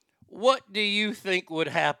 What do you think would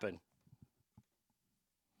happen?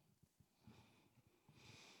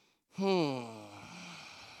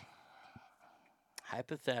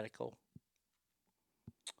 Hypothetical.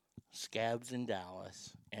 Scab's in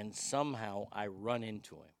Dallas, and somehow I run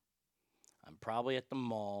into him. I'm probably at the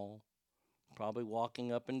mall, probably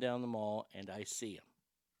walking up and down the mall, and I see him.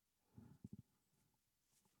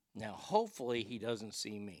 Now, hopefully he doesn't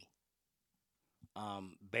see me.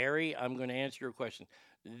 Barry, I'm going to answer your question.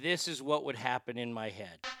 This is what would happen in my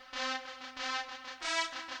head.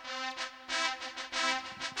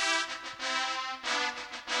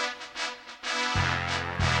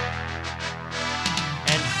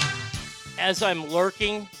 And as I'm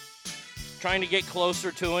lurking, trying to get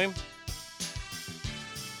closer to him,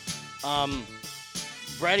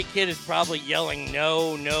 Bratty Kid is probably yelling,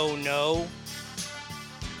 no, no, no.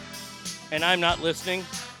 And I'm not listening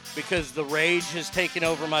because the rage has taken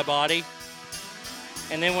over my body.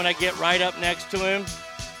 And then when I get right up next to him,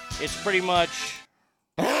 it's pretty much...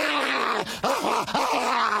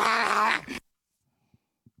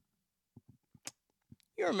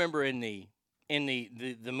 You remember in the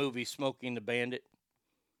movie Smoking the Bandit?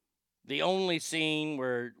 The only scene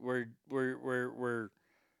where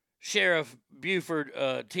Sheriff Buford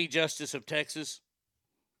T. Justice of Texas,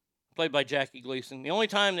 played by Jackie Gleason, the only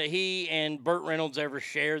time that he and Burt Reynolds ever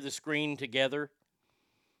share the screen together,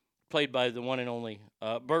 played by the one and only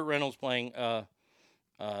Burt Reynolds playing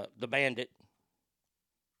the bandit,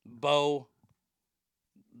 Bo,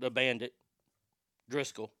 the bandit,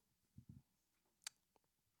 Driscoll,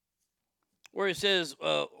 where it says,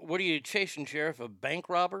 what are you chasing, Sheriff? A bank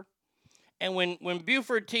robber? And when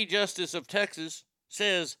Buford T. Justice of Texas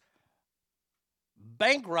says,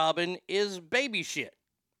 bank robbing is baby shit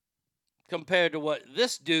compared to what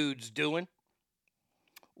this dude's doing,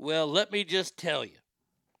 Well, let me just tell you,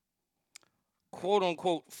 quote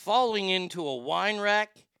unquote, falling into a wine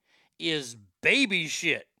rack is baby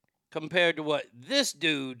shit compared to what this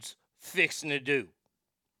dude's fixing to do.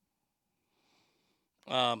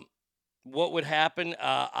 What would happen?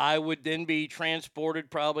 I would then be transported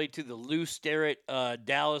probably to the Lou Sterrett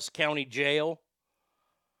Dallas County Jail,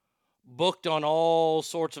 booked on all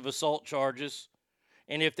sorts of assault charges.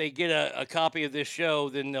 And if they get a copy of this show,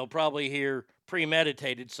 then they'll probably hear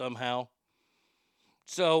premeditated somehow.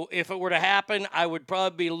 So if it were to happen, I would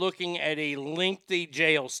probably be looking at a lengthy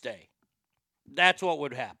jail stay. That's what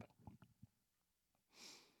would happen.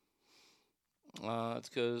 It's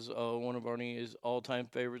because one of Arnie's all-time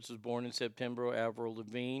favorites was born in September, Avril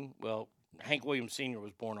Lavigne. Well, Hank Williams Sr.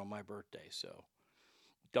 was born on my birthday, so.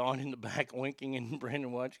 Dawn in the back winking and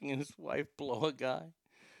Brandon watching his wife blow a guy.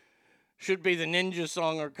 Should be the ninja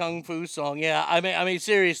song or kung fu song. Yeah, I mean,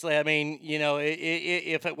 seriously, you know,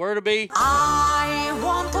 if it were to be. I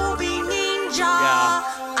want to be ninja.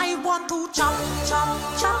 Yeah. I want to chop,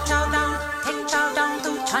 chop, chop, chow down, take chow down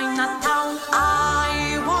to Chinatown.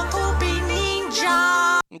 I want to be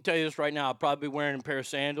ninja. Let me tell you this right now. I'll probably be wearing a pair of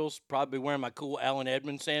sandals. Probably wearing my cool Allen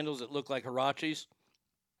Edmonds sandals that look like Hirachis.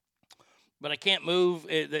 But I can't move.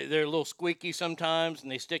 They're a little squeaky sometimes,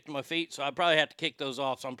 and they stick to my feet, so I probably have to kick those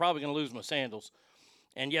off. So I'm probably going to lose my sandals.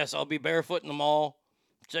 And, yes, I'll be barefoot in the mall,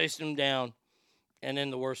 chasing them down, and then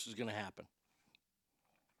the worst is going to happen.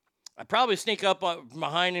 I probably sneak up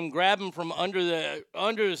behind him, grab him from under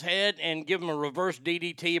his head, and give him a reverse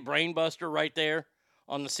DDT, a brain buster right there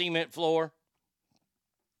on the cement floor.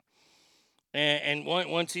 And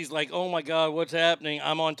once he's like, oh, my God, what's happening?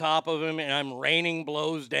 I'm on top of him, and I'm raining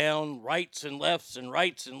blows down, rights and lefts and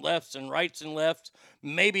rights and lefts and rights and lefts,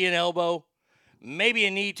 maybe an elbow, maybe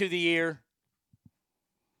a knee to the ear.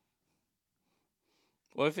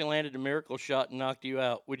 What if he landed a miracle shot and knocked you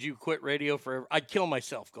out? Would you quit radio forever? I'd kill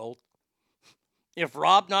myself, Gold. If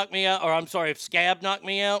Rob knocked me out, or I'm sorry, if Scab knocked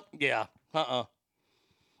me out, yeah, I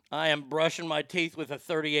am brushing my teeth with a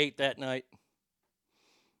 38 that night.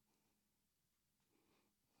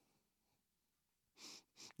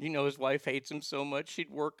 You know his wife hates him so much, she'd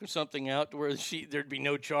work something out to where there'd be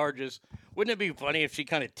no charges. Wouldn't it be funny if she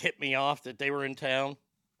kind of tipped me off that they were in town?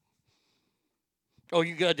 Oh,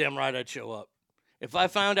 you goddamn right I'd show up. If I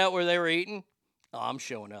found out where they were eating, I'm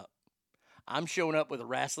showing up. I'm showing up with a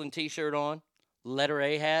wrestling T-shirt on, letter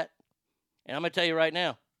A hat, and I'm going to tell you right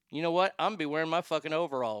now, you know what? I'm going to be wearing my fucking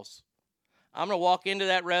overalls. I'm going to walk into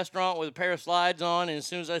that restaurant with a pair of slides on, and as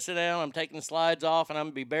soon as I sit down, I'm taking the slides off, and I'm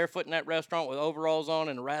going to be barefoot in that restaurant with overalls on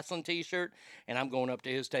and a wrestling T-shirt, and I'm going up to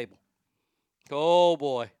his table. Oh,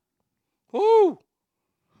 boy. Woo!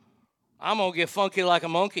 I'm going to get funky like a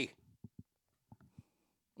monkey.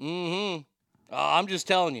 I'm just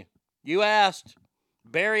telling you. You asked.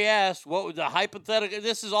 Barry asked, what was the hypothetical?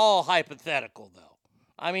 This is all hypothetical, though.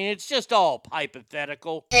 I mean, it's just all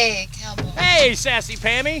hypothetical. Hey, cowboy. Hey, sassy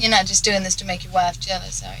Pammy. You're not just doing this to make your wife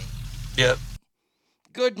jealous, are you? Yep.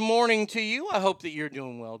 Good morning to you. I hope that you're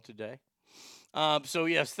doing well today. So,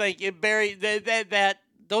 yes, thank you, Barry.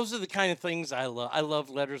 Those are the kind of things I love. I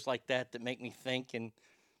love letters like that make me think and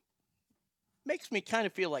makes me kind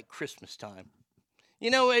of feel like Christmas time.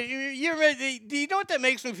 You know, do you know what that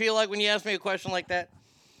makes me feel like when you ask me a question like that?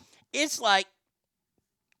 It's like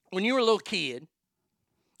when you were a little kid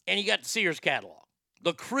and you got the Sears catalog,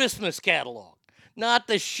 the Christmas catalog, not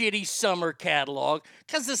the shitty summer catalog,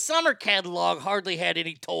 because the summer catalog hardly had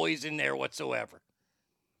any toys in there whatsoever.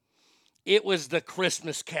 It was the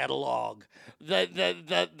Christmas catalog,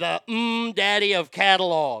 the daddy of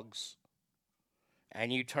catalogs.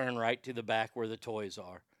 And you turn right to the back where the toys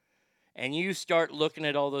are. And you start looking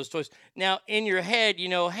at all those toys. Now, in your head, you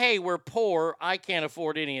know, hey, we're poor. I can't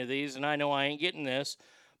afford any of these, and I know I ain't getting this.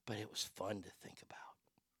 But it was fun to think about.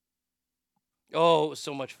 Oh, it was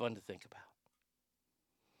so much fun to think about.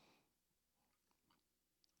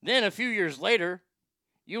 Then a few years later,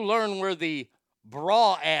 you learn where the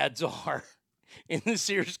bra ads are in the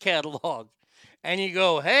Sears catalog. And you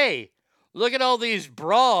go, hey, look at all these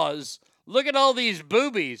bras. Look at all these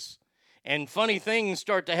boobies. And funny things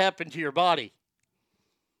start to happen to your body.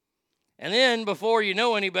 And then, before you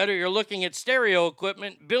know any better, you're looking at stereo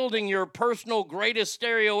equipment, building your personal greatest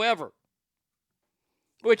stereo ever,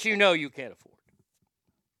 which you know you can't afford.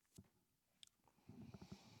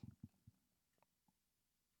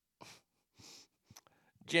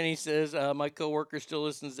 Jenny says, my coworker still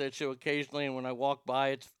listens to that show occasionally, and when I walk by,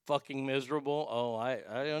 it's fucking miserable. Oh,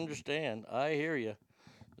 I understand. I hear you.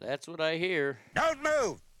 That's what I hear. Don't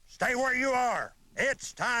move. Stay where you are.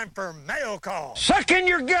 It's time for mail call. Suck in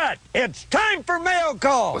your gut. It's time for mail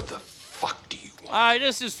call. What the fuck do you All right,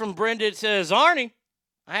 this is from Brenda. It says, Arnie,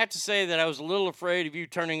 I have to say that I was a little afraid of you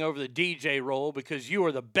turning over the DJ role because you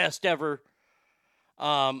are the best ever,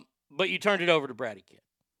 but you turned it over to Bratty Kid.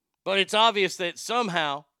 But it's obvious that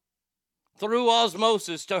somehow, through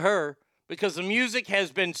osmosis to her, because the music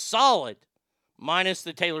has been solid, minus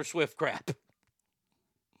the Taylor Swift crap.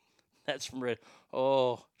 That's from Brenda.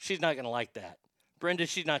 Oh, she's not going to like that. Brenda,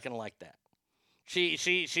 she's not going to like that. She's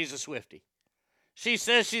a Swiftie. She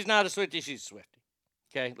says she's not a Swiftie, she's a Swiftie.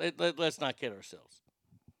 Okay, let's not kid ourselves.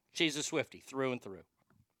 She's a Swiftie through and through.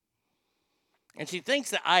 And she thinks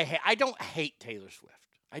that I don't hate Taylor Swift.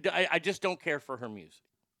 I just don't care for her music.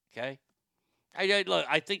 Okay? Look,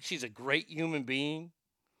 I think she's a great human being.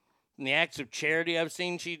 And the acts of charity I've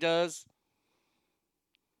seen she does.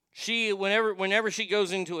 She, whenever she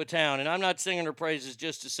goes into a town, and I'm not singing her praises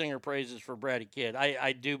just to sing her praises for Bratty Kid.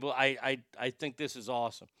 I think this is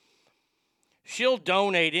awesome. She'll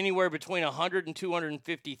donate anywhere between $100,000 and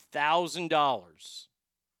 $250,000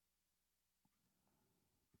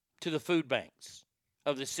 to the food banks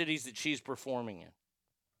of the cities that she's performing in.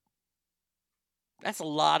 That's a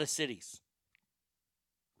lot of cities.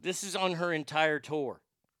 This is on her entire tour.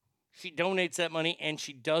 She donates that money, and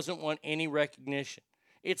she doesn't want any recognition.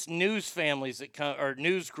 It's news families that come, or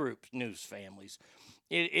news groups, news families.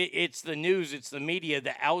 It's the news, it's the media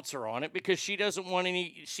that outs her on it because she doesn't want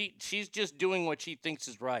any, she's just doing what she thinks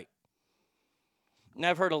is right. And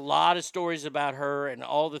I've heard a lot of stories about her and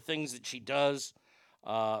all the things that she does.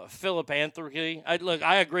 Philanthropy.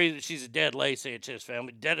 I agree that she's a dead lay, say it's his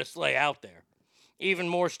family, deadest lay out there. Even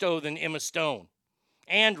more so than Emma Stone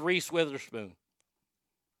and Reese Witherspoon.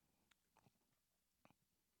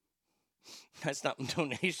 That's not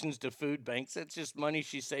donations to food banks. That's just money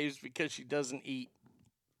she saves because she doesn't eat.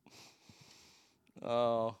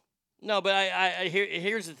 Oh. No, but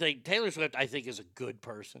here's the thing. Taylor Swift, I think, is a good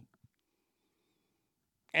person.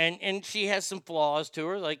 And she has some flaws to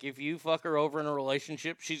her. Like, if you fuck her over in a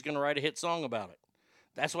relationship, she's going to write a hit song about it.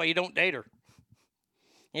 That's why you don't date her.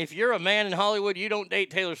 If you're a man in Hollywood, you don't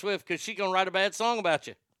date Taylor Swift because she's going to write a bad song about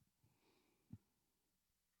you.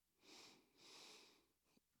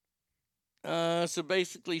 So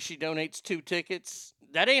basically, she donates 2 tickets.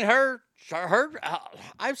 That ain't her.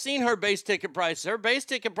 I've seen her base ticket prices. Her base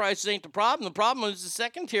ticket prices ain't the problem. The problem is the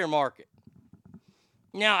second-tier market.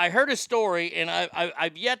 Now, I heard a story, and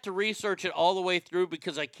I've yet to research it all the way through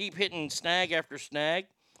because I keep hitting snag after snag.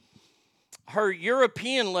 Her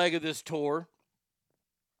European leg of this tour,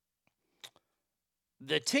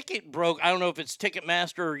 the ticket broke. I don't know if it's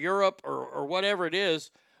Ticketmaster or Europe or whatever it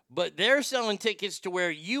is, but they're selling tickets to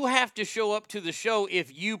where you have to show up to the show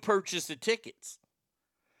if you purchase the tickets.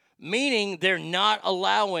 Meaning they're not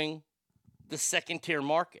allowing the second-tier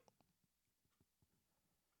market.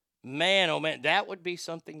 Man, oh man, that would be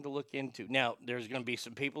something to look into. Now, there's going to be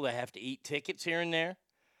some people that have to eat tickets here and there,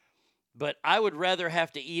 but I would rather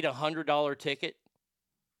have to eat a $100 ticket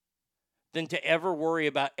than to ever worry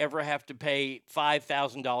about ever have to pay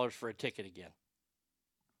 $5,000 for a ticket again.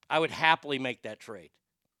 I would happily make that trade.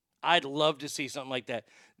 I'd love to see something like that.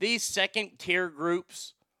 These second-tier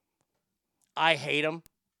groups, I hate them.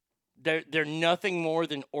 They're nothing more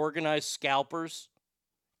than organized scalpers,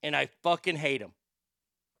 and I fucking hate them.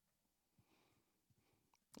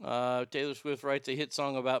 Taylor Swift writes a hit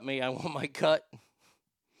song about me. I want my cut.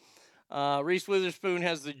 Reese Witherspoon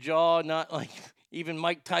has the jaw, not like even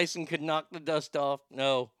Mike Tyson could knock the dust off.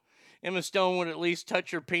 No. Emma Stone would at least touch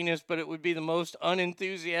her penis, but it would be the most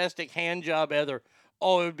unenthusiastic hand job ever.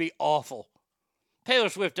 Oh, it would be awful. Taylor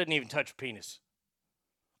Swift doesn't even touch her penis.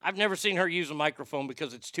 I've never seen her use a microphone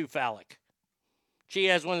because it's too phallic. She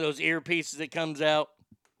has one of those earpieces that comes out.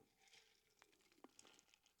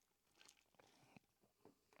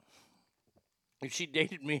 If she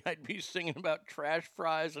dated me, I'd be singing about trash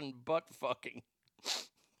fries and butt fucking.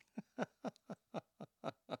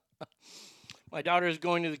 My daughter is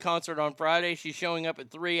going to the concert on Friday. She's showing up at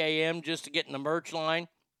 3 a.m. just to get in the merch line.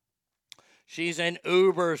 She's an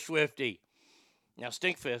uber Swiftie. Now,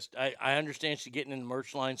 Stinkfist, I understand she's getting in the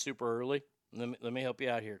merch line super early. Let me help you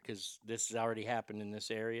out here because this has already happened in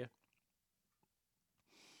this area.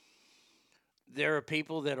 There are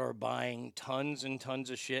people that are buying tons and tons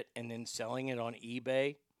of shit and then selling it on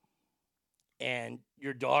eBay. And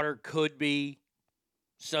your daughter could be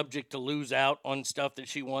subject to lose out on stuff that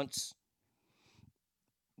she wants.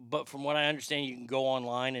 But from what I understand, you can go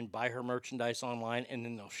online and buy her merchandise online, and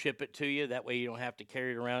then they'll ship it to you. That way you don't have to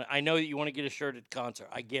carry it around. I know that you want to get a shirt at the concert.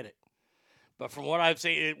 I get it. But from what I've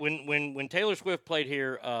seen, when Taylor Swift played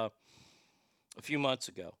here a few months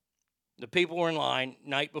ago, the people were in line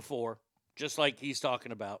night before, just like he's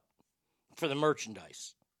talking about, for the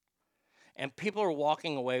merchandise. and people are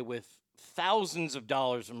walking away with thousands of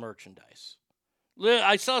dollars of merchandise.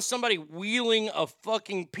 I saw somebody wheeling a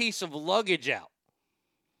fucking piece of luggage out.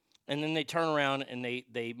 And then they turn around and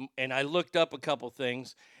and I looked up a couple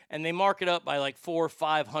things, and they mark it up by like 400 or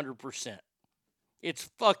 500%. It's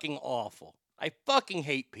fucking awful. I fucking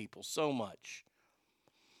hate people so much.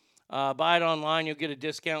 Buy it online, you'll get a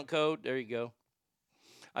discount code. There you go.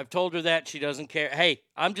 I've told her that. She doesn't care. Hey,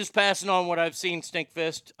 I'm just passing on what I've seen,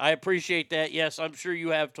 Stinkfist. I appreciate that. Yes, I'm sure you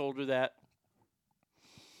have told her that.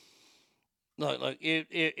 Look,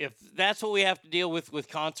 if that's what we have to deal with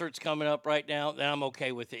concerts coming up right now, then I'm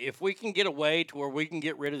okay with it. If we can get a way to where we can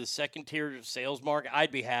get rid of the second-tier sales market,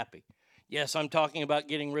 I'd be happy. Yes, I'm talking about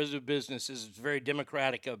getting rid of businesses. It's very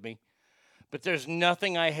democratic of me. But there's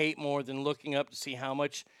nothing I hate more than looking up to see how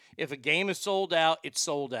much, if a game is sold out, it's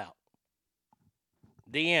sold out.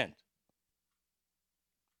 The end.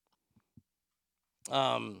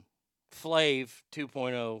 Flav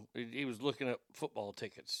 2.0, he was looking at football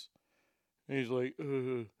tickets. And he's like,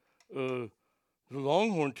 the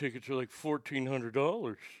Longhorn tickets are like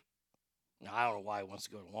 $1,400. Now, I don't know why he wants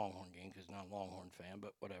to go to a Longhorn game because he's not a Longhorn fan,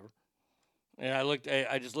 but whatever. And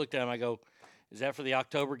I just looked at him. I go, is that for the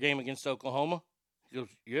October game against Oklahoma? He goes,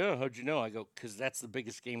 yeah, how'd you know? I go, because that's the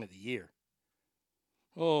biggest game of the year.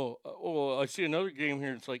 Oh, I see another game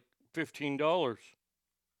here. It's like $15.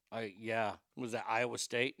 Yeah. Was that Iowa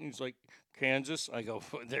State? And he's like, Kansas? I go,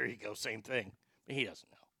 there you go, same thing. But he doesn't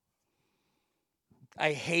know.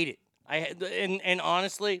 I hate it. And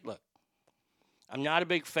honestly, look, I'm not a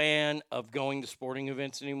big fan of going to sporting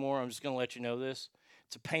events anymore. I'm just going to let you know this.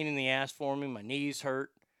 It's a pain in the ass for me. My knees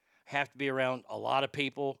hurt. I have to be around a lot of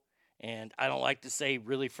people, and I don't like to say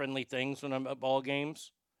really friendly things when I'm at ball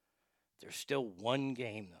games. There's still one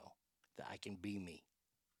game, though, that I can be me,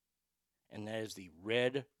 and that is the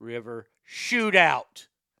Red River Shootout.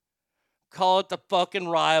 Call it the fucking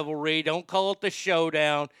rivalry. Don't call it the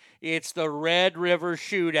showdown. It's the Red River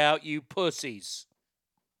Shootout, you pussies.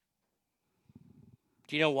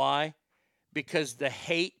 Do you know why? Because the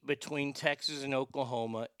hate between Texas and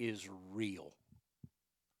Oklahoma is real.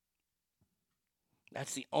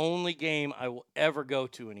 That's the only game I will ever go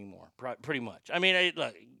to anymore, pretty much. I mean,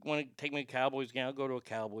 look, you want to take me to a Cowboys game, I'll go to a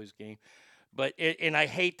Cowboys game. And I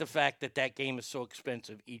hate the fact that game is so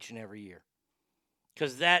expensive each and every year.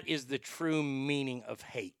 Because that is the true meaning of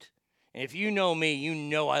hate. And if you know me, you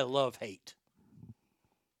know I love hate.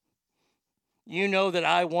 You know that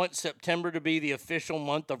I want September to be the official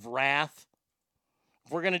month of wrath.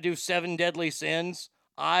 If we're going to do 7 deadly sins,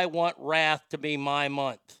 I want wrath to be my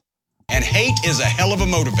month. And hate is a hell of a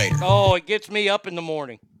motivator. Oh, it gets me up in the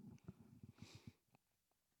morning.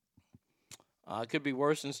 It could be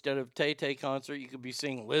worse. Instead of Tay-Tay concert, you could be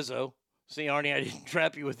seeing Lizzo. See, Arnie, I didn't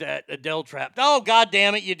trap you with that Adele trap. Oh, God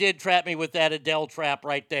damn it, you did trap me with that Adele trap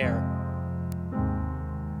right there.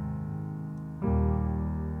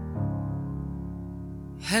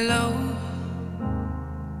 Hello,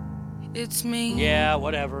 it's me. Yeah,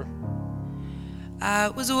 whatever. I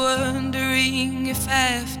was wondering if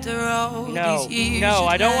after all these years... No,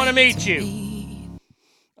 I don't want to meet you.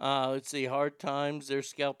 Let's see. Hard Times, they're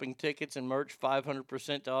scalping tickets and merch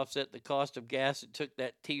 500% to offset the cost of gas it took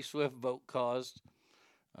that T-Swift vote caused.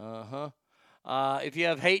 If you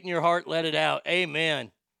have hate in your heart, let it out.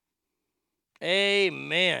 Amen.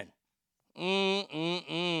 Amen.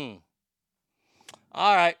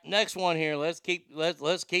 All right, next one here. Let's keep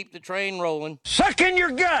the train rolling. Suck in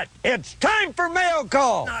your gut. It's time for mail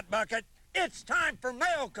call. Not bucket. It's time for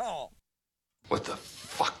mail call. What the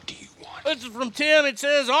fuck do you want? This is from Tim. It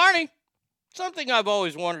says, Arnie, something I've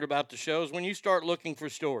always wondered about the show is when you start looking for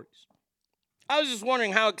stories. I was just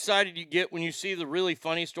wondering how excited you get when you see the really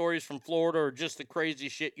funny stories from Florida or just the crazy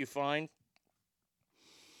shit you find.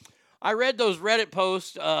 I read those Reddit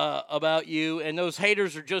posts about you, and those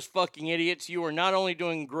haters are just fucking idiots. You are not only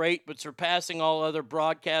doing great, but surpassing all other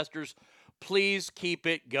broadcasters. Please keep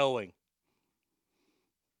it going.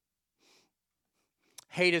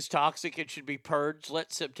 Hate is toxic. It should be purged.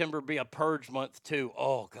 Let September be a purge month, too.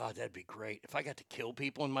 Oh, God, that'd be great. If I got to kill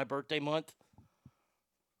people in my birthday month.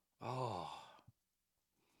 Oh.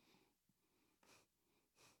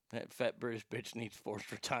 That fat British bitch needs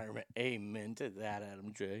forced retirement. Amen to that,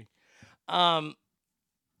 Adam J.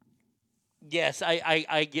 Yes,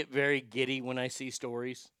 I get very giddy when I see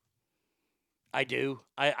stories. I do.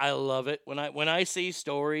 I love it. When I see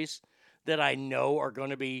stories that I know are going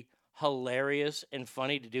to be hilarious and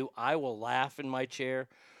funny to do, I will laugh in my chair.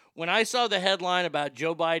 When I saw the headline about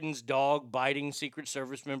Joe Biden's dog biting Secret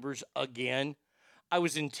Service members again, I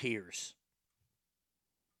was in tears.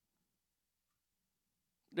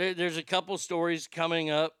 There's a couple stories coming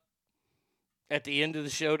up at the end of the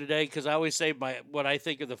show today, because I always save what I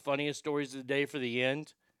think are the funniest stories of the day for the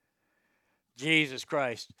end. Jesus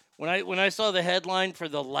Christ. When I saw the headline for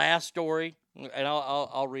the last story, and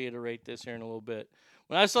I'll reiterate this here in a little bit.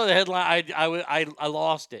 When I saw the headline, I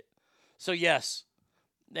lost it. So yes,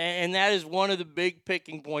 and that is one of the big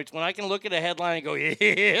picking points. When I can look at a headline and go,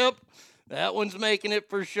 yep, that one's making it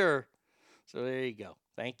for sure. So there you go.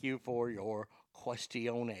 Thank you for your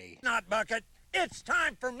questione. Not bucket. It's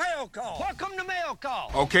time for mail call. Welcome to mail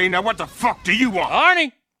call. Okay, now what the fuck do you want?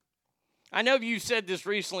 Arnie, I know you said this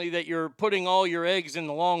recently that you're putting all your eggs in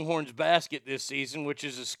the Longhorns basket this season, which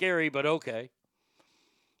is scary, but okay.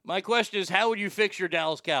 My question is, how would you fix your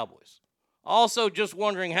Dallas Cowboys? Also, just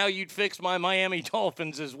wondering how you'd fix my Miami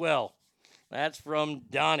Dolphins as well. That's from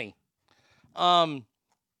Donnie. I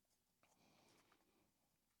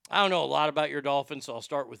don't know a lot about your Dolphins, so I'll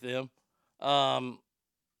start with them.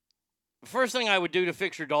 First thing I would do to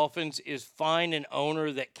fix your Dolphins is find an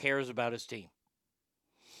owner that cares about his team.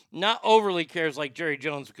 Not overly cares like Jerry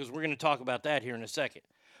Jones, because we're going to talk about that here in a second.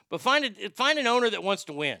 But find an owner that wants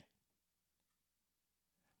to win.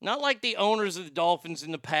 Not like the owners of the Dolphins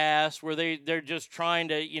in the past where they're just trying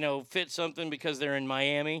to, fit something because they're in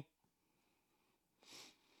Miami.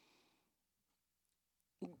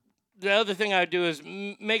 The other thing I would do is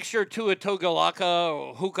make sure Tua Tagovailoa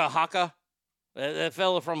or Hukahaka, that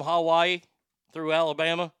fella from Hawaii through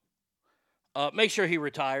Alabama, make sure he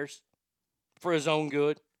retires for his own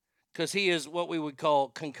good, because he is what we would call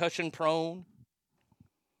concussion prone.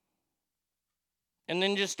 And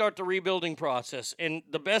then just start the rebuilding process. And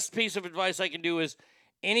the best piece of advice I can do is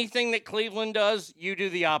anything that Cleveland does, you do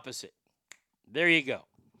the opposite. There you go.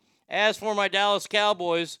 As for my Dallas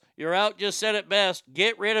Cowboys, your out just said it best.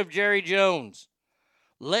 Get rid of Jerry Jones.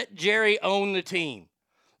 Let Jerry own the team.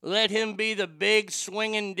 Let him be the big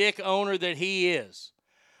swinging dick owner that he is.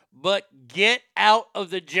 But get out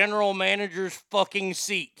of the general manager's fucking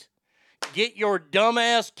seat. Get your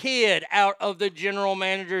dumbass kid out of the general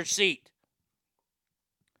manager's seat.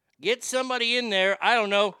 Get somebody in there. I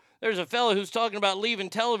don't know. There's a fellow who's talking about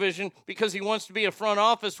leaving television because he wants to be a front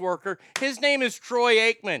office worker. His name is Troy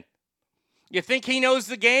Aikman. You think he knows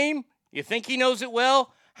the game? You think he knows it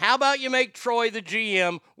well? How about you make Troy the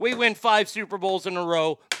GM? We win 5 Super Bowls in a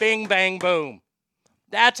row. Bing, bang, boom.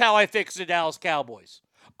 That's how I fix the Dallas Cowboys.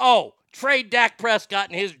 Oh, trade Dak Prescott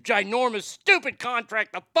and his ginormous, stupid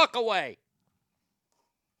contract the fuck away.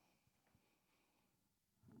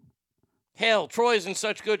 Hell, Troy's in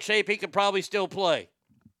such good shape he could probably still play.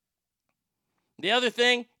 The other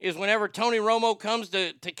thing is whenever Tony Romo comes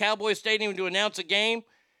to Cowboy Stadium to announce a game,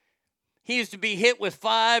 he is to be hit with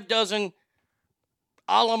 5 dozen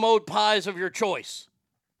a la mode pies of your choice.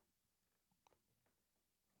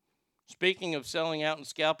 Speaking of selling out and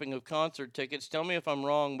scalping of concert tickets, tell me if I'm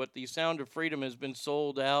wrong, but the Sound of Freedom has been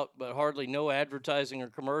sold out, but hardly no advertising or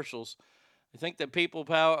commercials. I think that people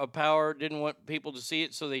of power didn't want people to see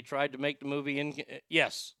it, so they tried to make the movie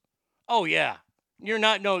yes. Oh, yeah.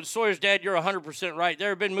 Sawyer's dad, you're 100% right. There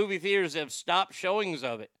have been movie theaters that have stopped showings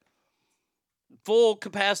of it. Full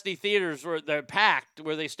capacity theaters where they're packed,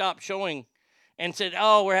 where they stopped showing and said,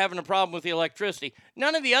 oh, we're having a problem with the electricity.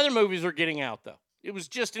 None of the other movies are getting out, though. It was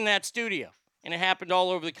just in that studio, and it happened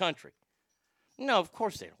all over the country. No, of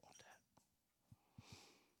course they don't want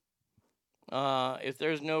that. If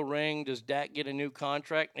there's no ring, does Dak get a new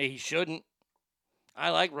contract? He shouldn't. I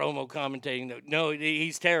like Romo commentating, though. No,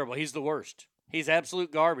 he's terrible. He's the worst. He's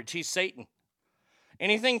absolute garbage. He's Satan.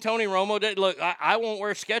 Anything Tony Romo did, look, I won't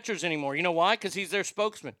wear Skechers anymore. You know why? Because he's their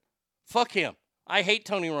spokesman. Fuck him. I hate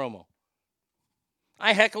Tony Romo.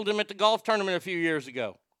 I heckled him at the golf tournament a few years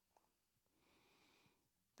ago.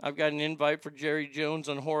 I've got an invite for Jerry Jones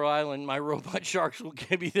on Horror Island. My robot sharks will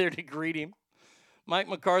be there to greet him. Mike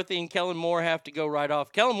McCarthy and Kellen Moore have to go right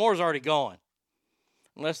off. Kellen Moore's already gone.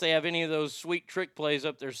 Unless they have any of those sweet trick plays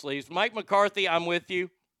up their sleeves. Mike McCarthy, I'm with you.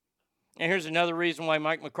 And here's another reason why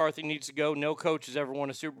Mike McCarthy needs to go. No coach has ever won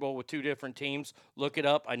a Super Bowl with 2 different teams. Look it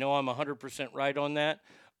up. I know I'm 100% right on that.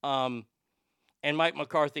 And Mike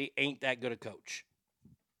McCarthy ain't that good a coach.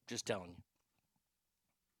 Just telling you.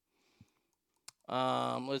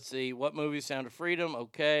 Let's see. What movie? Sound of Freedom.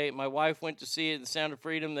 Okay. My wife went to see it. The Sound of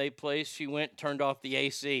Freedom. They placed. She went, turned off the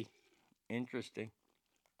AC. Interesting.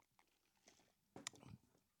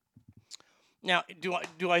 Now,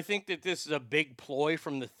 do I think that this is a big ploy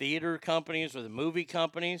from the theater companies or the movie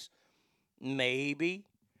companies? Maybe.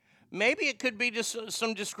 Maybe it could be just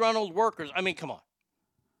some disgruntled workers. I mean, come on.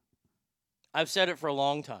 I've said it for a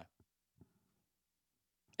long time.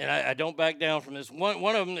 And I don't back down from this.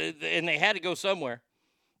 One of them, and they had to go somewhere.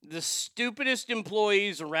 The stupidest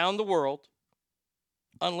employees around the world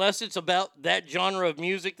unless it's about that genre of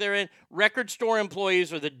music they're in, record store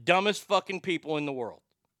employees are the dumbest fucking people in the world.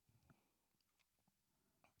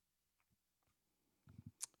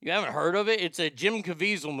 You haven't heard of it? It's a Jim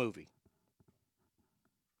Caviezel movie.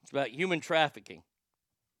 It's about human trafficking.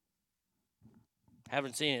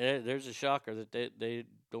 Haven't seen it. There's a shocker that they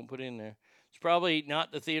don't put in there. It's probably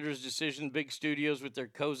not the theater's decision. Big studios with their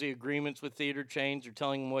cozy agreements with theater chains are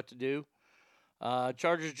telling them what to do.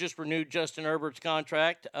 Chargers just renewed Justin Herbert's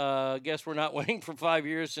contract. Guess we're not waiting for 5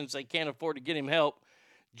 years since they can't afford to get him help.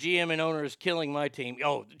 GM and owner is killing my team.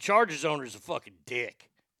 Oh, the Chargers owner is a fucking dick.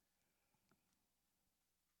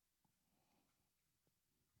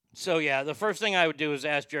 So, yeah, the first thing I would do is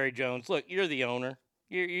ask Jerry Jones, look, you're the owner.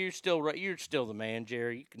 You're still the man,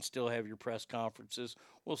 Jerry. You can still have your press conferences.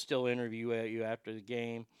 We'll still interview you after the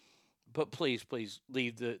game. But please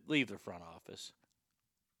leave the front office.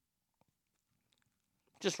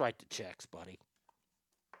 Just write the checks, buddy.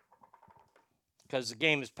 Because the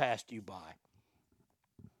game has passed you by.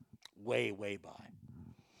 Way, way by.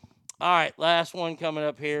 All right, last one coming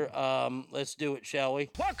up here. Let's do it, shall we?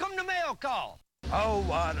 Welcome to Mail Call. Oh,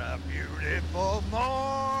 what a beautiful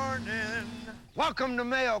morning. Welcome to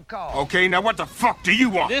Mail Call. Okay, now what the fuck do you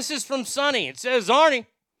want? This is from Sonny. It says, Arnie,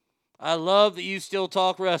 I love that you still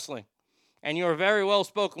talk wrestling. And you are very well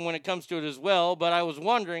spoken when it comes to it as well, but I was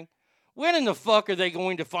wondering, when in the fuck are they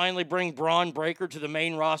going to finally bring Braun Breaker to the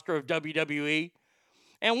main roster of WWE?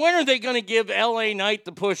 And when are they going to give LA Knight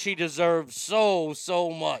the push he deserves so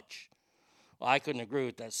much? Well, I couldn't agree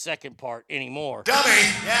with that second part anymore. Dummy,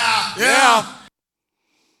 yeah.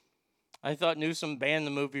 I thought Newsom banned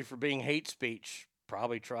the movie for being hate speech.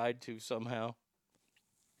 Probably tried to somehow.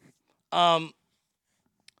 From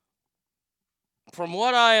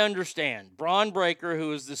what I understand, Braun Breaker,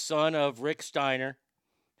 who is the son of Rick Steiner,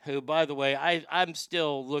 who, by the way, I'm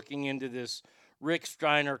still looking into this Rick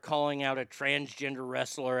Steiner calling out a transgender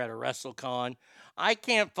wrestler at a WrestleCon. I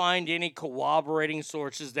can't find any corroborating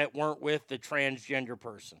sources that weren't with the transgender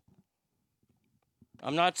person.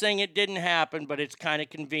 I'm not saying it didn't happen, but it's kind of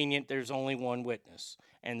convenient. There's only one witness,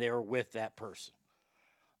 and they were with that person.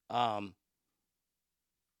 All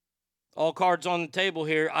cards on the table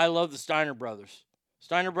here. I love the Steiner brothers.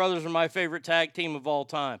 Steiner brothers are my favorite tag team of all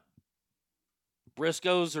time.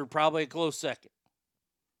 Briscoes are probably a close second.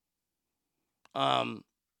 Braun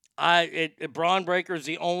Breaker is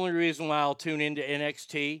the only reason why I'll tune into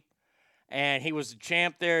NXT. And he was the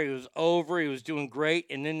champ there. He was over. He was doing great.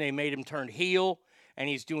 And then they made him turn heel. And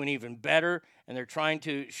he's doing even better. And they're trying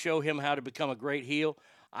to show him how to become a great heel.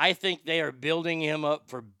 I think they are building him up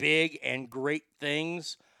for big and great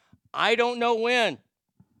things. I don't know when.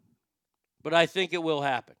 But I think it will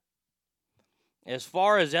happen. As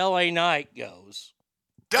far as LA Knight goes.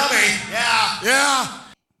 Dummy, yeah.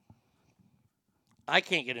 I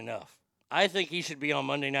can't get enough. I think he should be on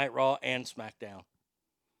Monday Night Raw and SmackDown.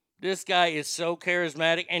 This guy is so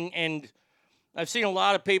charismatic, and I've seen a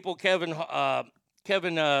lot of people, Kevin,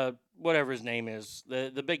 whatever his name is,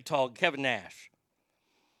 the big tall Kevin Nash.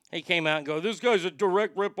 He came out and go, this guy's a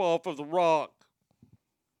direct ripoff of The Rock.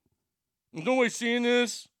 Is nobody seeing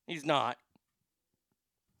this? He's not.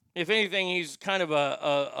 If anything, he's kind of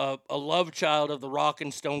a love child of The Rock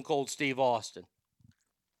and Stone Cold Steve Austin.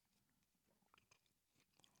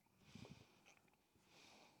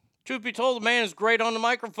 Truth be told, the man is great on the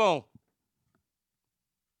microphone.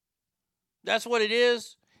 That's what it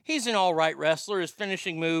is. He's an all right wrestler. His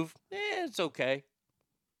finishing move, it's okay.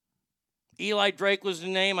 Eli Drake was the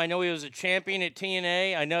name. I know he was a champion at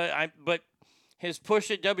TNA. But his push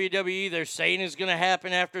at WWE, they're saying is going to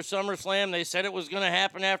happen after SummerSlam. They said it was going to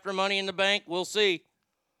happen after Money in the Bank. We'll see.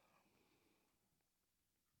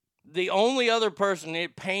 The only other person,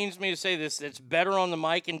 it pains me to say this, that's better on the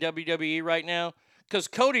mic in WWE right now, because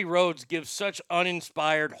Cody Rhodes gives such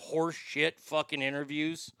uninspired horse shit fucking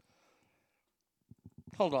interviews.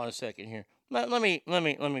 Hold on a second here. Let me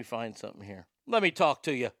find something here. Let me talk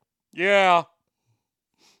to you. Yeah.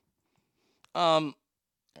 There we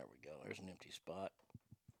go. There's an empty spot.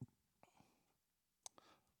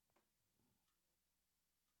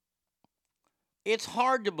 It's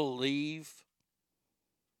hard to believe.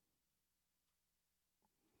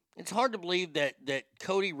 It's hard to believe that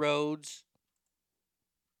Cody Rhodes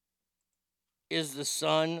is the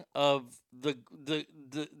son of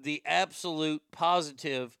the absolute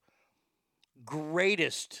positive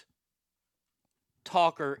greatest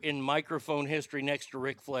talker in microphone history next to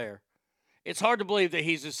Ric Flair. It's hard to believe that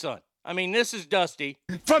he's his son. I mean, this is Dusty.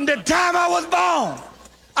 From the time I was born,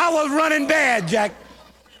 I was running bad, Jack.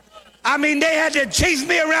 I mean, they had to chase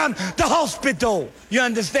me around the hospital, you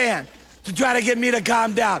understand? to try to get me to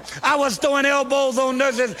calm down. I was throwing elbows on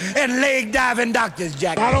nurses and leg diving doctors,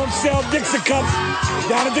 Jack. I don't sell Dixie cups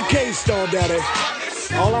down at the K-store, Daddy.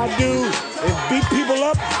 All I do is beat people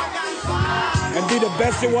up and be the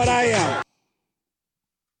best at what I am.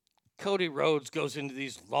 Cody Rhodes goes into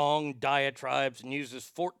these long diatribes and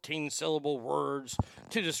uses 14-syllable words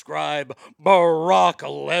to describe Barack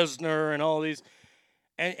Lesnar and all these.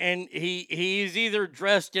 And he's either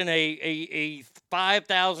dressed in a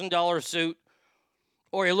 $5,000 suit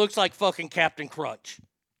or he looks like fucking Captain Crunch.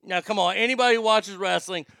 Now, come on. Anybody who watches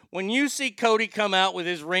wrestling, when you see Cody come out with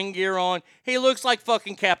his ring gear on, he looks like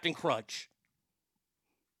fucking Captain Crunch.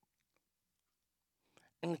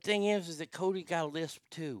 And the thing is that Cody got a lisp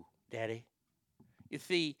too, Daddy. You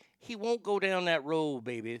see, he won't go down that road,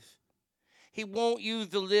 babies. He won't use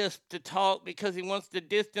the lisp to talk because he wants to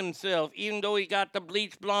distance himself, even though he got the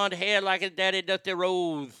bleached blonde hair like his daddy Dusty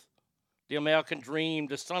Rhodes. The American dream,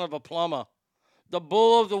 the son of a plumber. The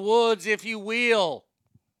bull of the woods, if you will.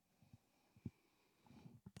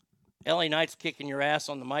 LA Knight's kicking your ass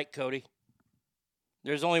on the mic, Cody.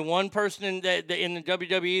 There's only one person in the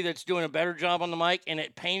WWE that's doing a better job on the mic, and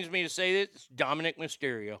it pains me to say this, it's Dominic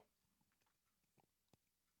Mysterio.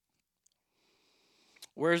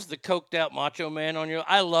 Where's the coked out Macho Man on you?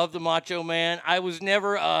 I love the Macho Man. I was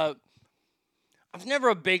never a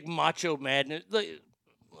big Macho Man.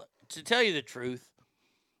 To tell you the truth,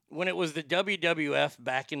 when it was the WWF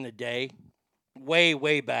back in the day,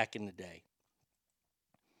 way back in the day,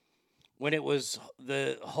 when it was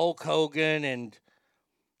the Hulk Hogan and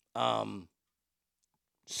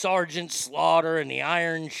Sergeant Slaughter and the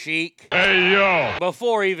Iron Sheik. Hey, yo!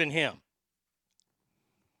 Before even him.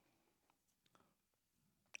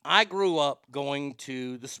 I grew up going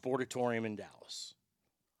to the Sportatorium in Dallas.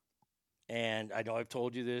 And I know I've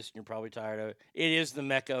told you this, and you're probably tired of it. It is the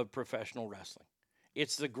mecca of professional wrestling.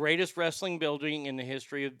 It's the greatest wrestling building in the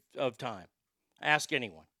history of time. Ask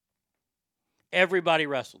anyone. Everybody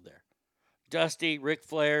wrestled there. Dusty, Ric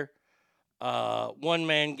Flair, One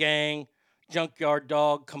Man Gang, Junkyard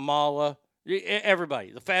Dog, Kamala,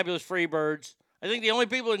 everybody. The Fabulous Freebirds. I think the only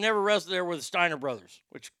people that never wrestled there were the Steiner brothers,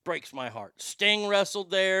 which breaks my heart. Sting wrestled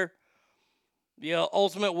there. The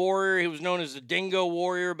Ultimate Warrior, he was known as the Dingo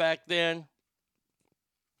Warrior back then.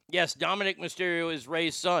 Yes, Dominic Mysterio is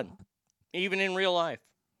Ray's son, even in real life.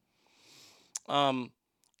 And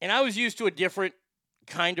I was used to a different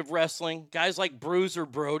kind of wrestling. Guys like Bruiser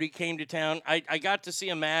Brody came to town. I got to see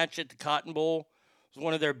a match at the Cotton Bowl. It was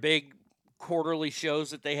one of their big quarterly shows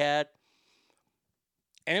that they had.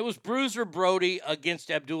 And it was Bruiser Brody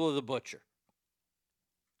against Abdullah the Butcher.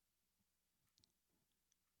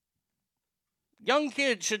 Young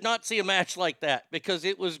kids should not see a match like that because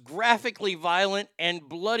it was graphically violent and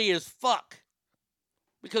bloody as fuck.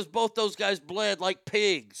 Because both those guys bled like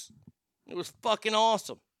pigs. It was fucking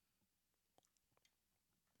awesome.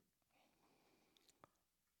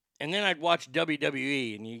 And then I'd watch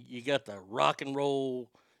WWE, and you got the rock and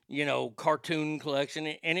roll, cartoon collection,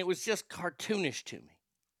 and it was just cartoonish to me.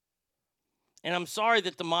 And I'm sorry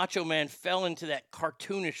that the Macho Man fell into that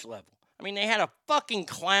cartoonish level. I mean, they had a fucking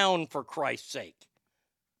clown, for Christ's sake.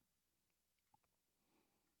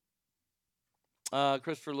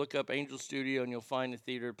 Christopher, look up Angel Studio, and you'll find the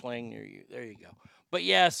theater playing near you. There you go. But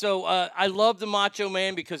yeah, so I love the Macho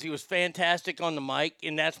Man because he was fantastic on the mic,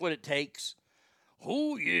 and that's what it takes.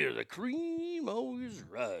 Oh, yeah, the cream always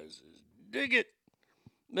rises. Dig it.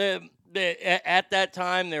 At that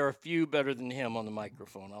time, there are a few better than him on the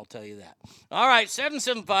microphone, I'll tell you that. All right,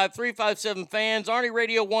 775-357-FANS,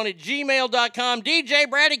 ArnieRadio1@gmail.com. DJ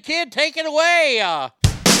Brady Kid, take it away.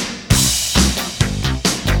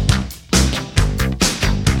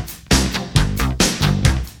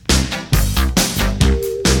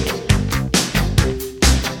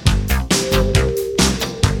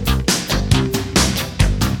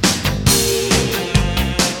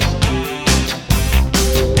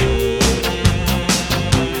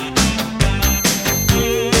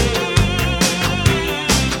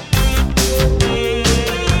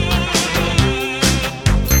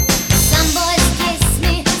 Some boys kiss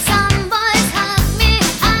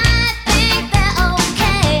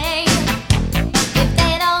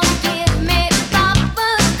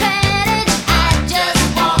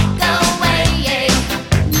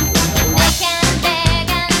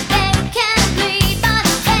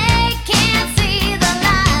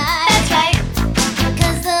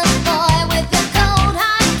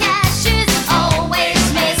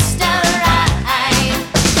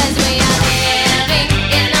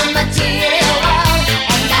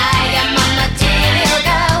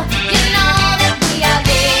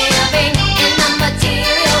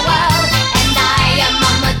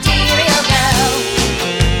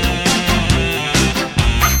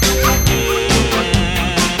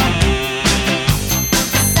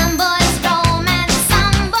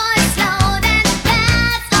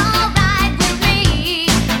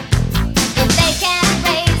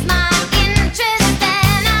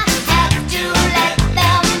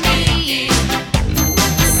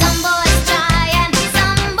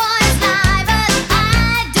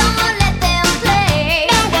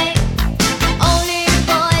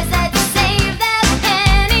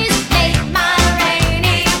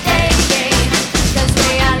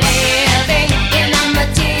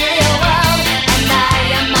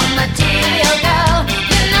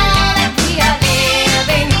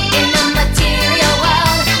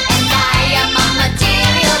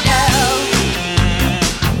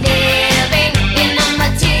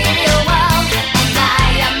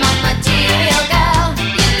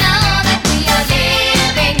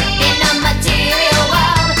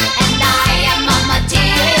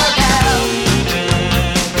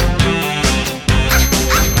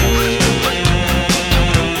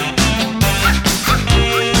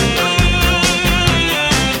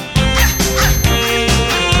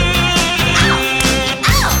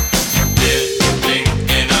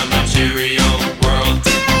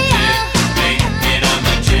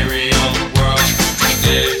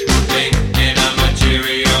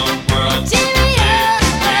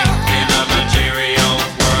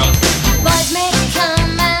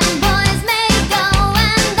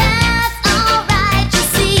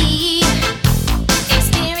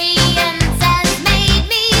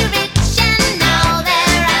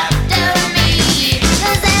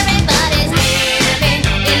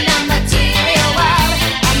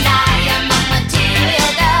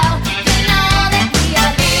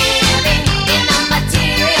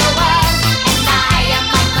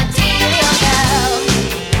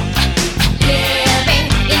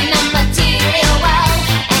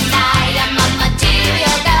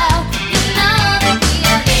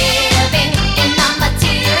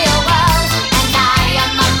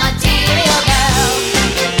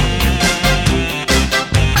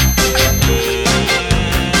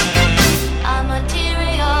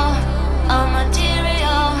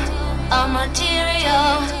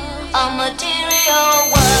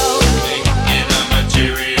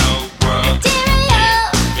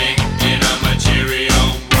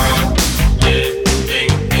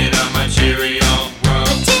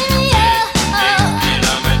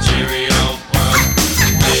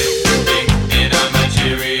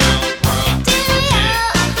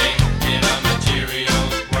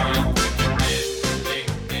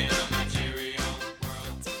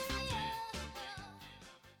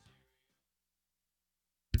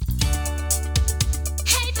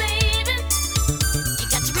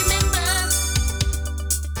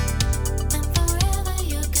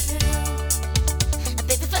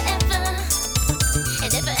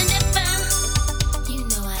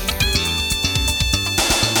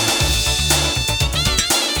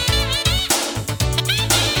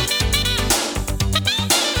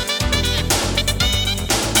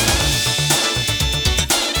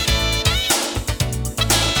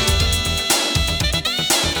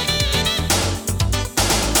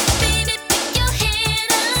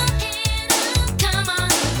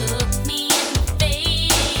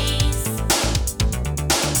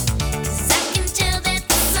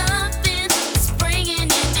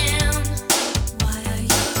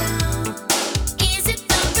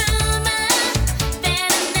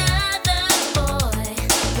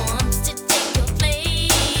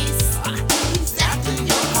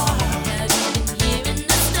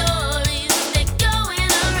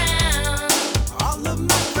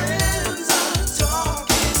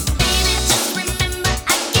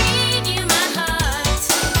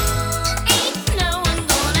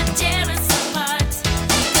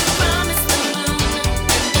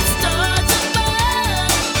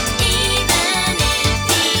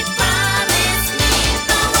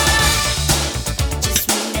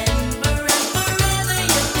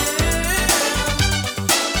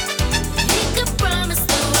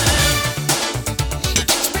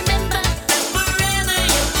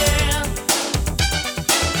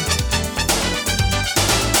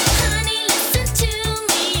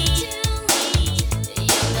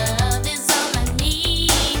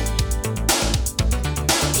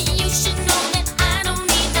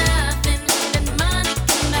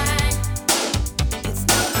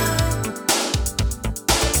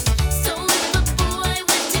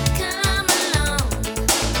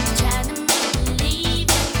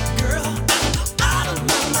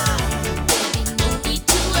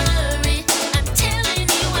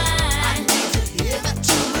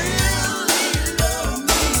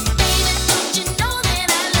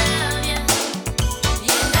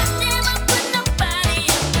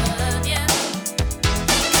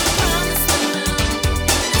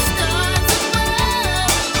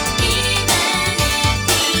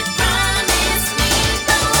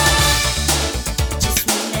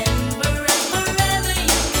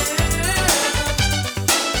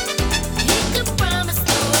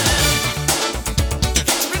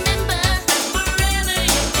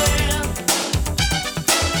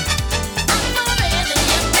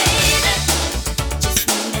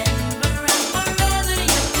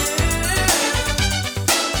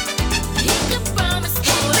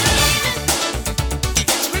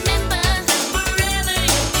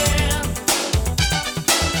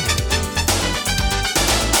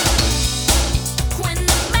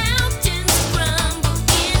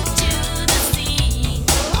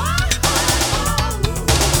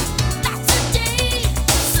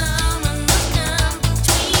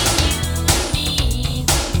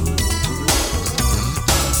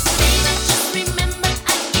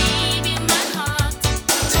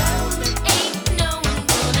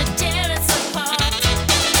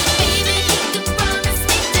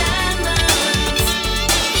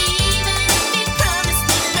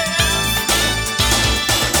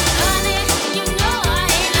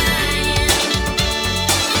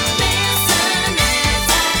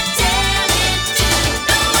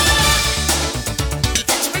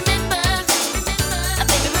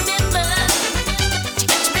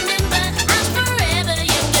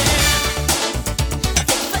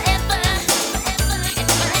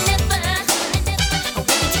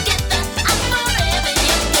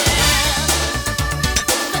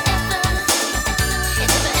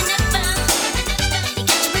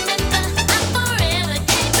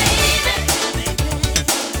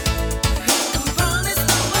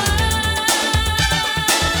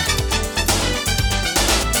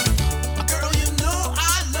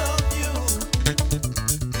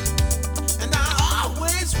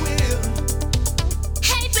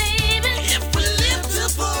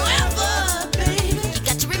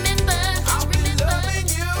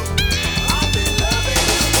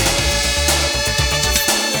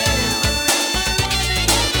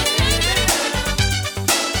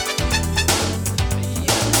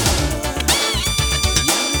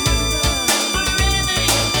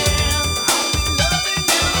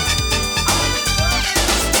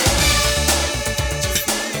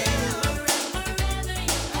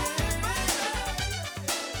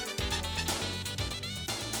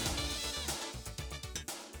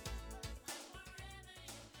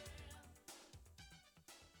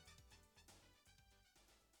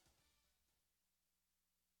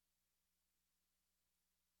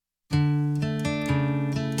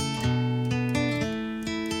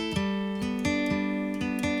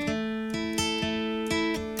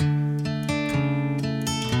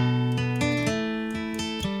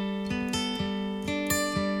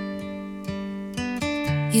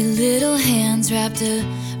Your little hands wrapped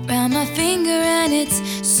around my finger, and it's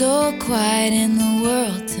so quiet in the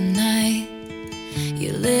world tonight.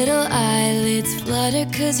 Your little eyelids flutter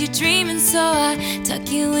 'cause you're dreaming, so I tuck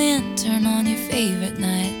you in, turn on your favorite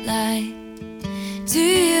nightlight. To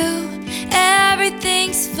you,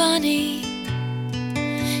 everything's funny.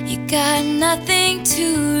 You got nothing to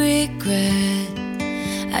regret.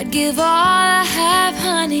 I'd give all I have,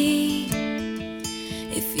 honey,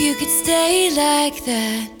 if you could stay like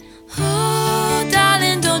that. Oh,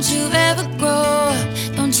 darling, don't you ever grow up.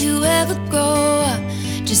 Don't you ever grow up.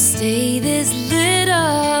 Just stay this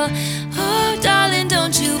little. Oh, darling,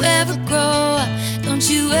 don't you ever grow up. Don't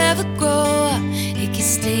you ever grow up. It can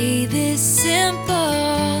stay this simple.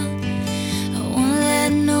 I won't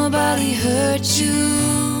let nobody hurt you.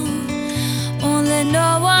 Won't let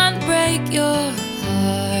no one break your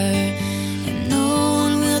heart. And no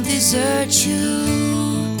one will desert you.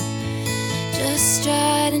 Just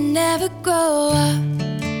try to never grow up.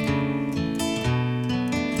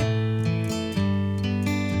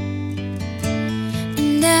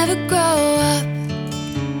 Never grow up.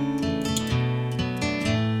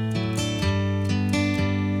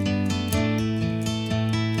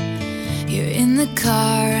 You're in the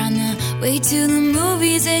car on the way to the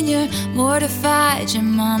movies, and you're mortified your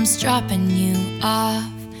mom's dropping you off.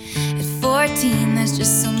 At 14, there's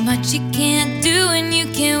just so much you can't do, and you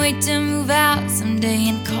can't wait to move out someday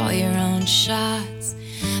and call your own shots.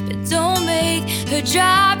 But don't make her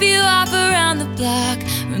drop you off around the block.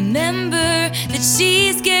 Remember that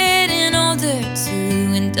she's getting older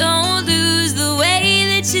too, and don't lose the way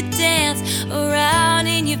that you dance around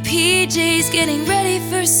in your PJs getting ready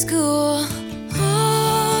for school.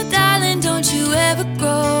 Oh, darling, don't you ever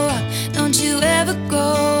grow up. Don't you ever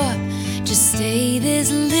grow up. Just stay this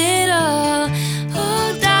little. Oh,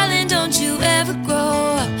 darling, don't you ever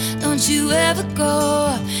grow up. Don't you ever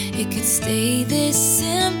grow up. It could stay this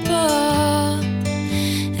simple.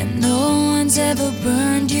 And no one's ever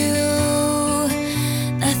burned you.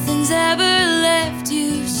 Nothing's ever left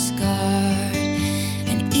you scarred.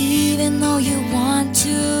 And even though you want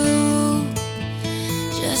to,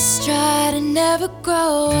 just try to never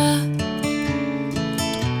grow up.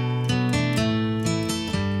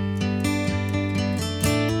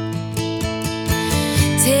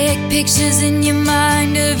 Take pictures in your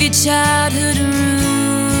mind of your childhood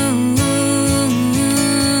room.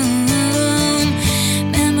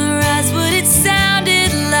 Memorize what it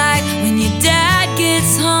sounded like when your dad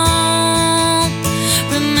gets home.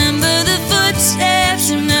 Remember the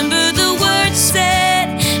footsteps, remember the words said,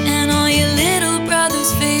 and all your little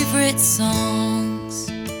brother's favorite songs.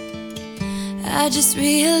 I just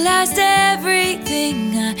realized everything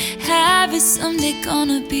I have is someday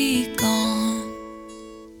gonna be gone.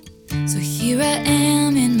 So here I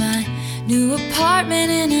am in my new apartment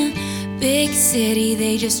in a big city.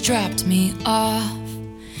 They just dropped me off.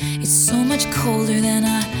 It's so much colder than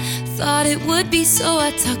I thought it would be, so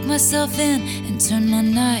I tuck myself in and turn my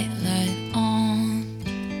nightlight on.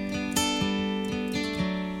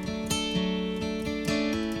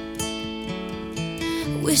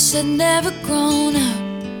 Wish I'd never grown up.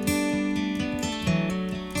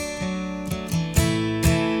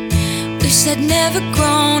 Wish I'd never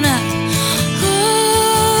grown up.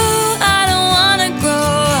 Oh, I don't wanna grow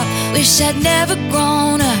up. Wish I'd never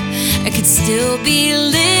grown up. I could still be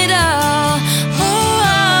little. Oh,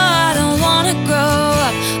 I don't wanna grow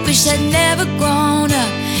up. Wish I'd never grown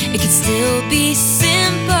up. It could still be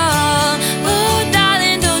simple. Oh,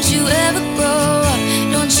 darling, don't you ever grow up.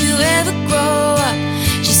 Don't you ever grow up.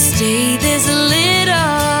 Just stay this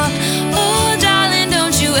little. Oh, darling,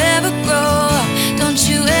 don't you ever grow up. Don't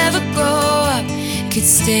you ever grow up. Could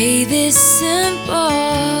stay this simple.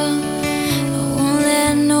 I won't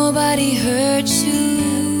let nobody hurt you.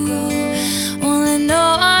 Won't let no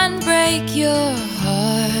one break your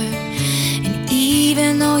heart. And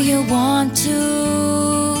even though you want to,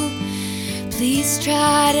 please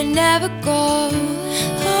try to never grow.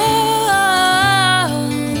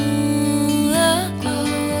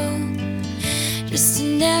 Just to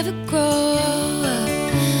never grow up.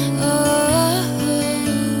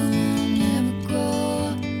 Never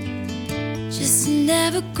grow up. Just to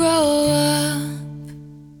never grow up.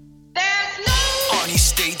 Arnie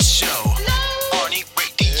State Show. Arnie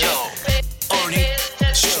Radio. Arnie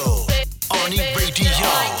Show. Arnie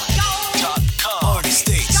Radio.com. Arnie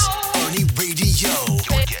States. Arnie Radio.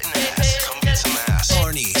 You're getting ass. Come get some ass.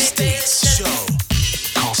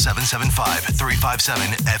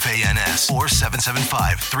 877-FANS or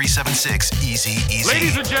 775-376-EASY-EASY.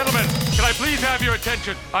 Ladies and gentlemen, can I please have your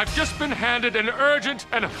attention? I've just been handed an urgent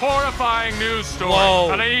and horrifying news story. Whoa.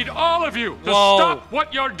 And I need all of you to Whoa. stop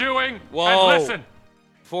what you're doing Whoa. and listen.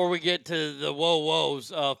 Before we get to the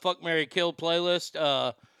woes, fuck, marry, kill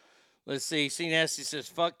playlist, let's see. C. Nasty says,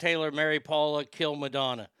 fuck Taylor, marry Paula, kill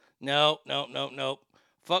Madonna. No.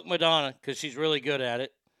 Fuck Madonna, because she's really good at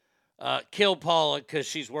it. Kill Paula, because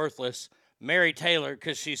she's worthless. Marry Taylor,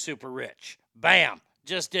 because she's super rich. Bam.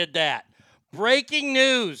 Just did that. Breaking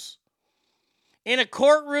news. In a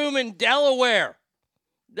courtroom in Delaware,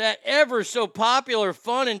 that ever so popular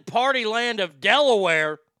fun and party land of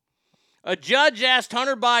Delaware, a judge asked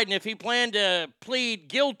Hunter Biden if he planned to plead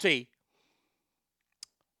guilty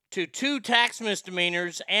to 2 tax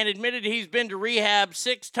misdemeanors and admitted he's been to rehab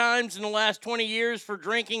 6 times in the last 20 years for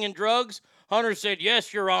drinking and drugs. Hunter said,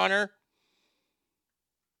 yes, Your Honor.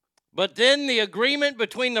 But then the agreement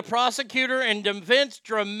between the prosecutor and defense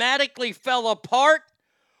dramatically fell apart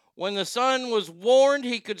when the son was warned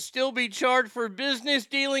he could still be charged for business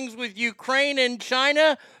dealings with Ukraine and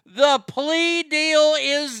China. The plea deal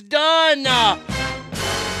is done.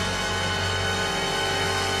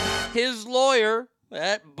 His lawyer,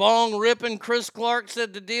 that bong-ripping Chris Clark,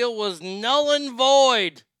 said the deal was null and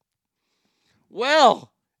void.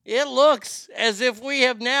 Well, it looks as if we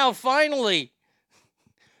have now finally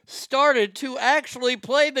started to actually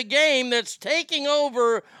play the game that's taking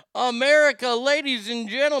over America. Ladies and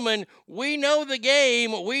gentlemen, we know the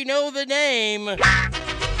game, we know the name.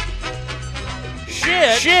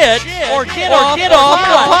 Shit, or get off the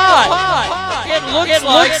pot. It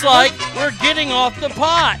looks like we're getting off the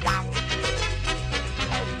pot.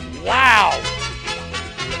 Wow.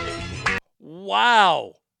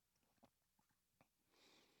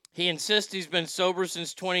 He insists he's been sober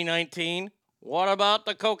since 2019. What about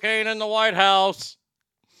the cocaine in the White House?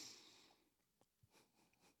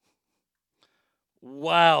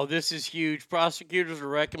 Wow, this is huge. Prosecutors are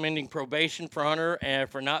recommending probation for Hunter and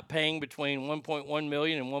for not paying between $1.1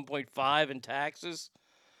 million and $1.5 in taxes,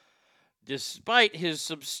 despite his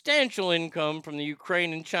substantial income from the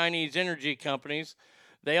Ukraine and Chinese energy companies.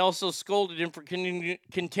 They also scolded him for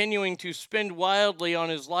continuing to spend wildly on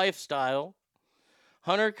his lifestyle.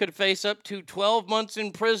 Hunter could face up to 12 months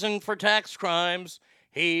in prison for tax crimes.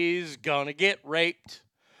 He's gonna get raped.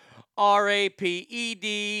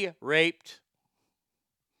 R-A-P-E-D, raped.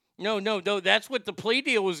 No, that's what the plea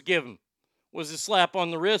deal was given, was a slap on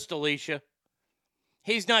the wrist, Alicia.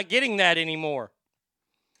 He's not getting that anymore.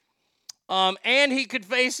 And he could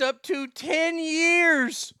face up to 10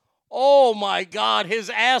 years. Oh, my God, his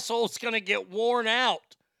asshole's going to get worn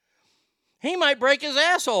out. He might break his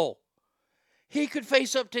asshole. He could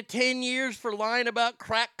face up to 10 years for lying about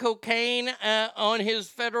crack cocaine on his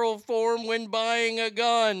federal form when buying a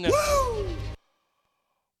gun. Woo!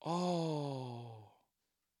 Oh.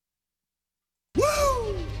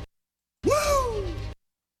 Woo! Woo!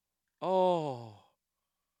 Oh,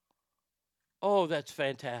 that's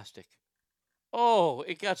fantastic. Oh,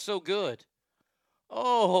 it got so good.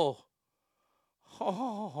 Oh.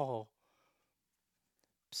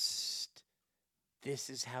 Psst. This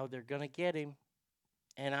is how they're going to get him.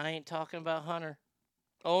 And I ain't talking about Hunter.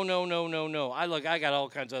 Oh, no. I got all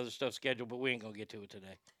kinds of other stuff scheduled, but we ain't going to get to it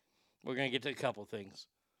today. We're going to get to a couple things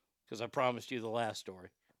because I promised you the last story.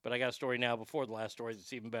 But I got a story now before the last story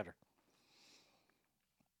that's even better.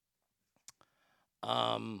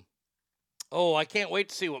 I can't wait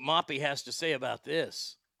to see what Moppy has to say about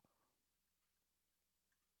this.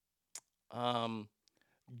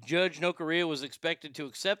 Judge Nocaria was expected to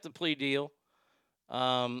accept the plea deal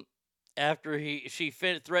after she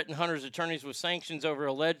threatened Hunter's attorneys with sanctions over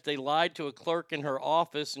alleged they lied to a clerk in her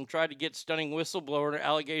office and tried to get stunning whistleblower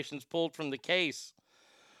allegations pulled from the case.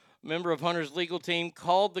 A member of Hunter's legal team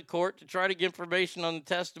called the court to try to get information on the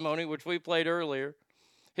testimony, which we played earlier.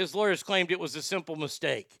 His lawyers claimed it was a simple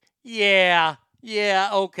mistake. Yeah,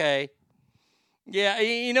 okay. Yeah,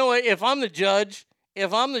 you know what? If I'm the judge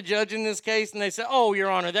in this case and they say, oh, Your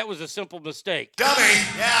Honor, that was a simple mistake. Dummy!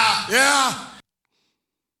 Yeah!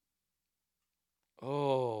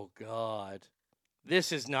 Oh, God.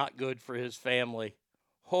 This is not good for his family.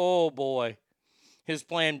 Oh, boy. His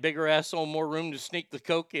plan, bigger asshole, more room to sneak the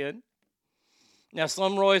coke in. Now,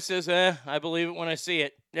 Slum Roy says, I believe it when I see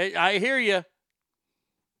it. I hear you.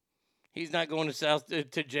 He's not going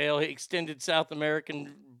to jail. He extended South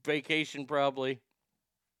American vacation, probably.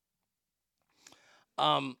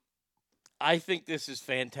 I think this is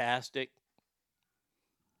fantastic.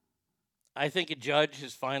 I think a judge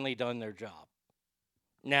has finally done their job.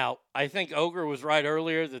 Now, I think Ogre was right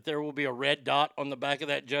earlier that there will be a red dot on the back of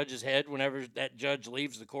that judge's head whenever that judge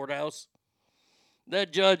leaves the courthouse.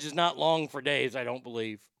 That judge is not long for days, I don't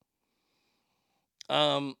believe.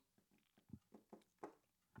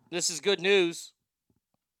 This is good news,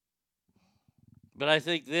 but I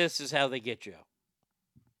think this is how they get you.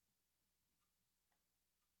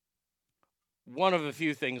 One of a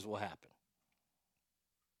few things will happen.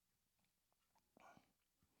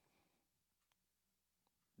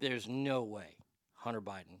 There's no way Hunter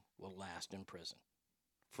Biden will last in prison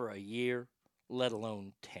for a year, let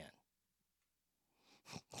alone 10.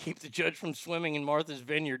 Keep the judge from swimming in Martha's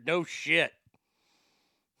Vineyard. No shit.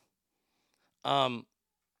 Hunter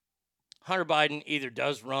Biden either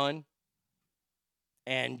does run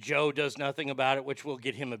and Joe does nothing about it, which will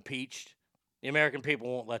get him impeached. The American people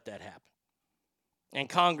won't let that happen. And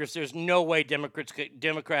Congress, there's no way Democrats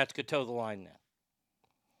could toe the line then.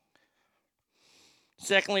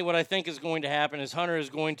 Secondly, what I think is going to happen is Hunter is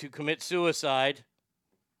going to commit suicide,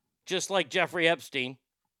 just like Jeffrey Epstein.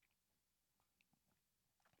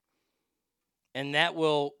 And that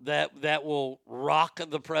will rock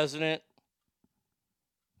the president.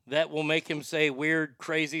 That will make him say weird,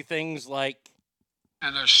 crazy things like.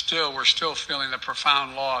 And we're still feeling the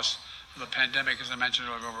profound loss of the pandemic, as I mentioned,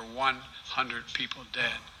 of over 100 people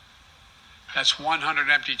dead. That's 100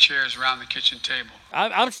 empty chairs around the kitchen table.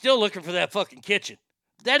 I'm still looking for that fucking kitchen.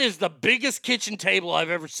 That is the biggest kitchen table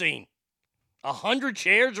I've ever seen. 100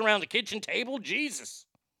 chairs around the kitchen table? Jesus.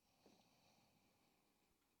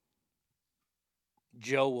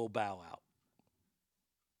 Joe will bow out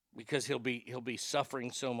because he'll be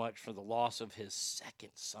suffering so much for the loss of his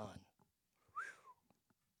second son.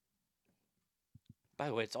 By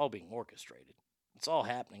the way, it's all being orchestrated. It's all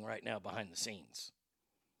happening right now behind the scenes.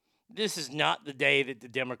 This is not the day that the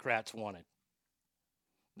Democrats wanted.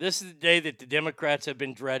 This is the day that the Democrats have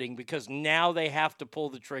been dreading because now they have to pull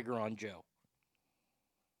the trigger on Joe.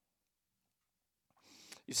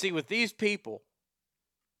 You see, with these people,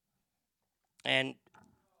 and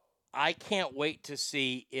I can't wait to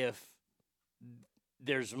see if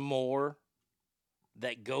there's more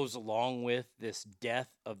that goes along with this death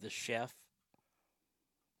of the chef,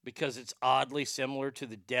 because it's oddly similar to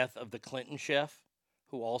the death of the Clinton chef,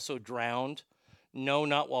 who also drowned. No,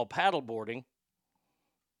 not while paddleboarding.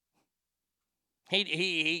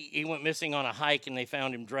 He went missing on a hike and they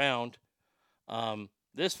found him drowned.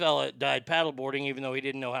 This fella died paddleboarding even though he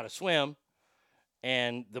didn't know how to swim.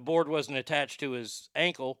 And the board wasn't attached to his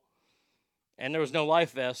ankle. And there was no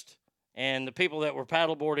life vest. And the people that were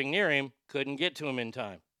paddleboarding near him couldn't get to him in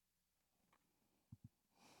time.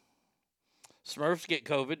 Smurfs get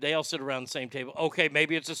COVID. They all sit around the same table. Okay,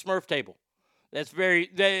 maybe it's a Smurf table. That's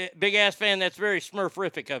big ass fan, that's very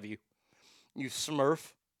Smurferific of you. You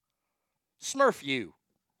Smurf. Smurf you.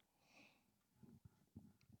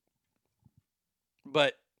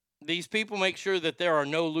 But these people make sure that there are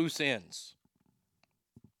no loose ends.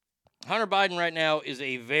 Hunter Biden right now is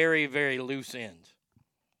a very, very loose end.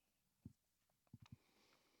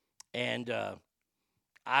 And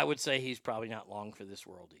I would say he's probably not long for this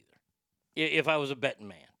world either. If I was a betting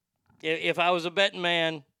man. If I was a betting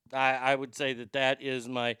man, I would say that is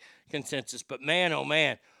my consensus. But man, oh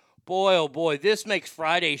man, boy, oh boy, this makes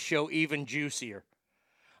Friday's show even juicier.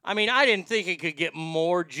 I mean, I didn't think it could get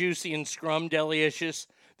more juicy and scrum-delicious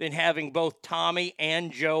than having both Tommy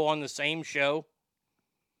and Joe on the same show.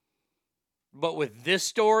 But with this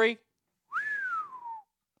story,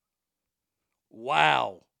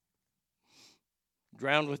 wow.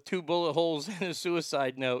 Drowned with 2 bullet holes and a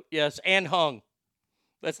suicide note. Yes, and hung.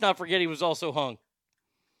 Let's not forget he was also hung.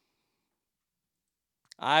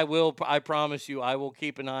 I promise you, I will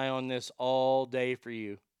keep an eye on this all day for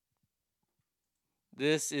you.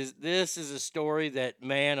 This is a story that,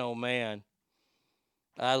 man, oh man,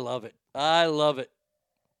 I love it. I love it.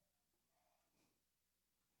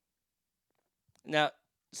 Now,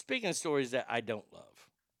 speaking of stories that I don't love,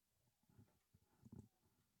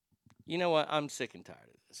 you know what? I'm sick and tired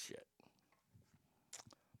of this shit.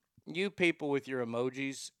 You people with your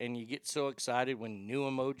emojis, and you get so excited when new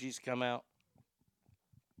emojis come out.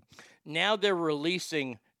 Now they're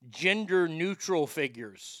releasing gender-neutral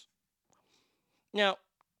figures. Now,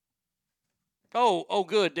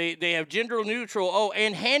 good. They have gender-neutral,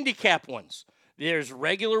 and handicap ones. There's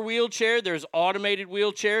regular wheelchair. There's automated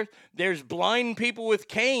wheelchair. There's blind people with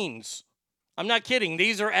canes. I'm not kidding.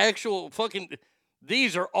 These are actual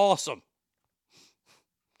these are awesome.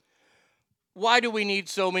 Why do we need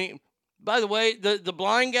so many? By the way, the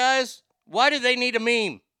blind guys, why do they need a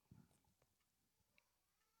meme?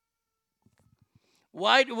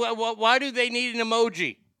 Why do they need an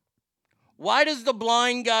emoji? Why does the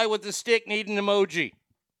blind guy with the stick need an emoji?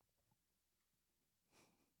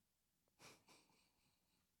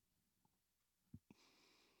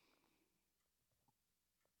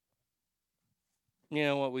 You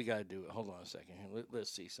know what? We got to do it. Hold on a second here. Let's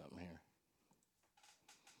see something here.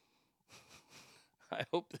 I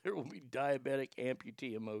hope there will be diabetic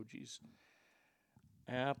amputee emojis.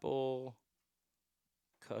 Apple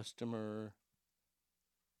customer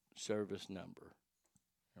service number.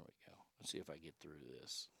 There we go. Let's see if I get through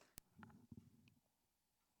this.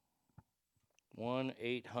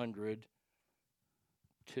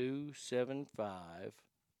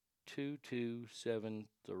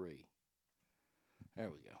 1-800-275-2273. There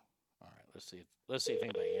we go. All right, let's see if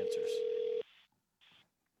anybody answers.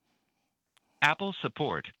 Apple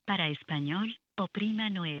support. Para español, oprima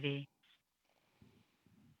 9.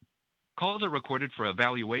 Calls are recorded for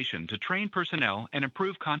evaluation to train personnel and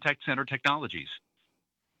improve contact center technologies.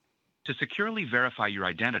 To securely verify your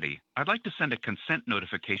identity, I'd like to send a consent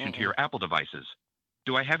notification to your Apple devices.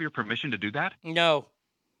 Do I have your permission to do that? No.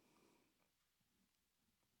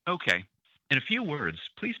 Okay. In a few words,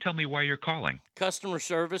 please tell me why you're calling. Customer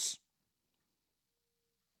service.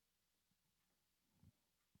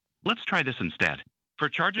 Let's try this instead. For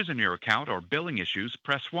charges in your account or billing issues,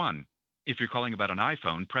 press 1. If you're calling about an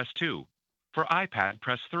iPhone, press 2. For iPad,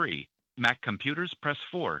 press 3. Mac computers, press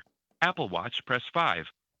 4. Apple Watch, press 5.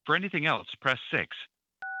 For anything else, press 6.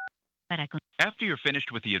 After you're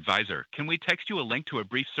finished with the advisor, can we text you a link to a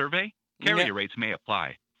brief survey? Carrier rates may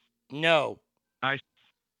apply. No.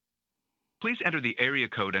 Please enter the area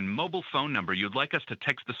code and mobile phone number you'd like us to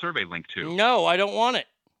text the survey link to. No, I don't want it.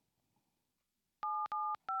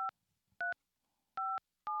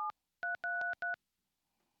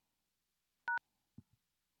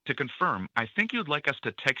 To confirm, I think you'd like us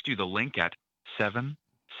to text you the link at 775-357.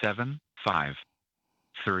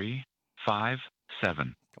 Come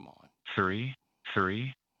on.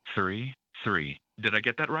 3333. Did I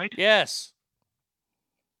get that right? Yes.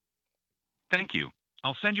 Thank you.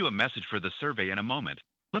 I'll send you a message for the survey in a moment.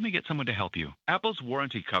 Let me get someone to help you. Apple's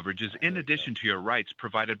warranty coverage is in addition to your rights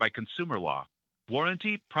provided by consumer law.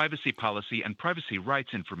 Warranty, privacy policy, and privacy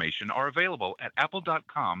rights information are available at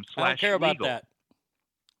apple.com/legal. I don't care about that.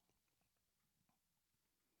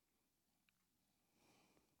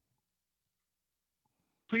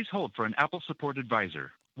 Please hold for an Apple support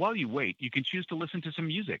advisor. While you wait, you can choose to listen to some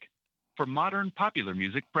music. For modern popular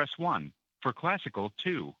music, press 1. For classical,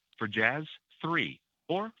 2. For jazz, 3.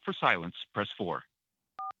 Or for silence, press 4.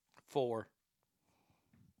 4.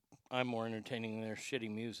 I'm more entertaining than their shitty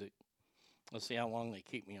music. Let's see how long they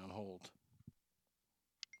keep me on hold.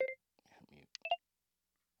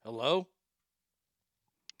 Hello?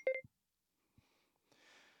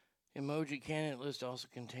 Emoji candidate list also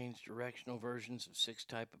contains directional versions of 6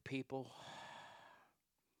 type of people.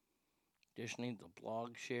 Additionally, the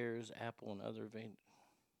blog shares, Apple and other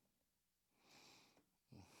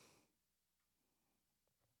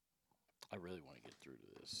I really want to get through to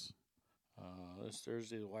this. This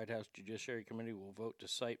Thursday, the White House Judiciary Committee will vote to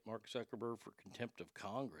cite Mark Zuckerberg for contempt of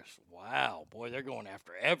Congress. Wow, boy, they're going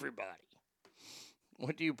after everybody.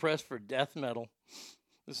 What do you press for death metal?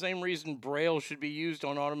 The same reason Braille should be used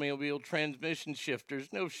on automobile transmission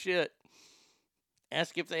shifters. No shit.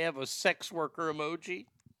 Ask if they have a sex worker emoji.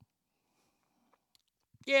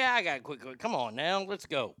 Yeah, I got it quick. Come on now, let's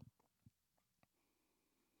go.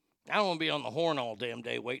 I don't want to be on the horn all damn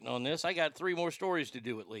day waiting on this. I got 3 more stories to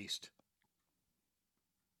do at least.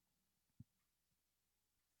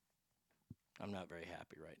 I'm not very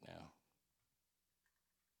happy right now.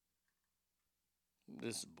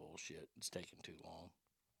 This is bullshit. It's taking too long.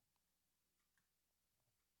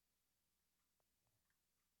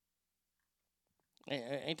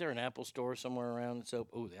 Ain't there an Apple store somewhere around that's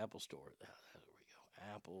open? Oh, the Apple store. There we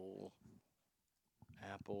go.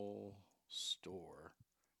 Apple store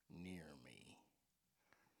near me.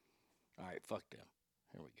 All right, fuck them.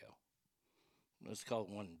 Here we go. Let's call it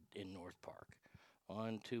one in North Park.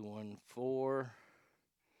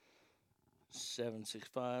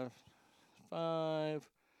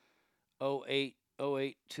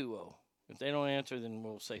 1-214-765-508-0820. If they don't answer, then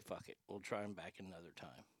we'll say fuck it. We'll try them back another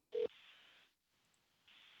time.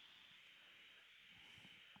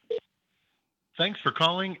 Thanks for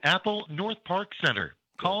calling Apple North Park Center.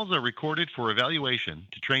 Calls are recorded for evaluation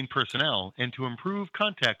to train personnel and to improve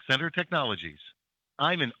contact center technologies.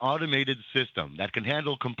 I'm an automated system that can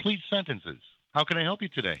handle complete sentences. How can I help you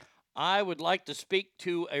today? I would like to speak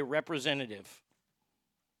to a representative.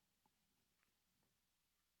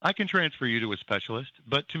 I can transfer you to a specialist,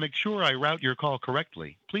 but to make sure I route your call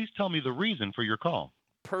correctly, please tell me the reason for your call.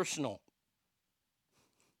 Personal.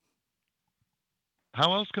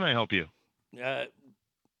 How else can I help you?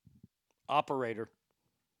 Operator.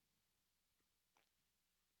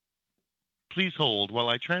 Please hold while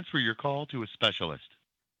I transfer your call to a specialist.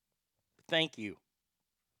 Thank you.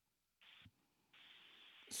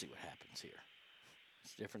 Let's see what happens here.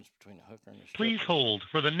 What's the difference between a hooker and a stripper? Please hold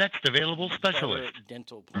for the next available specialist.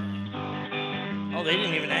 Dental plan. Oh, they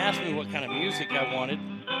didn't even ask me what kind of music I wanted.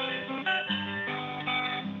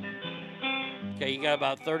 Okay, you got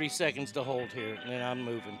about 30 seconds to hold here, and then I'm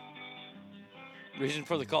moving. Reason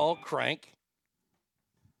for the call, crank.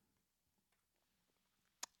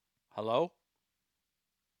 Hello?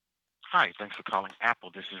 Hi, thanks for calling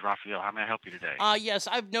Apple. This is Raphael. How may I help you today? Yes,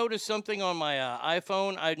 I've noticed something on my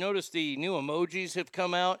iPhone. I noticed the new emojis have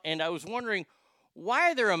come out, and I was wondering,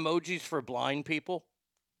 why are there emojis for blind people?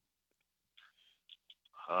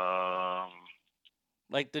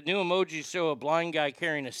 Like the new emojis show a blind guy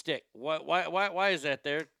carrying a stick. Why is that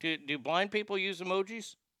there? Do blind people use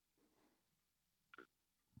emojis?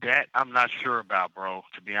 That I'm not sure about, bro,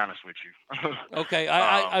 to be honest with you. Okay,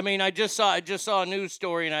 I mean, I just saw a news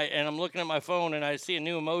story, and I'm looking at my phone, and I see a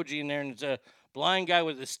new emoji in there, and it's a blind guy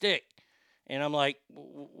with a stick, and I'm like,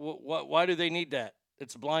 why do they need that?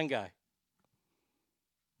 It's a blind guy.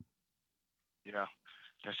 Yeah,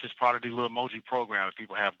 that's just part of the little emoji program that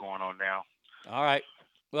people have going on now. All right.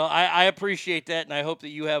 Well, I appreciate that, and I hope that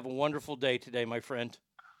you have a wonderful day today, my friend.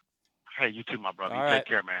 Hey, you too, my brother. All You right. take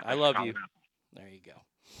care, man. I love you. There you go.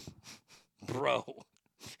 Bro.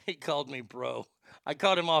 He called me bro. I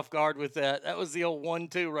caught him off guard with that. That was the old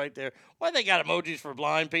 1-2 right there. Why they got emojis for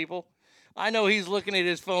blind people? I know he's looking at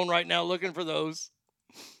his phone right now looking for those.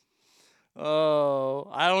 Oh,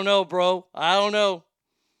 I don't know, bro. I don't know.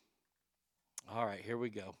 All right, here we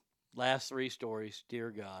go. Last 3 stories.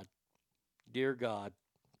 Dear God. Dear God.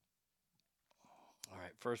 All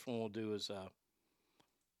right, first one we'll do is,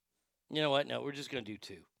 you know what? No, we're just going to do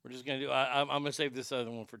 2. We're just going to do, I'm going to save this other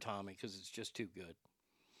one for Tommy because it's just too good.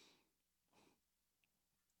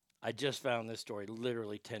 I just found this story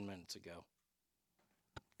literally 10 minutes ago.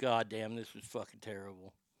 God damn, this was fucking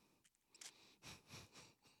terrible.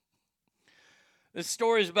 This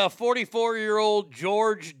story is about 44-year-old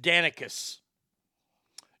George Danicus.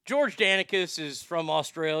 George Danicus is from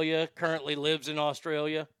Australia, currently lives in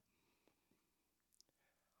Australia.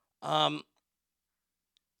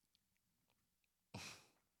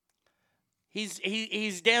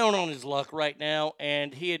 He's down on his luck right now,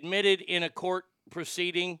 and he admitted in a court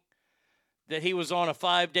proceeding that he was on a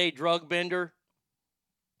 5-day drug bender.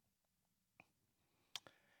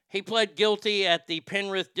 He pled guilty at the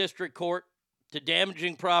Penrith District Court to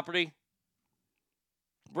damaging property,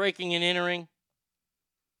 breaking and entering,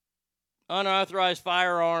 unauthorized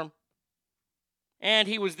firearm, and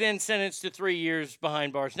he was then sentenced to 3 years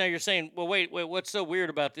behind bars. Now you're saying, well, wait, what's so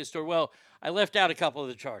weird about this story? Well, I left out a couple of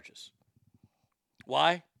the charges.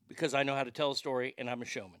 Why? Because I know how to tell a story, and I'm a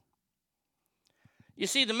showman. You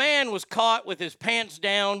see, the man was caught with his pants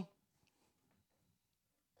down,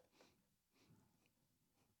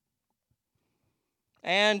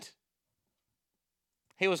 and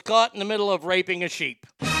he was caught in the middle of raping a sheep.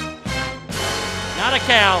 Not a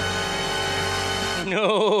cow.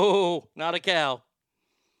 No, not a cow.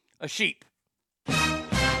 A sheep.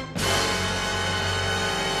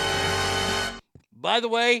 By the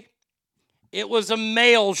way, it was a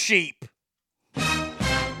male sheep.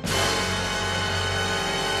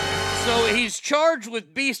 So he's charged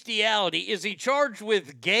with bestiality. Is he charged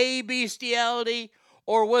with gay bestiality?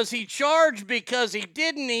 Or was he charged because he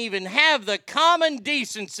didn't even have the common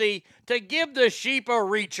decency to give the sheep a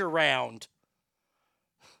reach around?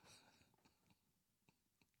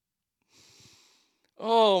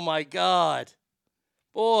 Oh my God.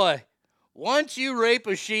 Boy, once you rape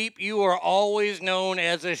a sheep, you are always known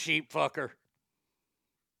as a sheep fucker.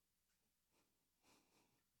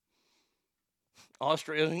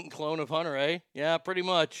 Australian clone of Hunter, eh? Yeah, pretty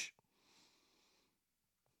much.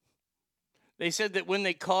 They said that when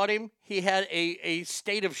they caught him, he had a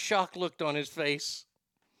state of shock look on his face.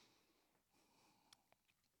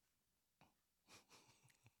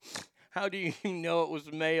 How do you know it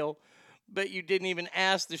was male? But you didn't even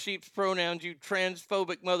ask the sheep's pronouns, you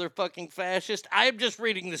transphobic motherfucking fascist. I'm just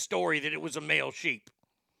reading the story that it was a male sheep.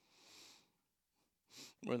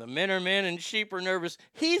 Where the men are men and sheep are nervous.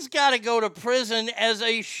 He's got to go to prison as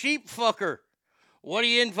a sheep fucker. What are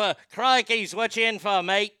you in for? Crikeys, what you in for,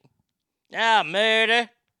 mate? Ah, murder.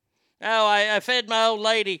 Oh, I fed my old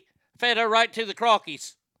lady. Fed her right to the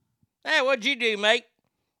crockies. Hey, what'd you do, mate?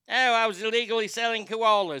 Oh, I was illegally selling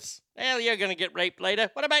koalas. Well, you're going to get raped later.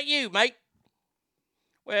 What about you, mate?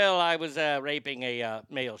 Well, I was raping a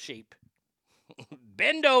male sheep.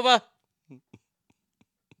 Bend over.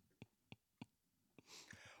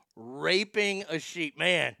 Raping a sheep.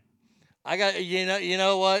 Man, I got, you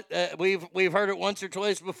know what? We've heard it once or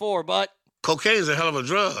twice before, but cocaine's a hell of a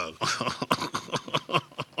drug.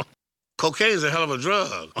 Cocaine's a hell of a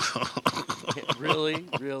drug. It really,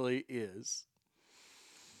 really is.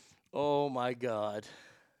 Oh, my God.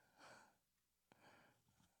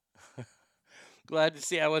 Glad to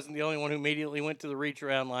see I wasn't the only one who immediately went to the reach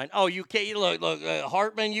around line. Oh, you can't, look,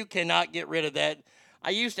 Hartman, you cannot get rid of that.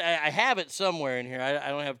 I have it somewhere in here. I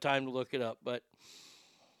don't have time to look it up, but,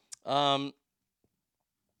 oh,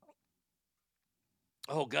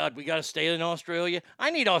 God, we got to stay in Australia? I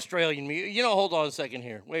need Australian music. Hold on a second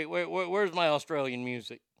here. Wait, where's my Australian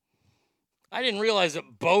music? I didn't realize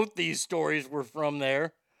that both these stories were from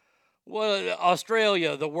there. Well,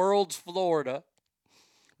 Australia, the world's Florida.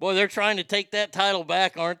 Boy, they're trying to take that title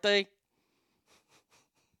back, aren't they?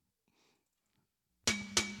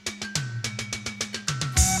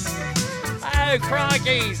 Oh,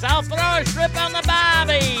 crikeys, I'll throw a strip on the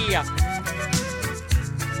barbie.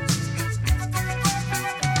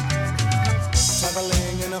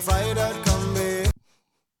 Traveling in a freighter combi.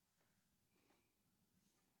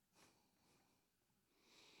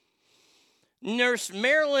 Nurse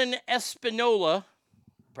Marilyn Espinola,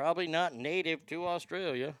 probably not native to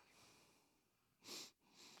Australia.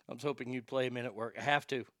 I was hoping you'd play a minute work. I have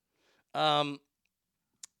to.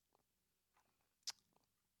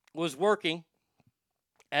 Was working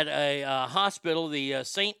at a hospital, the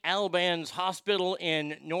St. Albans Hospital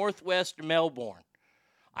in northwest Melbourne.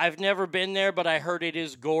 I've never been there, but I heard it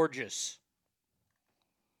is gorgeous.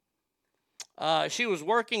 She was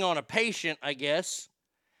working on a patient, I guess,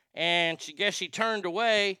 and she turned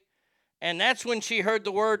away, and that's when she heard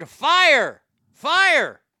the word fire,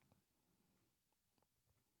 fire,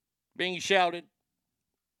 being shouted.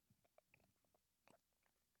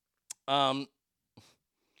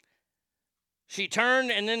 She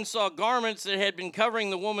turned and then saw garments that had been covering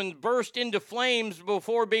the woman burst into flames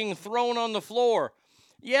before being thrown on the floor.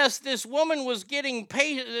 Yes, this woman was getting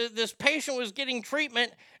this patient was getting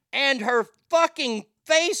treatment, and her fucking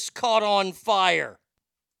face caught on fire.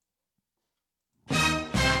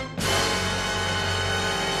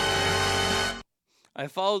 I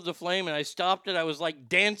followed the flame and I stopped it. I was like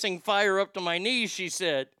dancing fire up to my knees, she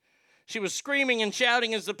said. She was screaming and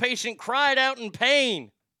shouting as the patient cried out in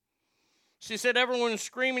pain. She said everyone was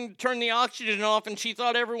screaming to turn the oxygen off, and she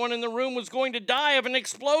thought everyone in the room was going to die of an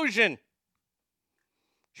explosion.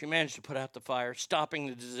 She managed to put out the fire, stopping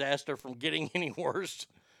the disaster from getting any worse,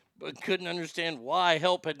 but couldn't understand why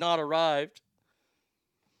help had not arrived.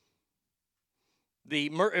 The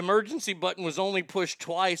emergency button was only pushed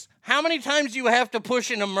twice. How many times do you have to push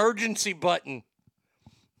an emergency button?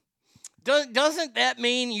 Doesn't that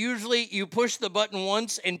mean usually you push the button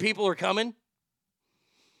once and people are coming?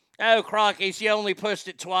 Oh, Crocky, she only pushed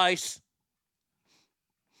it twice.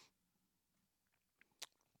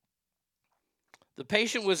 The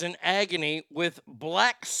patient was in agony with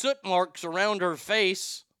black soot marks around her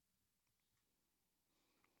face.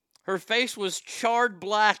 Her face was charred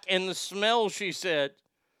black, and the smell, she said.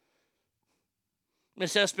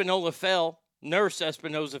 Miss Espinola fell. Nurse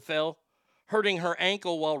Espinosa fell, hurting her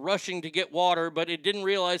ankle while rushing to get water, but it didn't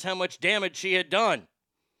realize how much damage she had done.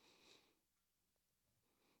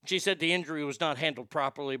 She said the injury was not handled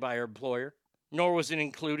properly by her employer, nor was it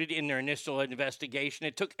included in their initial investigation.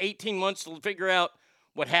 It took 18 months to figure out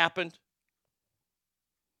what happened.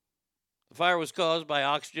 The fire was caused by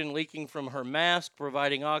oxygen leaking from her mask,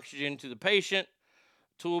 providing oxygen to the patient.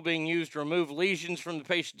 A tool being used to remove lesions from the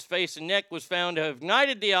patient's face and neck was found to have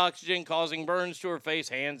ignited the oxygen, causing burns to her face,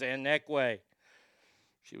 hands, and neck way.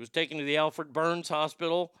 She was taken to the Alfred Burns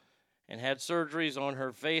Hospital and had surgeries on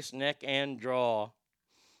her face, neck, and jaw.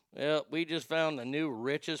 Well, we just found the new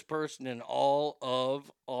richest person in all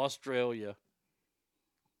of Australia.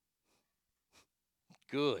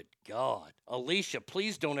 Good God. Alicia,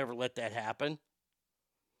 please don't ever let that happen.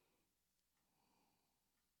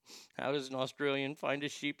 How does an Australian find a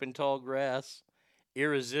sheep in tall grass?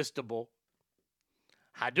 Irresistible.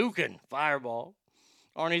 Hadouken, fireball.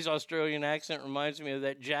 Arnie's Australian accent reminds me of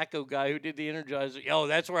that Jacko guy who did the Energizer. Oh,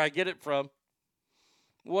 that's where I get it from.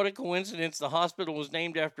 What a coincidence. The hospital was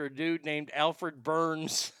named after a dude named Alfred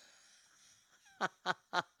Burns.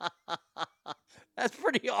 That's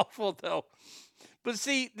pretty awful, though. But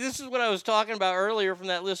see, this is what I was talking about earlier from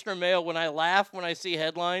that listener mail when I laugh when I see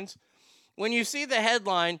headlines. When you see the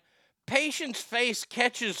headline, patient's face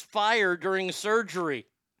catches fire during surgery,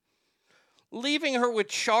 leaving her with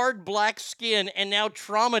charred black skin and now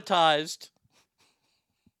traumatized.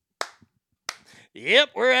 Yep,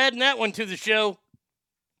 we're adding that one to the show.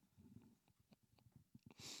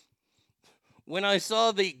 when I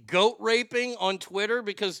saw the goat raping on Twitter,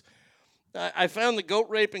 because I found the goat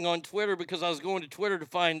raping on Twitter because I was going to Twitter to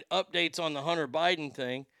find updates on the Hunter Biden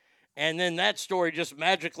thing. And then that story just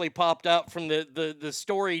magically popped out from the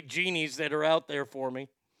story genies that are out there for me. It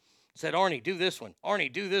said, Arnie, do this one.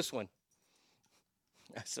 Arnie, do this one.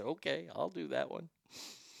 I said, okay, I'll do that one.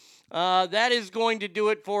 That is going to do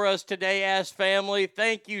it for us today, Ass Family.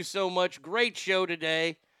 Thank you so much. Great show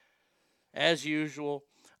today, as usual.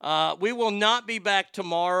 We will not be back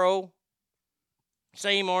tomorrow.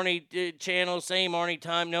 Same Arnie channel, same Arnie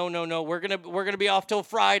time. No. We're gonna be off till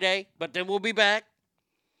Friday, but then we'll be back.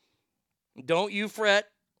 Don't you fret.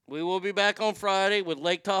 We will be back on Friday with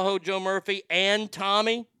Lake Tahoe Joe Murphy and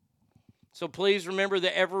Tommy. So please remember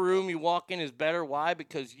that every room you walk in is better. Why?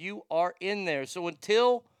 Because you are in there. So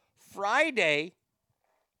until Friday,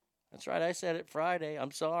 that's right, I said it, Friday.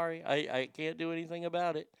 I'm sorry. I can't do anything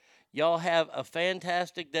about it. Y'all have a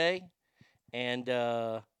fantastic day, and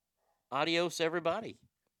adios, everybody.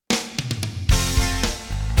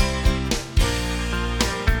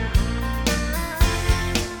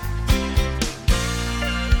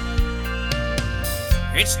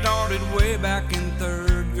 It started way back in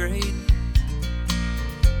 3rd grade.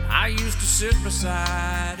 I used to sit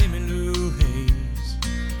beside Emmy Lou Hayes,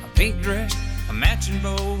 a pink dress, a matching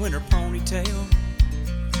bow in her ponytail.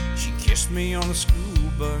 She kissed me on the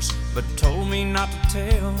school bus, but told me not to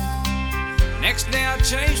tell. Next day I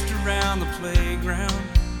chased around the playground,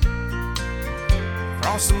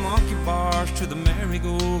 across the monkey bars to the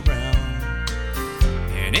merry-go-round.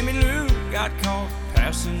 And Emmy Lou got caught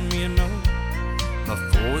passing me a note.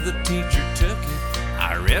 Before the teacher took it,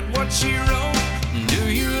 I read what she wrote.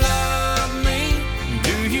 Do you love me?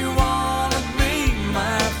 Do you want to be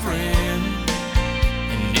my friend?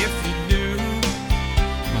 And if you do,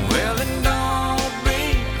 well then don't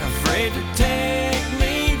be afraid to take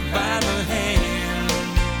me by the hand.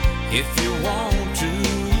 If you want to,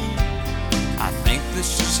 I think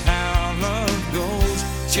this is how love goes.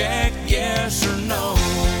 Check yes or no.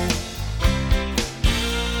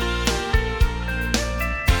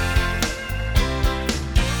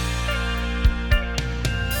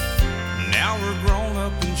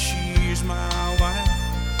 And she's my wife.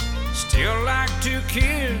 Still like 2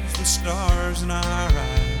 kids with stars in our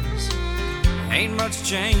eyes. Ain't much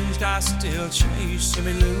changed, I still chase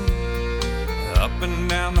Emmy Lou up and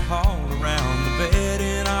down the hall, around the bed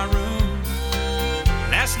in our room.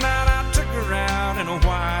 Last night I took her out in a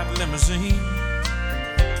white limousine.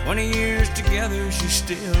 20 years together, she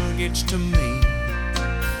still gets to me.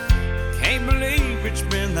 Can't believe it's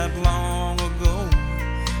been that long ago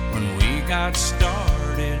when we got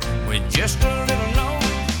started with just a little note.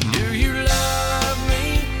 Do you love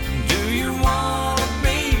me? Do you want to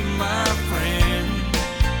be my friend?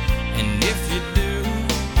 And if you do,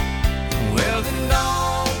 well then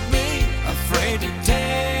don't be afraid to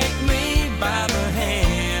take me by the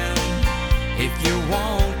hand. If you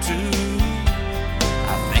want to,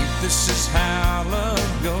 I think this is how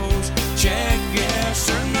love goes. Check yes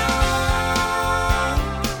or no.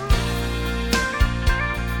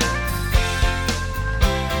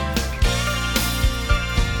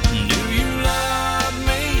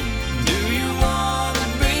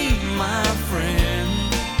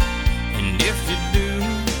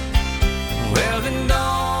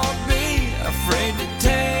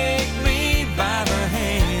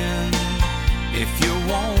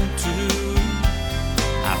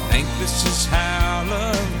 This is how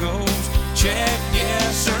love goes. Check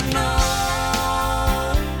yes or no.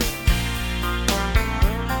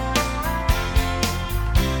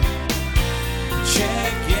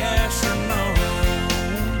 Check yes or no.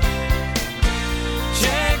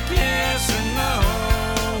 Check yes or no.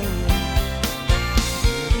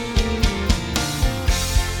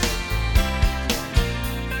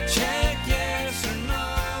 Check yes or no.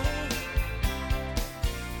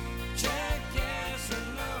 Check yes or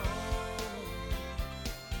no.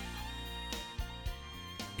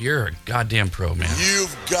 You're a goddamn pro, man.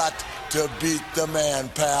 You've got to beat the man,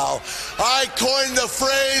 pal. I coined the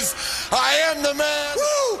phrase, I am the man.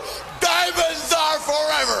 Woo! Diamonds are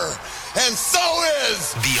forever. And so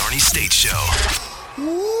is The Arnie State Show.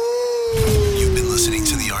 Woo! You've been listening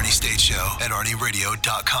to The Arnie State Show at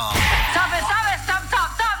ArnieRadio.com. Stop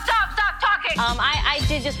talking. I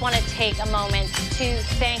did just want to take a moment to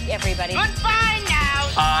thank everybody. Goodbye now.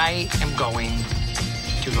 I am going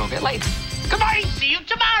to go get laid. Goodbye. See you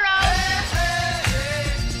tomorrow.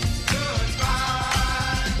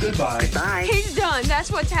 Goodbye. Bye. He's done.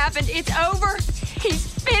 That's what's happened. It's over. He's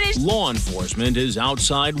finished. Law enforcement is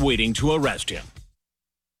outside waiting to arrest him.